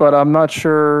right, but I'm not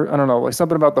sure. I don't know, like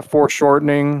something about the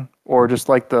foreshortening or just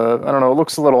like the, I don't know, it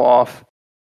looks a little off.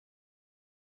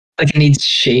 Like it needs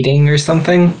shading or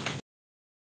something?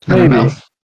 I don't Maybe. know.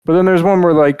 But then there's one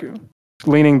where like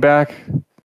leaning back.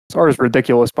 This art is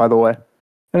ridiculous, by the way.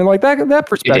 And like that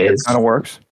perspective kind of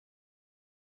works.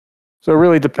 So it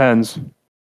really depends.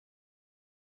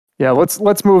 Yeah,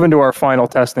 let's move into our final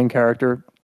testing character.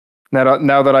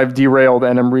 Now that I've derailed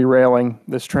and am re-railing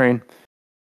this train.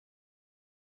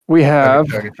 We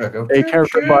have a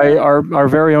character by our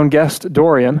very own guest,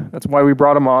 Dorian. That's why we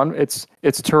brought him on. It's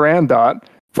Turandot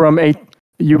from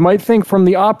you might think from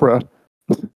the opera,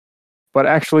 but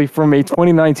actually from a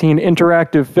 2019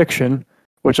 interactive fiction,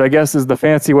 which I guess is the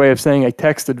fancy way of saying a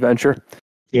text adventure.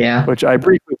 Yeah. Which I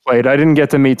briefly played. I didn't get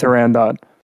to meet Turandot,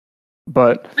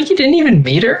 but Like you didn't even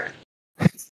meet her?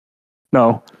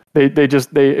 no,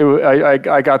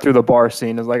 I got through the bar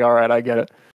scene. It's like, all right, I get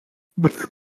it.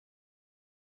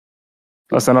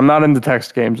 Listen, I'm not into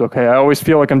text games, okay? I always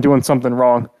feel like I'm doing something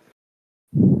wrong.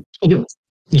 You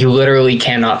literally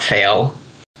cannot fail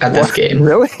at this game.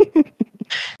 Really?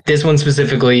 This one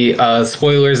specifically,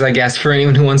 spoilers, I guess, for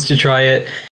anyone who wants to try it.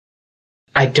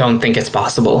 I don't think it's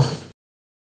possible.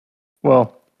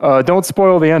 Well, don't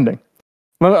spoil the ending.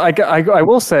 Well, I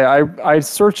will say, I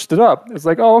searched it up. It's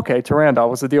like, oh, okay, Turandot,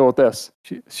 what's the deal with this?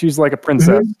 She's like a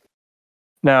princess. Mm-hmm.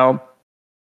 Now,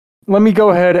 let me go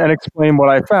ahead and explain what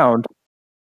I found,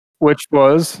 which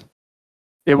was,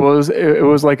 it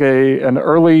was like an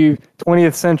early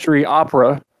 20th century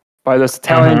opera by this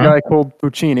Italian guy called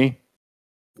Puccini.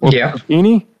 Yeah.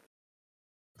 Puccini?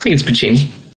 I think it's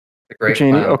Puccini. The great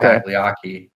Puccini, okay.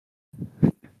 Pagliacci.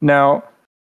 Now,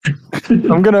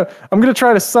 I'm gonna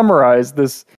try to summarize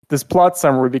this plot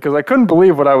summary because I couldn't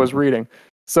believe what I was reading.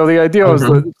 So the idea was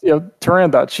that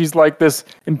Turandot, she's like this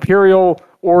imperial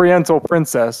oriental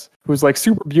princess who's like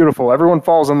super beautiful. Everyone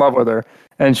falls in love with her,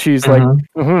 and she's like,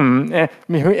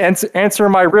 answer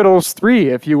my riddles 3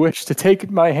 if you wish to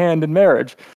take my hand in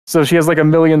marriage. So she has like a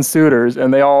million suitors,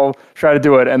 and they all try to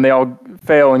do it, and they all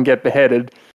fail and get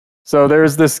beheaded. So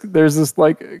there's this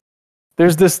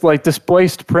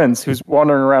displaced prince who's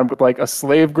wandering around with like a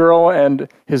slave girl and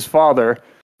his father,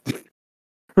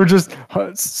 who just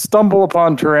stumble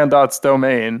upon Turandot's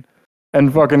domain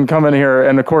and fucking come in here.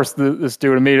 And of course, this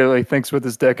dude immediately thinks with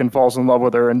his dick and falls in love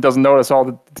with her and doesn't notice all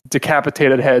the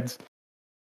decapitated heads.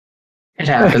 It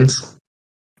happens.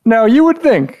 Now you would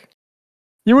think,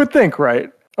 right?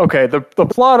 Okay, the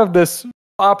plot of this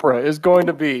opera is going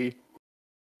to be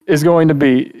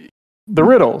the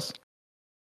riddles.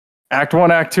 Act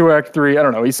 1, Act 2, Act 3. I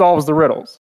don't know. He solves the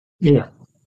riddles. Yeah.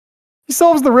 He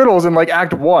solves the riddles in like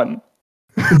Act 1.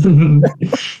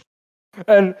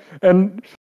 and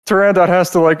Turandot has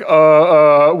to like,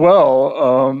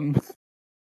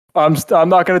 I'm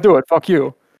not gonna do it. Fuck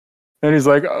you. And he's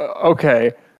like,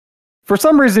 okay. For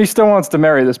some reason, he still wants to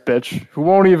marry this bitch who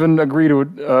won't even agree to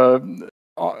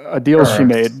a deal she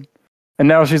made. And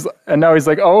now he's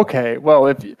like, oh, okay. Well,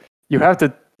 if you have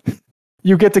to,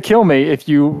 you get to kill me if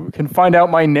you can find out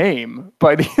my name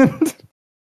by the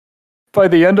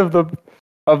end of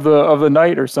the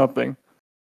night or something.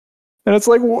 And it's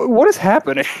like, what is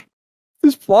happening?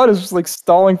 This plot is just like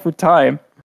stalling for time.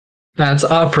 That's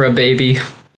opera, baby.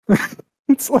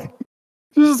 It's like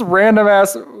just random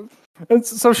ass. And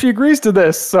so she agrees to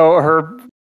this. So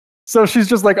she's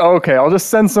just like, oh, okay, I'll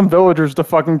just send some villagers to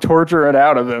fucking torture it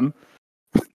out of him.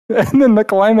 And then the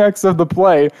climax of the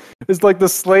play is like the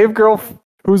slave girl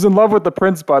who's in love with the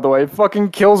prince, by the way, fucking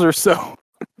kills herself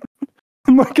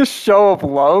in like a show of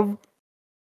love.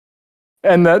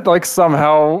 And that like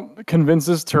somehow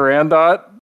convinces Turandot,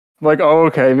 like, oh,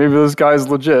 okay, maybe this guy's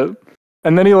legit.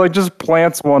 And then he like just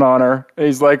plants one on her. And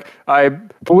he's like, I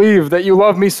believe that you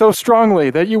love me so strongly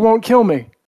that you won't kill me.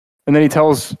 And then he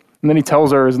tells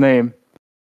her his name.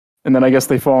 And then I guess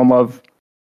they fall in love.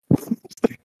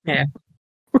 Yeah.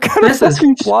 What kind of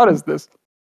fucking plot is this?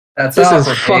 This is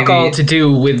fuck all to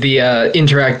do with the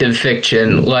interactive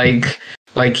fiction. Like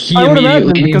he I would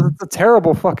immediately, imagine, because it's a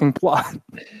terrible fucking plot.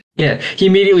 Yeah, he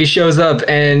immediately shows up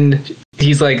and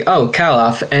he's like, "Oh,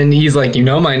 Kaloth," and he's like, "You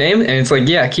know my name?" And it's like,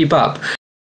 "Yeah, keep up."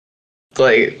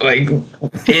 Like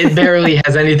it barely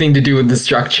has anything to do with the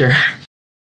structure.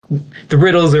 The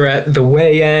riddles are at the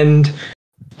way end,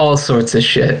 all sorts of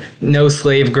shit. No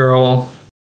slave girl.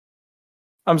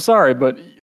 I'm sorry, but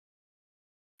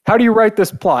how do you write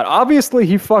this plot? Obviously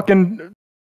the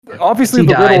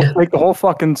riddles make the whole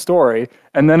fucking story,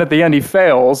 and then at the end he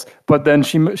fails, but then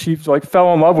she like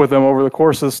fell in love with him over the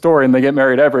course of the story and they get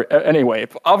married anyway.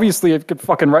 Obviously it could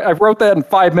fucking write. I wrote that in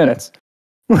 5 minutes.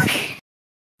 What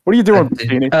are you doing,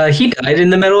 Puccini? He died in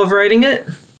the middle of writing it.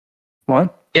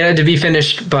 What? It had to be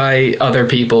finished by other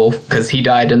people because he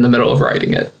died in the middle of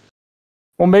writing it.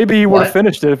 Well, maybe he would have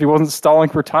finished it if he wasn't stalling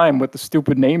for time with the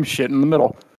stupid name shit in the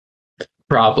middle.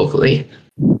 Probably.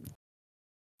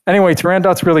 Anyway,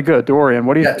 Turandot's really good. Dorian,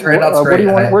 what do you want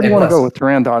to go with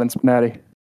Turandot and SPNatI?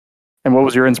 And what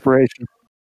was your inspiration?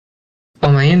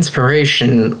 Well, my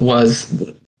inspiration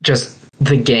was just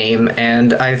the game,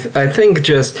 and I think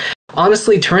just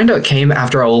honestly, Turandot came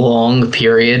after a long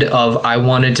period of I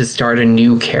wanted to start a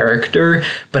new character,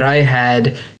 but I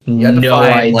had no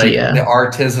idea. Like, the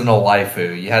artisanal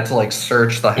waifu. You had to like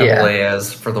search the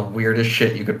Himalayas for the weirdest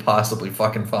shit you could possibly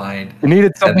fucking find. You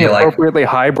needed something appropriately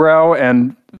highbrow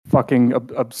and fucking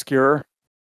obscure.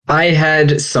 I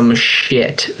had some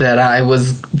shit that I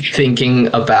was thinking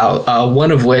about.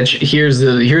 One of which, here's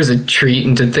a treat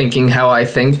into thinking how I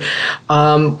think,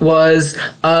 was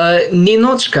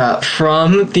Ninochka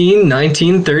from the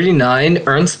 1939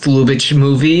 Ernst Lubitsch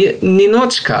movie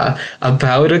Ninochka,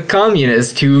 about a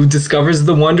communist who discovers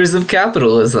the wonders of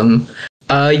capitalism.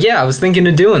 I was thinking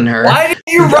of doing her. Why did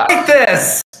you write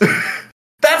this?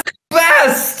 That's the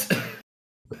best!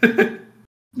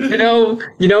 You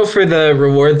know, for the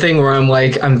reward thing where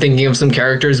I'm thinking of some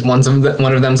characters. One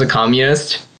of them's a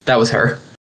communist. That was her.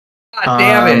 God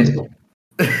damn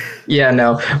it! Yeah,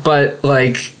 no, but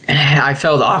like I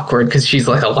felt awkward because she's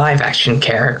like a live action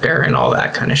character and all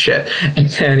that kind of shit.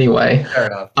 Anyway, fair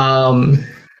enough.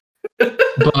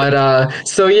 But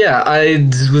so yeah, I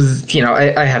was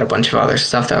I had a bunch of other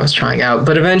stuff that I was trying out,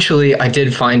 but eventually I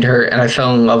did find her and I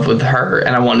fell in love with her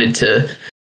and I wanted to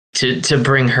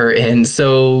bring her in.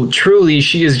 So truly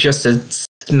she is just a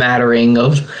smattering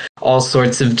of all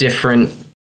sorts of different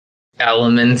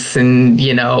elements, and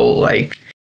like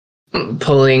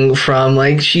pulling from,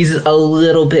 like, she's a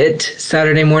little bit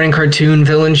Saturday morning cartoon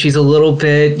villain, she's a little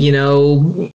bit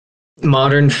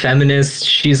modern feminist,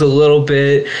 she's a little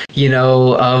bit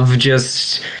of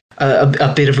just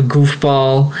a bit of a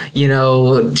goofball,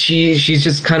 she's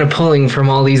just kind of pulling from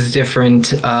all these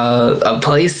different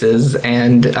places,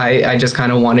 and I just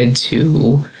kind of wanted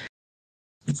to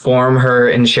form her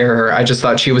and share her. I just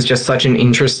thought she was just such an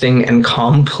interesting and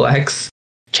complex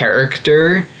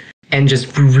character, and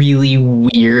just really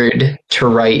weird to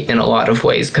write in a lot of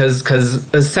ways, because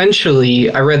essentially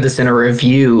I read this in a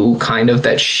review kind of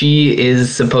that she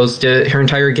is supposed to, her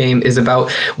entire game is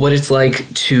about what it's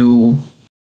like to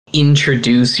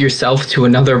introduce yourself to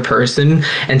another person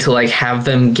and to like have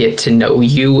them get to know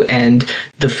you and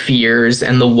the fears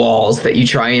and the walls that you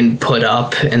try and put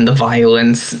up and the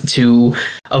violence to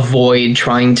avoid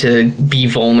trying to be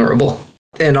vulnerable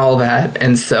and all that.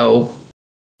 And so,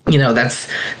 you know, that's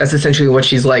essentially what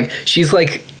she's like. She's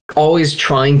like always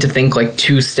trying to think like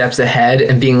 2 steps ahead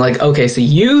and being like, okay, so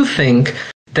you think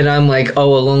that I'm like,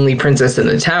 oh, a lonely princess in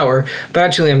the tower, but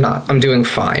actually I'm not. I'm doing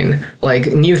fine. Like,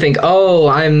 and you think, oh,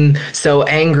 I'm so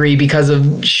angry because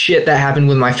of shit that happened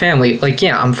with my family. Like,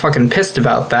 yeah, I'm fucking pissed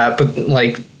about that, but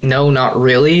like, no, not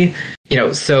really. You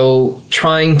know, so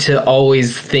trying to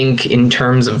always think in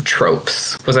terms of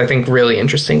tropes was, I think, really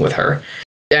interesting with her.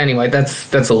 Anyway,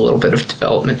 that's a little bit of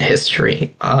development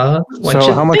history.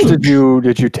 So how much did you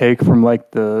take from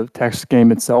like the text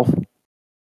game itself?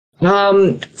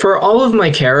 For all of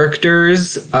my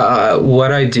characters,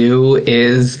 what I do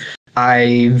is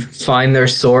I find their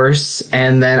source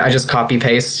and then I just copy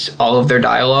paste all of their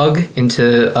dialogue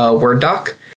into a Word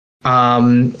doc.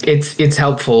 It's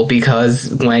helpful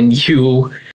because when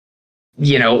you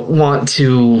want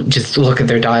to just look at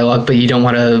their dialogue, but you don't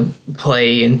want to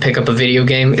play and pick up a video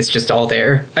game, it's just all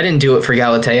there. I didn't do it for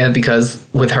Galatea because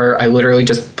with her, I literally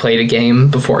just played a game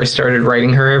before I started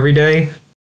writing her every day.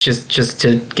 Just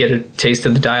to get a taste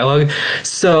of the dialogue.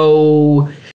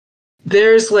 So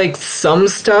there's like some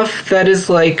stuff that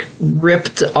is like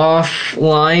ripped off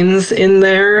lines in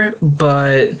there,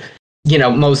 but you know,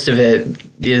 most of it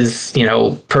is, you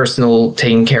know, personal,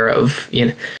 taken care of,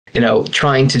 you know,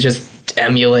 trying to just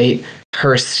emulate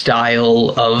her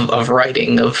style of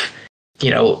writing, of, you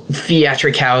know,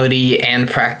 theatricality and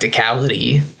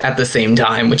practicality at the same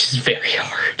time, which is very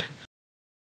hard.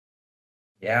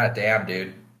 Yeah, damn,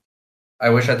 dude. I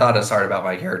wish I thought as hard about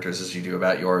my characters as you do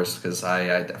about yours, because I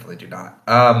definitely do not.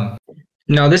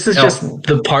 No, this is just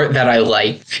the part that I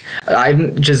like.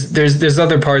 I'm just there's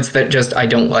other parts that just I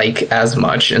don't like as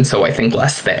much, and so I think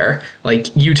less there.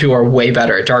 Like, you two are way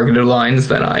better at targeted lines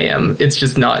than I am. It's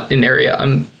just not an area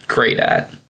I'm great at.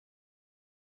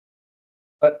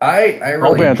 But I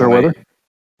really enjoy her.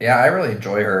 Yeah, I really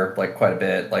enjoy her like quite a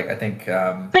bit. Like, I think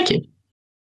Thank you.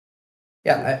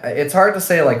 Yeah, it's hard to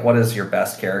say like what is your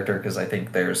best character, because I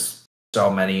think there's so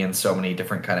many and so many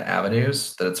different kind of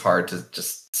avenues that it's hard to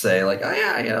just say like, oh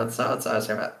yeah, you know, it's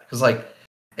because like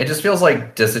it just feels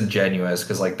like disingenuous,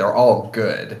 because like they're all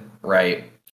good, right?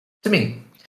 To me.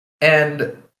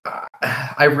 And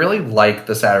I really like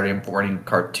the Saturday morning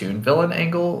cartoon villain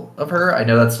angle of her. I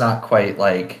know that's not quite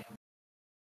like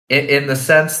in the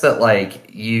sense that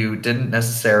like you didn't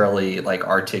necessarily like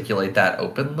articulate that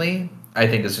openly. I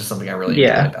think it's just something I really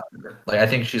enjoy about her. Like, I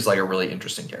think she's like a really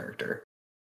interesting character.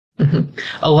 Mm-hmm.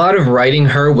 A lot of writing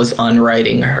her was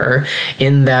unwriting her,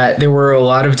 in that there were a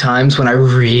lot of times when I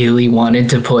really wanted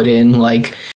to put in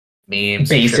like memes,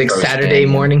 basic Saturday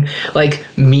morning like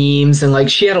memes, and like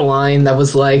she had a line that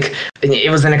was like, it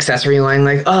was an accessory line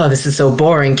like, oh, this is so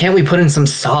boring, can't we put in some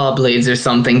saw blades or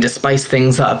something to spice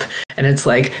things up? And it's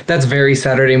like, that's very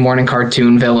Saturday morning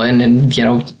cartoon villain, and you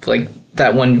know, like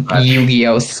that one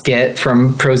Yu-Gi-Oh skit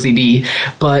from ProZD,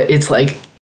 but it's like,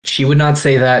 she would not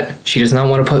say that. She does not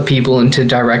want to put people into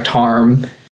direct harm.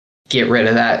 Get rid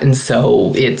of that. And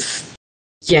so it's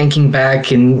yanking back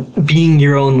and being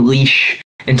your own leash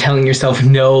and telling yourself,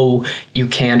 no, you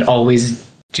can't always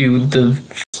do the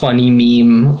funny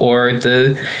meme or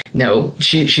the, no,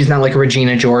 she's not like a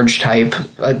Regina George type.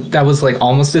 That was like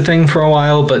almost a thing for a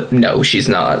while, but no, she's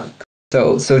not.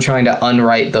 So trying to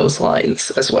unwrite those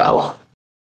lines as well.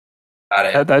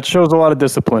 That shows a lot of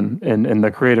discipline in the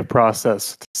creative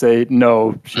process. To say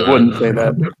no, she wouldn't say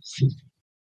that.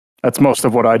 That's most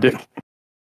of what I do.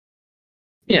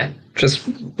 Yeah, just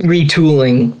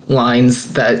retooling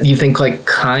lines that you think like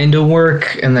kind of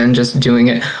work and then just doing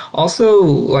it. Also,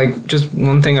 like, just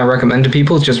one thing I recommend to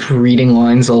people is just reading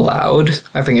lines aloud.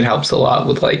 I think it helps a lot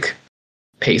with like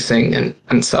pacing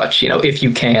and such, you know, if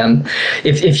you can.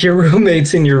 If your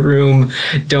roommates in your room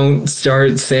don't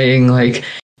start saying like,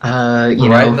 you right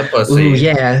know, the pussy. Ooh,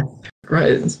 yeah,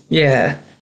 right, yeah,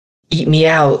 eat me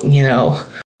out, you know,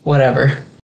 whatever.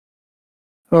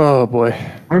 Oh boy.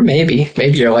 Or maybe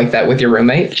you're like that with your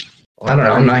roommate. I don't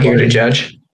know. I'm not here to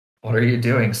judge. What are you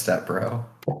doing, step bro?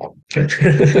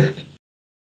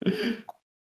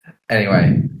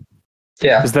 Anyway.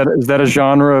 Yeah. Is that a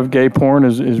genre of gay porn?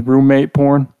 Is roommate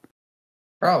porn?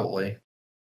 Probably.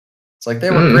 It's like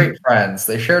they were great friends.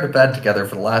 They shared a bed together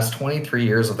for the last 23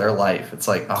 years of their life. It's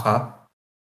like,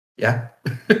 yeah.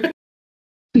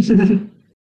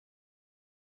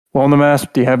 Well,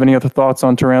 nmasp, do you have any other thoughts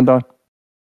on Turandot?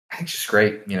 I think she's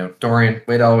great. You know, Dorian,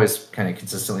 way to always kind of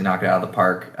consistently knock it out of the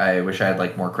park. I wish I had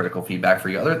like more critical feedback for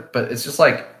you, but it's just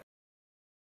like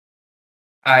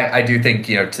I do think,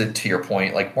 you know, to your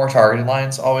point, like more targeted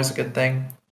lines always a good thing.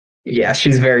 Yeah,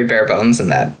 she's very bare bones in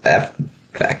that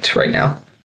fact right now.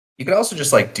 You could also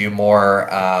just like do more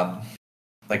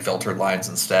like filtered lines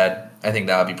instead. I think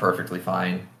that would be perfectly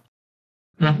fine.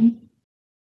 Mm-hmm.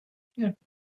 Yeah.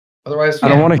 Otherwise, I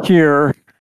don't want to hear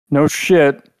no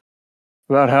shit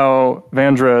about how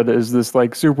Vandred is this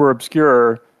like super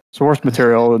obscure source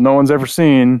material that no one's ever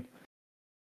seen.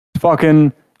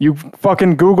 You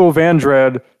fucking Google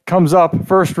Vandred, comes up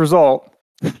first result.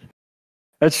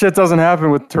 That shit doesn't happen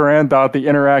with Turandot, the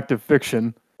interactive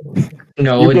fiction.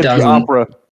 No, it doesn't. Opera.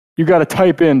 You got to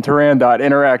type in Turandot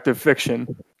interactive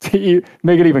fiction to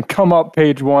make it even come up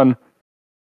page 1.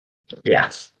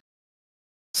 Yes.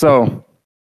 So,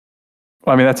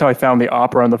 I mean, that's how I found the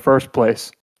opera in the first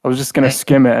place. I was just going to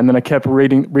skim it, and then I kept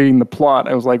reading the plot.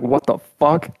 I was like, what the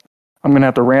fuck? I'm going to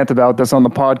have to rant about this on the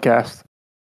podcast.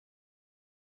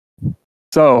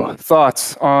 So,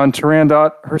 thoughts on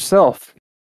Turandot herself.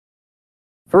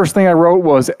 First thing I wrote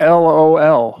was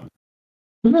LOL.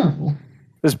 Hmm.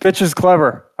 This bitch is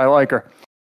clever. I like her.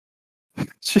 I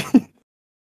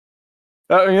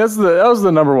mean, that was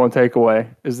the number one takeaway,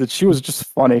 is that she was just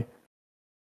funny.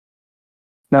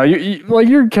 Now, you like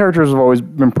your characters have always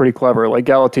been pretty clever. Like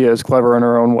Galatea is clever in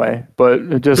her own way, but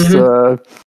it just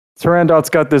Turandot's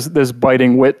got this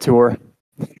biting wit to her.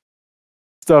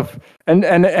 Stuff and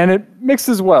it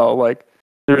mixes well. Like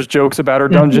there's jokes about her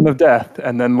dungeon of death,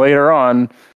 and then later on,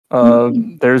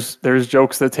 there's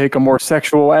jokes that take a more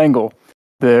sexual angle.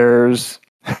 There's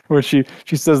where she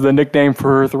says the nickname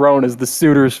for her throne is the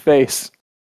suitor's face,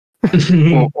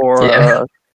 or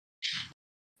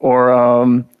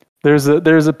there's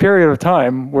a period of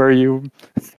time where you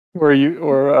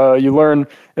learn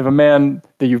if a man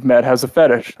that you've met has a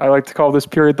fetish. I like to call this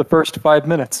period the first 5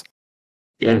 minutes.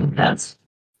 Yeah,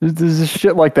 there's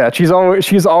shit like that. She's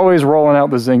always rolling out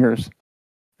the zingers,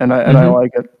 and I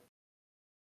like it.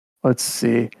 Let's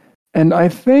see, and I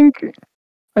think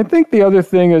the other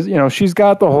thing is, you know, she's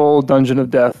got the whole Dungeon of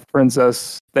Death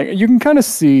princess thing. You can kind of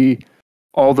see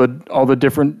all the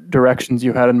different directions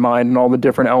you had in mind and all the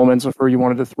different elements of her you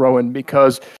wanted to throw in,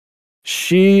 because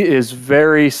she is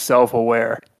very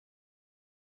self-aware.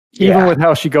 Yeah. Even with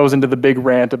how she goes into the big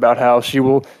rant about how she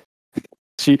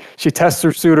tests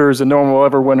her suitors and no one will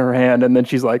ever win her hand, and then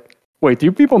she's like, wait, do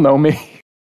you people know me?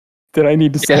 Did I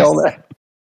need to say all that?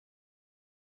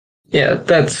 Yeah,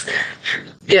 that's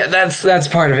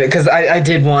part of it, because I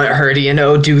did want her to, you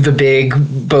know, do the big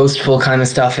boastful kind of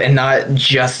stuff and not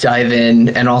just dive in.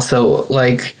 And also,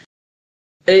 like,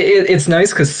 it's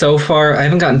nice because so far I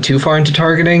haven't gotten too far into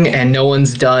targeting, and no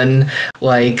one's done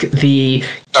like the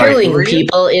killing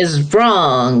people is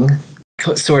wrong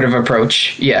sort of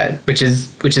approach yet, which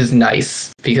is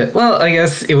nice, because, well, I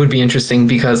guess it would be interesting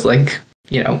because, like,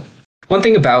 you know, one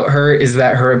thing about her is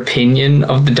that her opinion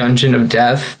of the Dungeon of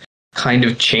Death kind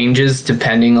of changes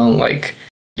depending on like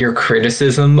your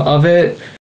criticism of it.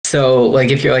 So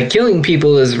like if you're like killing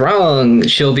people is wrong,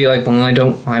 she'll be like, well, I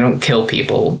don't kill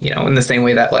people, you know, in the same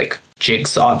way that like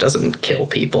Jigsaw doesn't kill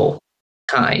people,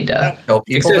 kinda. Kill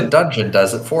people. The dungeon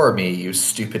does it for me, you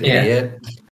stupid idiot.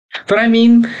 But I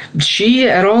mean, she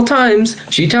at all times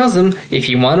she tells them, if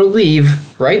you want to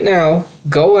leave right now,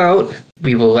 go out.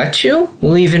 We will let you.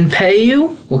 We'll even pay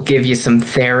you. We'll give you some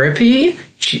therapy.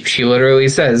 She literally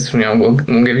says, you know, we'll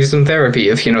give you some therapy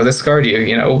if, you know, this scarred you,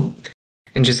 you know,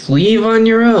 and just leave on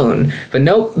your own. But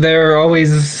nope, they're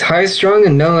always high-strung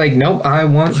and nope, I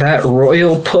want that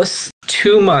royal puss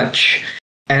too much.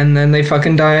 And then they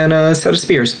fucking die on a set of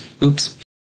spears. Oops.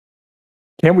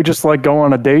 Can't we just, like, go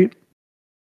on a date?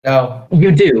 No.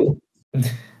 You do.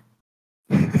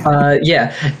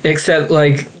 Yeah, except,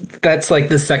 like, that's like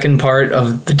the second part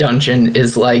of the dungeon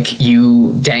is like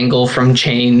you dangle from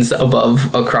chains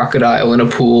above a crocodile in a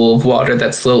pool of water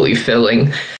that's slowly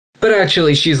filling. But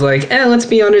actually she's like, let's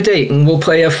be on a date and we'll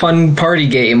play a fun party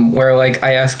game where like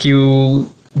I ask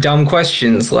you dumb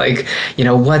questions like, you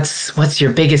know, what's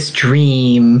your biggest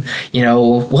dream? You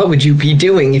know, what would you be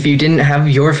doing if you didn't have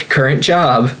your current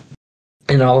job?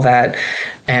 And all that.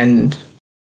 And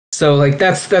so like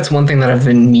that's one thing that I've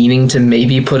been meaning to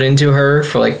maybe put into her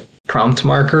for like prompt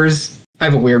markers. I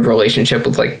have a weird relationship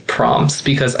with like prompts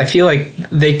because I feel like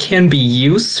they can be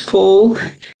useful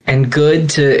and good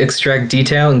to extract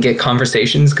detail and get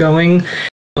conversations going,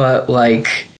 but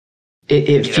like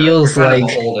it feels like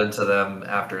hold into them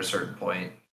after a certain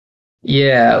point.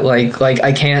 Yeah, like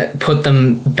I can't put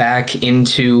them back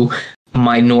into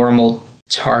my normal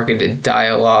targeted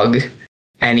dialogue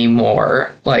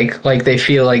anymore. Like they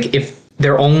feel like if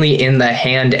they're only in the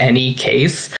hand any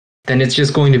case, then it's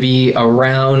just going to be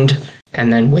around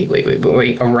and then wait,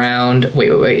 around,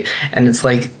 wait. And it's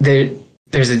like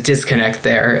there's a disconnect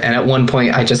there. And at one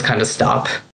point I just kind of stop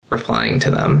replying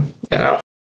to them, you know?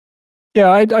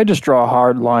 Yeah, I just draw a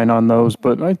hard line on those,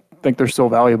 but I think they're still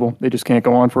valuable. They just can't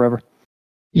go on forever.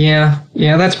 Yeah,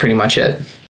 that's pretty much it.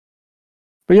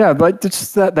 But yeah, like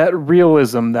just that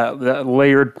realism, that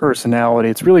layered personality,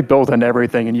 it's really built into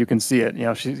everything, and you can see it. You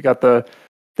know, she's got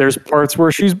there's parts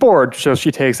where she's bored, so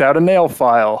she takes out a nail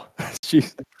file.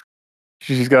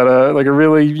 She's got a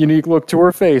really unique look to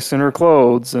her face and her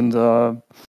clothes, and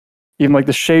even like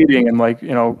the shading and like,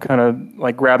 you know, kind of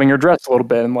like grabbing her dress a little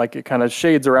bit, and like it kind of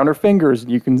shades around her fingers,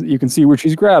 and you can see where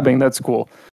she's grabbing. That's cool.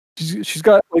 She's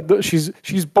got like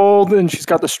she's bold and she's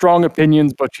got the strong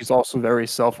opinions, but she's also very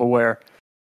self-aware.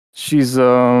 She's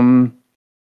and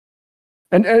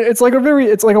it's like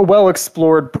a well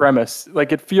explored premise.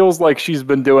 Like it feels like she's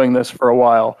been doing this for a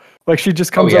while. Like she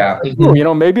just comes up, oh, you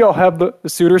know, maybe I'll have the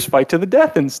suitors fight to the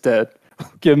death instead.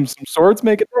 Give them some swords,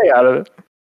 make a day out of it.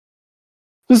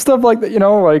 Just stuff like that, you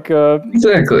know, like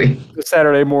exactly the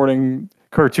Saturday morning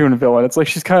cartoon villain. It's like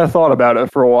she's kind of thought about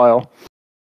it for a while.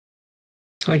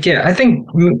 Like, yeah, I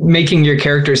think making your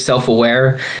characters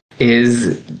self-aware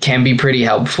can be pretty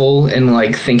helpful in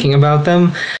like thinking about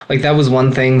them. Like that was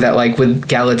one thing that like with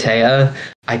Galatea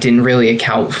I didn't really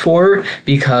account for,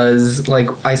 because like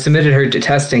I submitted her to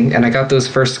testing and I got those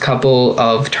first couple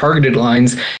of targeted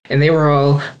lines and they were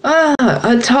all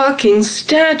a talking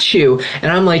statue,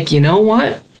 and I'm like, you know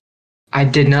what? I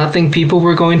did not think people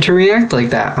were going to react like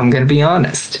that. I'm going to be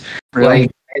honest. Really?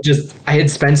 Like I had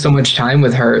spent so much time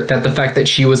with her that the fact that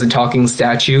she was a talking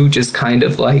statue just kind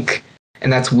of like,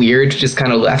 and that's weird, just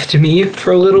kind of left to me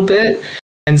for a little bit.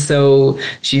 And so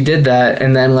she did that,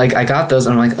 and then like I got those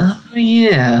and I'm like, oh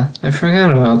yeah, I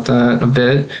forgot about that a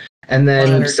bit. And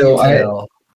then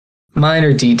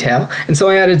minor detail. And so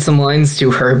I added some lines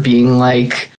to her being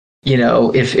like, you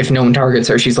know, if no one targets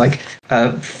her, she's like,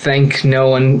 thank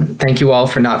you all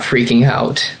for not freaking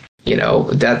out. You know,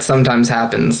 that sometimes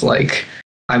happens. Like,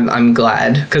 I'm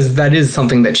glad, because that is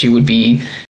something that she would be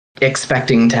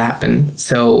expecting to happen.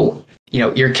 So, you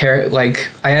know, your character, like,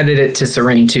 I added it to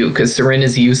Serene too, because Serene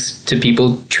is used to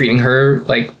people treating her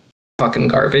like fucking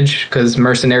garbage, because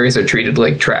mercenaries are treated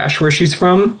like trash where she's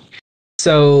from.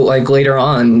 So, like, later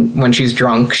on, when she's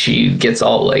drunk, she gets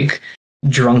all like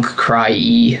drunk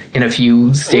cry-y in a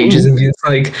few stages, and it's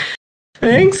like,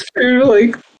 thanks for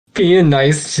like being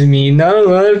nice to me. Not a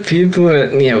lot of people are,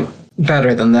 you know,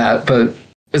 better than that, but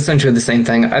essentially the same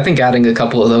thing. I think adding a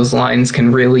couple of those lines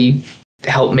can really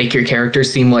help make your character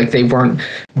seem like they weren't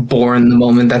born the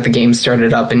moment that the game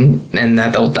started up, and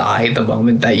that they'll die the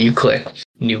moment that you click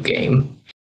new game.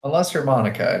 Unless you're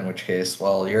Monica, in which case,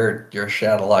 well, you're shit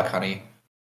out of luck, honey.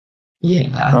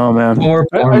 Yeah. Oh man. Or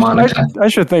Monica. I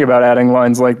should think about adding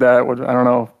lines like that. I don't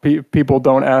know. People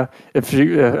don't ask if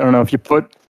you. I don't know if you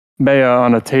put Maya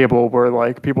on a table where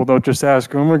like people don't just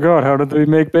ask, "Oh my God, how did they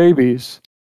make babies?"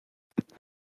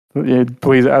 Yeah,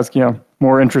 please ask, you know,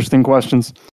 more interesting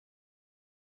questions.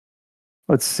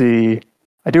 Let's see.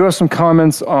 I do have some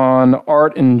comments on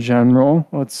art in general.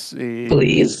 Let's see.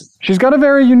 Please. She's got a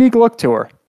very unique look to her,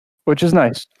 which is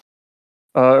nice.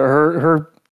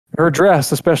 Her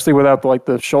dress, especially without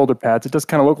the shoulder pads, it does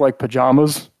kind of look like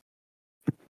pajamas.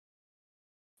 I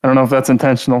don't know if that's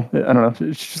intentional. I don't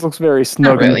know. She just looks very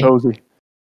snug and cozy.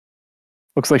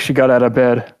 Looks like she got out of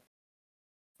bed.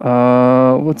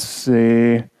 Let's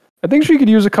see. I think she could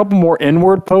use a couple more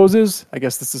inward poses. I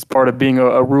guess this is part of being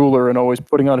a ruler and always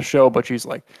putting on a show, but she's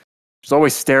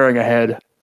always staring ahead.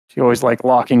 She always like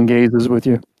locking gazes with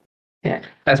you. Yeah,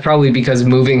 that's probably because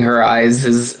moving her eyes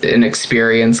is an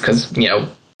experience, because, you know,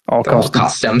 all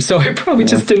custom. So I probably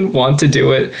just didn't want to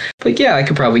do it. But yeah, I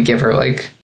could probably give her like...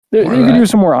 You could use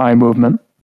some more eye movement.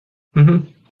 Mm-hmm.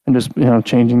 And just, you know,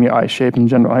 changing the eye shape in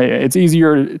general. It's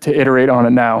easier to iterate on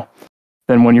it now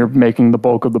than when you're making the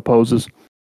bulk of the poses.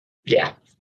 Yeah.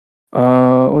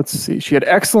 Let's see. She had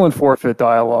excellent forfeit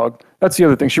dialogue. That's the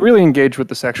other thing. She really engaged with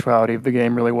the sexuality of the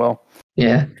game really well.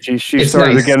 Yeah. She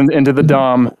started to get into the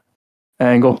Dom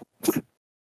angle.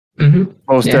 Mm-hmm.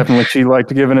 Most definitely. She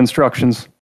liked giving instructions,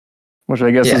 which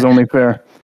I guess is only fair.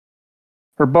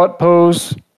 Her butt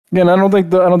pose. Again, I don't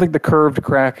think the curved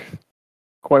crack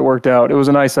quite worked out. It was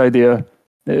a nice idea.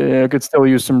 It could still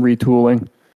use some retooling.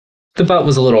 The butt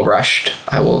was a little rushed,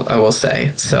 I will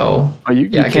say. So you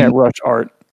can't rush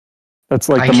art. That's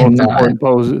like the most important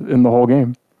pose in the whole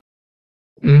game.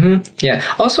 Yeah.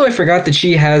 Also, I forgot that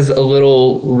she has a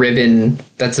little ribbon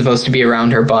that's supposed to be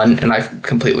around her bun, and I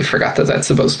completely forgot that that's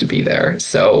supposed to be there.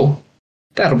 So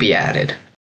that'll be added.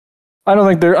 I don't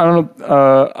think there. I don't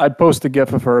know. I'd post a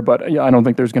GIF of her, but yeah, I don't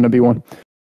think there's going to be one.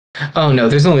 Oh no,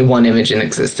 there's only one image in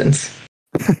existence.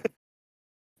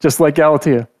 Just like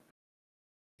Galatea.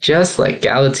 Just like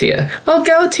Galatea. Oh,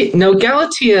 Galatea. No,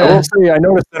 Galatea. I will say, I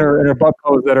noticed in her butt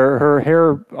pose that her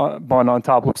hair bun on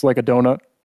top looks like a donut.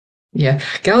 Yeah,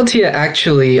 Galatea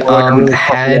actually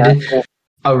had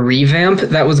a revamp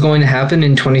that was going to happen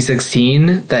in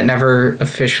 2016 that never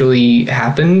officially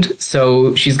happened.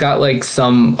 So she's got like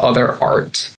some other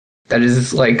art that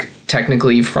is like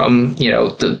technically from,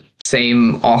 the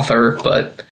same author,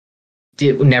 but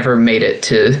it never made it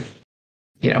to,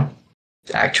 the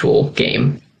actual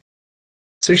game.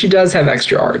 So she does have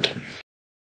extra art.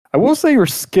 I will say her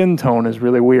skin tone is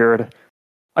really weird.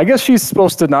 I guess she's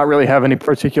supposed to not really have any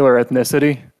particular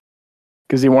ethnicity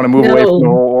because you want to move away from the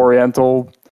whole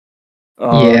Oriental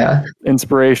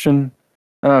inspiration.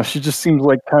 She just seems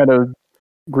like kind of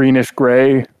greenish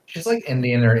gray. She's like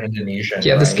Indian or Indonesian.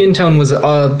 Yeah, right? The skin tone was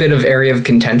a bit of area of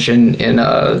contention in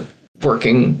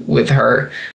working with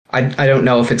her. I don't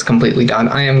know if it's completely done.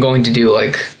 I am going to do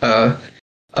like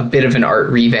a bit of an art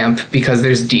revamp because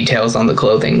there's details on the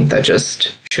clothing that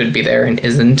just should be there and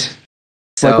isn't.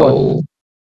 So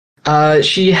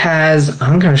she has,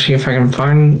 I'm gonna see if I can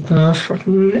find the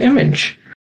fucking image.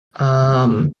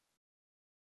 Oh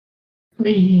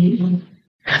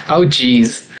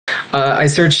geez. I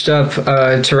searched up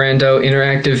Turandot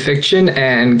interactive fiction,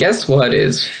 and guess what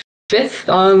is 5th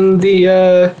on the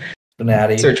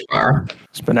SPNatI search bar?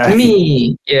 SPNatI.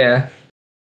 Me. Yeah.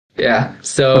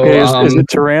 So okay, is it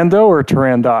Turandot or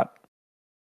Turandot?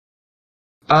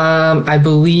 I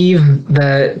believe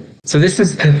that. So this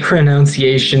is the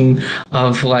pronunciation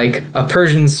of like a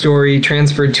Persian story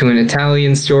transferred to an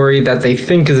Italian story that they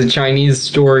think is a Chinese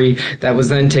story that was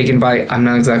then taken by, I'm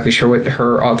not exactly sure what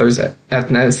her author's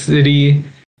ethnicity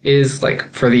is, like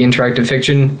for the interactive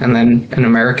fiction, and then an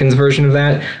American's version of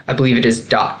that. I believe it is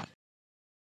Dot.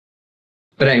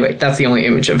 But anyway, that's the only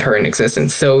image of her in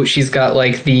existence. So she's got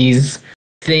like these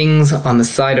things on the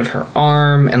side of her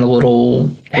arm and the little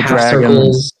half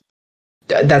circles.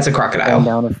 That's a crocodile.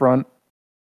 Down the front.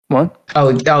 What?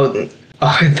 Oh,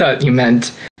 I thought you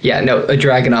meant, a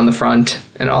dragon on the front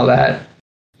and all that.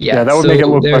 Yeah, that would make it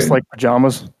look less like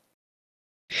pajamas.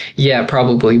 Yeah,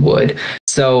 probably would.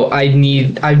 So I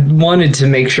wanted to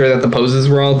make sure that the poses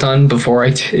were all done before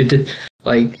I did,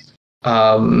 like,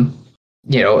 I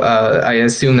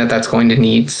assume that that's going to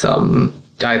need some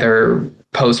either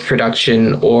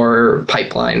post-production or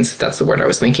pipelines. That's the word I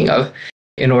was thinking of,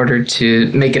 in order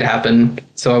to make it happen.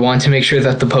 So I wanted to make sure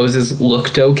that the poses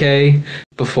looked okay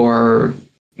before,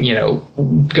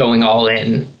 going all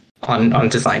in on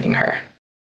designing her.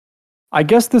 I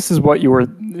guess this is what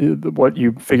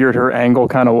you figured her angle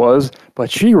kind of was, but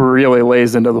she really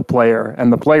lays into the player,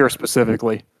 and the player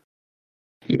specifically.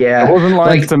 Yeah. It wasn't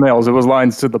lines to males, it was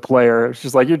lines to the player. It's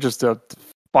just like, you're just a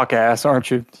fuck ass,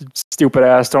 aren't you? Stupid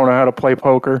ass, don't know how to play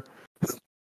poker.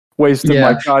 Wasting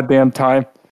my goddamn time.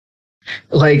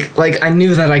 Like I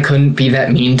knew that I couldn't be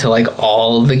that mean to like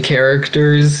all the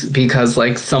characters because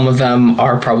like some of them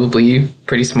are probably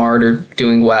pretty smart or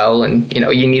doing well, and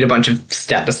you need a bunch of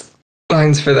status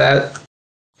lines for that.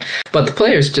 But the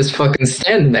player's just fucking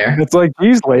standing there. It's like,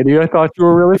 geez, lady, I thought you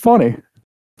were really funny.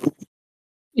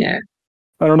 Yeah.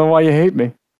 I don't know why you hate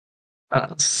me.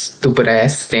 Stupid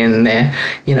ass standing there.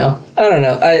 I don't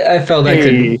know. I felt I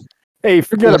could. Hey,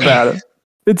 forget about it.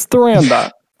 It's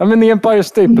Turandot. I'm in the Empire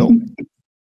State Building.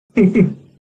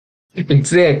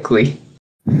 Exactly.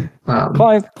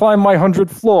 Climb my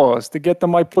 100 floors to get to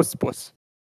my puss.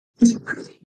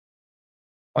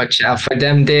 Watch out for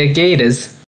them there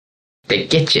gators. They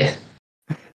get you.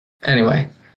 Anyway.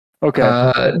 Okay.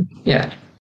 Yeah.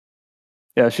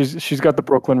 Yeah, she's got the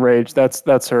Brooklyn Rage.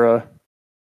 That's her.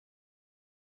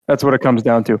 That's what it comes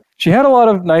down to. She had a lot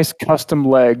of nice custom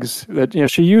legs that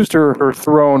she used her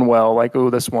throne well. Like,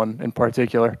 this one in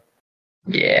particular.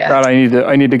 Yeah. God,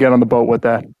 I need to get on the boat with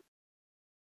that.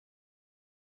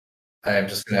 I am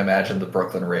just gonna imagine the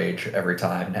Brooklyn Rage every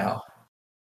time now.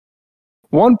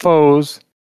 One pose.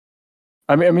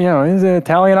 I mean, it's an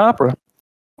Italian opera.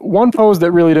 One pose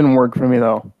that really didn't work for me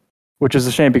though, which is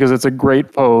a shame because it's a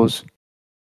great pose.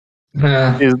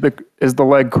 Is the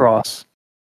leg cross,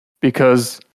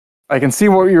 because I can see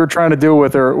what you were trying to do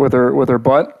with her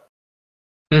butt.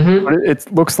 Mm-hmm. But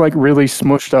it looks like really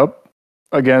smushed up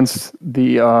against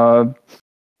the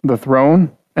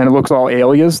throne, and it looks all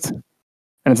aliased,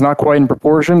 and it's not quite in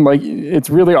proportion. Like, it's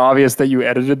really obvious that you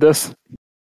edited this.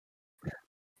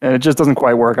 and it just doesn't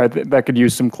quite work. That could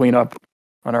use some cleanup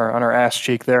on our ass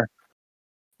cheek there.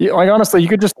 Yeah, like honestly, you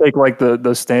could just take like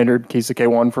the standard Kisuke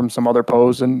one from some other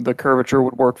pose, and the curvature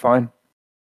would work fine.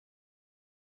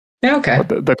 Yeah, okay.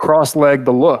 But the cross leg,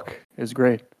 the look is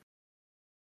great.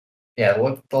 Yeah,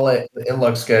 it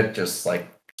looks good. Just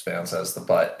like Span says, the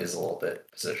butt is a little bit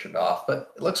positioned off,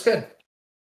 but it looks good.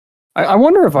 I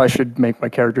wonder if I should make my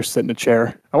character sit in a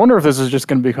chair. I wonder if this is just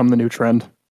going to become the new trend.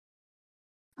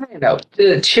 I don't know.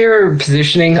 The chair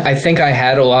positioning, I think I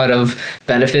had a lot of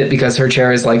benefit because her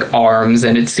chair is like arms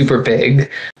and it's super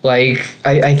big. Like,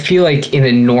 I feel like in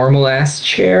a normal ass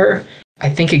chair, I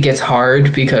think it gets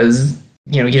hard because,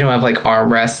 you don't have like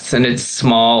armrests and it's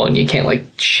small and you can't like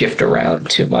shift around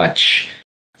too much.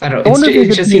 I don't know.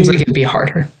 It just seems like it'd be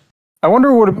harder. I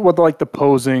wonder what like the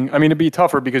posing. I mean, it'd be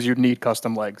tougher because you'd need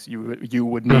custom legs. You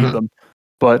would need them,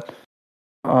 but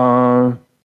I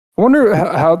wonder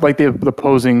how like the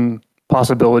posing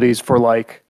possibilities for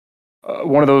like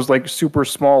one of those like super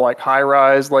small like high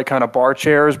rise like kind of bar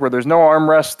chairs where there's no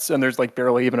armrests and there's like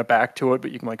barely even a back to it,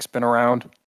 but you can like spin around.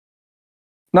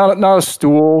 Not a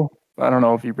stool. I don't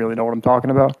know if you really know what I'm talking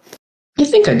about. I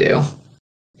think I do.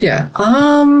 Yeah.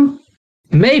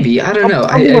 Maybe. I don't know.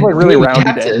 I like really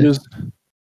rounded edges.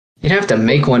 You'd have to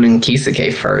make one in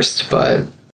Kisuke first, but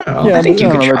I don't know. Yeah, I think you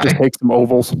could try. Just take some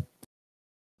ovals.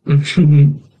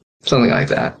 Something like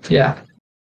that. Yeah.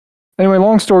 Anyway,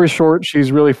 long story short,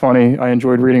 she's really funny. I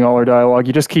enjoyed reading all her dialogue.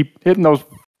 You just keep hitting those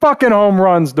fucking home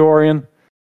runs, Dorian.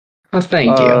 Oh,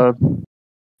 thank you.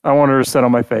 I want her to sit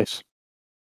on my face.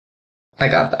 I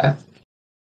got that.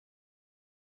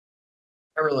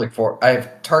 I really look forward.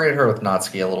 I've targeted her with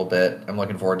Natsuki a little bit. I'm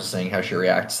looking forward to seeing how she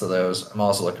reacts to those. I'm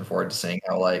also looking forward to seeing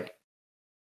how like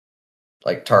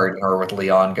targeting her with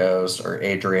Leon goes or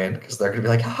Adrian, because they're gonna be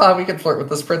like, "Ha, we can flirt with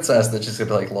this princess," and then she's gonna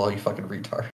be like, "Lol, you fucking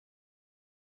retard."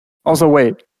 Also,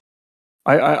 wait.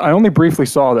 I only briefly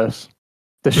saw this.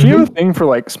 Does she have a thing for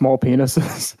like small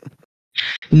penises?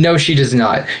 No, she does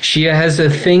not. She has a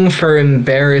thing for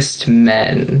embarrassed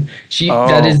men.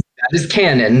 That is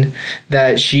canon.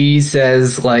 That she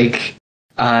says like,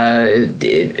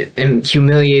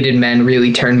 humiliated men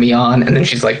really turn me on, and then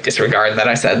she's like, disregard that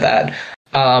I said that.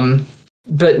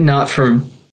 But not for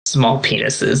small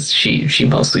penises. She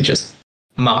mostly just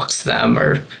mocks them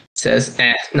or says,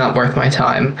 not worth my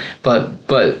time. But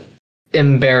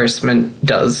embarrassment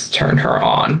does turn her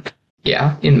on.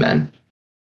 Yeah, in men.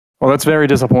 Well, that's very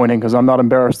disappointing because I'm not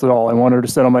embarrassed at all. I want her to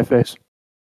sit on my face.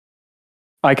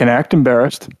 I can act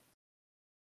embarrassed.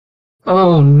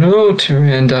 Oh no,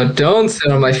 Turandot, don't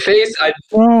sit on my face.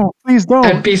 No, please don't.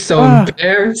 I'd be so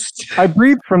embarrassed. I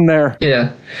breathe from there.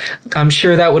 Yeah, I'm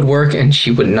sure that would work, and she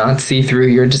would not see through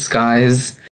your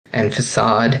disguise and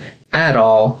facade at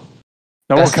all.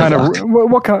 Now,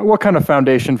 what kind of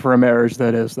foundation for a marriage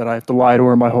that is that I have to lie to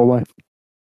her my whole life?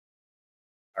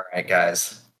 All right,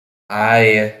 guys.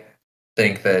 I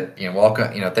think that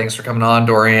welcome. Thanks for coming on,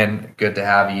 Dorian. Good to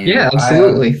have you. Yeah,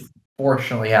 absolutely.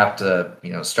 Fortunately, have to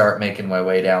start making my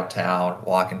way downtown,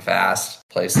 walking fast.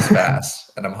 Place is fast,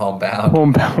 and I'm homebound.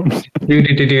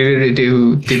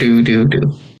 do.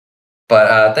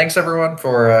 But thanks everyone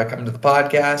for coming to the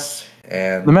podcast,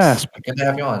 and the MASP. Good to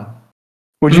have you on.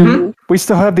 Would you? We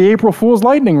still have the April Fool's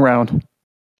lightning round.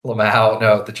 Lamau,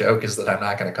 no. The joke is that I'm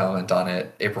not going to comment on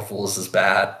it. April Fool's is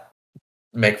bad.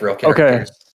 Make real characters.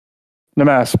 Okay.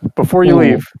 Nmasp, before you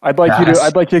leave, I'd like you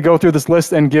to go through this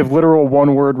list and give literal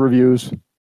one-word reviews.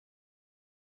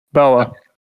 Bella.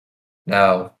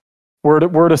 No.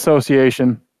 Word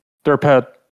association. Derpet.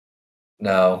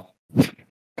 No.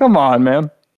 Come on, man.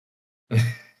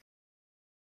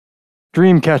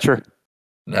 Dreamcatcher.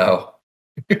 No.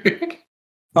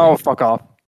 Oh, fuck off.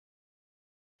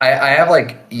 I have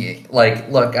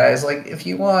look, guys, if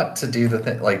you want to do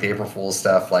the April Fool's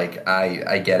stuff,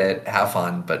 I get it, have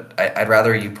fun, but I'd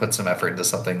rather you put some effort into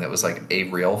something that was a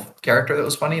real character that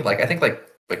was funny. I think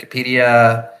Wikipedia,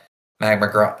 Wikipedia,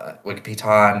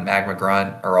 Magma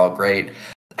Grunt are all great.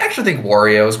 I actually think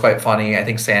Wario is quite funny. I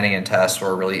think Sandy and Tess were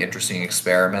a really interesting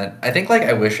experiment. I think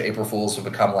I wish April Fools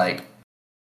would become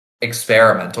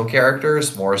experimental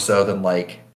characters more so than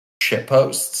shit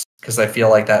posts. Because I feel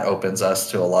like that opens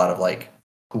us to a lot of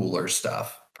cooler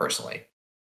stuff, personally.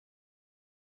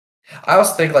 I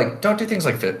also think don't do things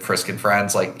like Frisk and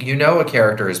Friends. A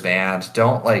character is banned.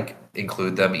 Don't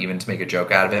include them even to make a joke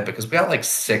out of it, because we got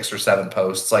 6 or 7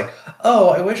 posts oh,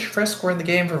 I wish Frisk were in the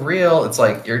game for real. It's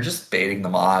you're just baiting the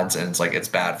mods, and it's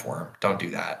bad for them. Don't do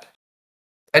that.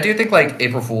 I do think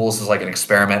April Fools is an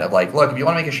experiment of look, if you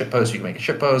want to make a shit post, you can make a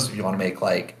shit post. If you want to make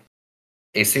a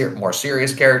more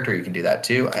serious character, you can do that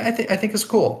too. I think it's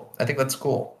cool. I think that's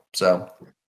cool. So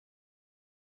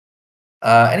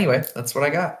Anyway, that's what I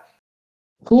got.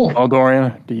 Cool. Oh,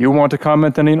 Dorian, do you want to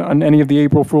comment on any of the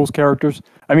April Fool's characters?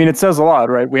 I mean, it says a lot,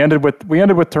 right? We ended with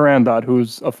Turandot,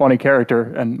 who's a funny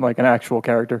character and like an actual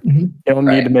character. Mm-hmm. You don't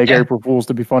need to make April Fools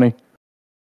to be funny.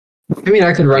 I mean,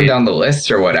 I could run down the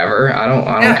list or whatever. I don't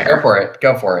care.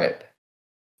 Go for it.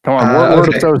 Come on,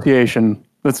 word association.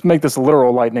 Let's make this a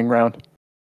literal lightning round.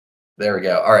 There we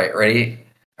go. All right, ready?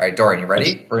 All right, Dorian, you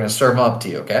ready? We're gonna serve them up to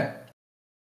you, okay?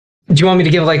 Do you want me to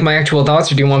give like my actual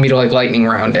thoughts, or do you want me to like lightning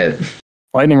round it?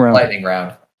 Lightning round. Lightning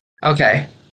round. Okay.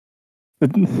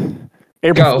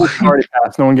 April Fool's already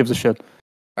passed. No one gives a shit.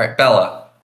 All right, Bella.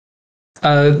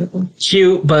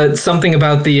 Cute, but something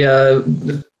about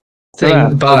the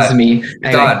thing bugs me.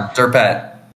 Anyway. Done.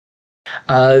 Derpet.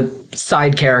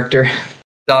 Side character.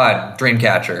 Done.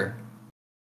 Dreamcatcher.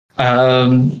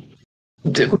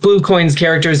 Blue Coins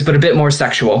characters, but a bit more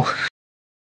sexual.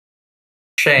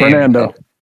 Shame. Fernando.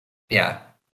 Yeah.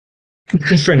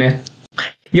 Fernando.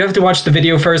 You have to watch the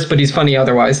video first, but he's funny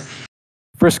otherwise.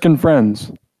 Frisk and Friends.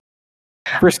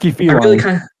 Frisky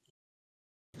feline.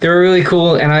 They were really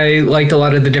cool, and I liked a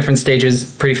lot of the different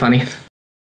stages. Pretty funny.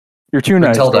 You're too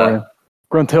nice, Dorian.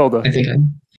 Gruntilda. I think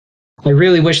I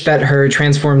really wish that her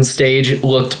transformed stage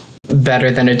looked better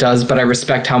than it does, but I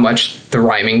respect how much the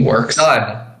rhyming works.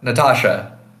 Done.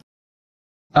 Natasha.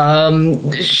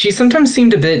 She sometimes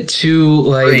seemed a bit too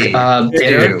like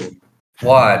bitter. 2,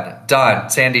 1. Done.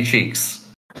 Sandy Cheeks.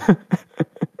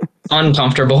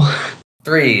 Uncomfortable.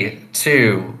 3,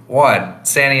 2, 1.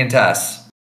 Sandy and Tess.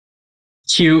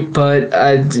 Cute, but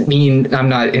I mean, I'm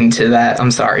not into that.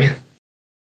 I'm sorry.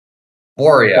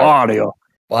 Wario.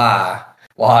 Wario.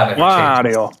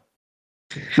 Wario.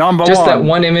 Number Just one. that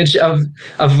one image of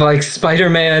like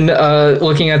Spider-Man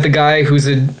looking at the guy who's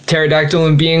a pterodactyl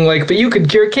and being like, but you could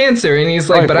cure cancer. And he's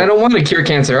like, but I don't want to cure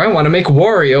cancer. I want to make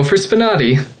Wario for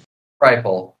SPNatI.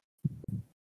 Rifle.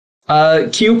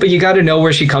 Cute, but you got to know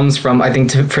where she comes from, I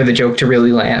think, for the joke to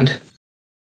really land.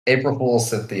 April Fool's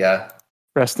Cynthia.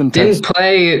 Rest in piss. Didn't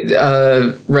play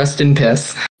Rest in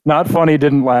Piss. Not funny,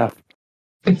 didn't laugh.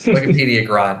 Wikipedia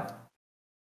grunt.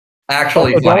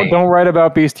 Actually funny. Don't write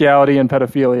about bestiality and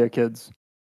pedophilia, kids.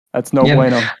 That's no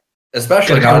bueno.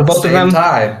 Especially not at the same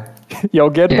time. You'll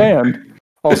get banned.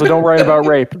 Also, don't write about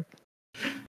rape.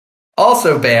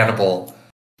 Also bannable.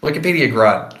 Wikipedia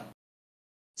grunt.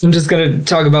 So I'm just going to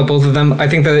talk about both of them. I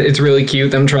think that it's really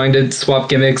cute, them trying to swap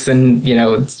gimmicks, and, you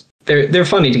know, they're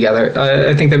funny together.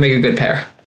 I think they make a good pair.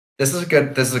 This is a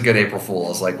good April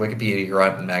Fool's. Like, Wikipedia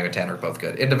grunt and Magotan are both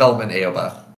good. In development,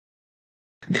 Aoba.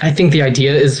 I think the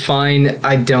idea is fine.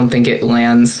 I don't think it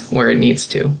lands where it needs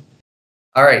to.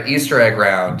 All right, Easter egg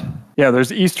round. Yeah,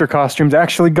 there's Easter costumes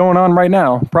actually going on right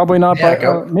now. Probably not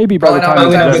maybe by the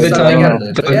time.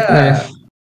 Yeah.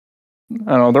 I don't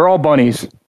know. They're all bunnies.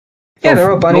 Yeah,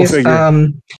 they're all bunnies.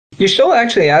 Yashil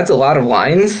actually adds a lot of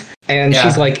lines, and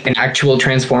she's like an actual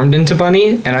transformed into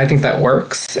bunny, and I think that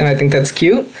works, and I think that's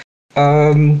cute.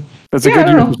 That's a good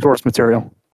use of source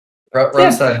material.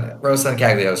 Rosa and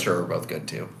Cagliostro are both good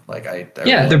too.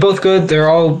 They're both good. They're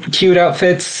all cute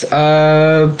outfits.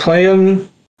 Play them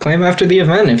after the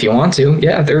event if you want to.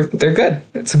 Yeah, they're good.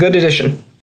 It's a good addition.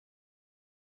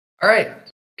 All right,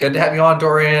 good to have you on,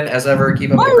 Dorian. As ever,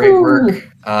 keep up the great work.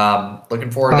 Looking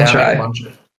forward to having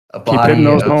a body. Keep hitting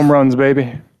those home runs,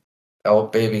 baby. Oh,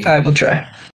 baby. I will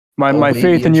try. My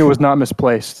faith in you was not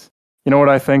misplaced. You know what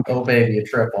I think? Oh, baby, a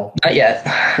triple. Not yet.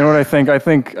 You know what I think? I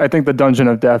think the Dungeon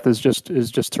of Death is just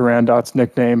Turandot's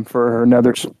nickname for her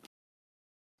nethers.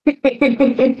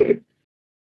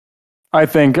 I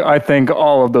think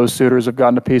all of those suitors have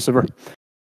gotten a piece of her.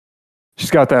 She's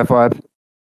got that vibe.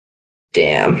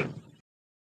 Damn.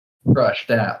 Crush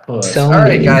that puss. So all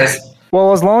right, guys.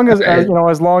 Well, as long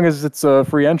as it's a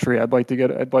free entry, I'd like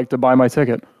to buy my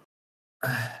ticket.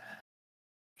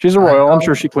 She's a royal. I'm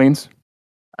sure she cleans.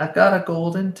 I got a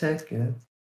golden ticket.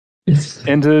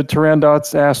 Into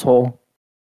Turandot's asshole.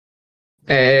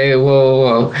 Hey,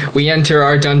 whoa. We enter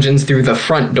our dungeons through the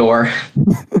front door.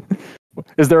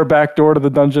 Is there a back door to the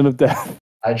Dungeon of Death?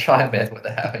 I chime in with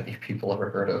haven't you people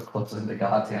ever heard of Eclipsing the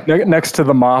Goddamn? Next to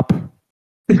the mop.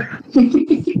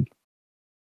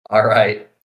 All right.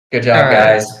 Good job,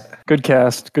 guys. Good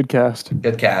cast. Good cast.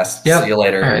 Yep. See you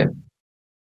later. All right.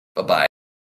 Bye-bye.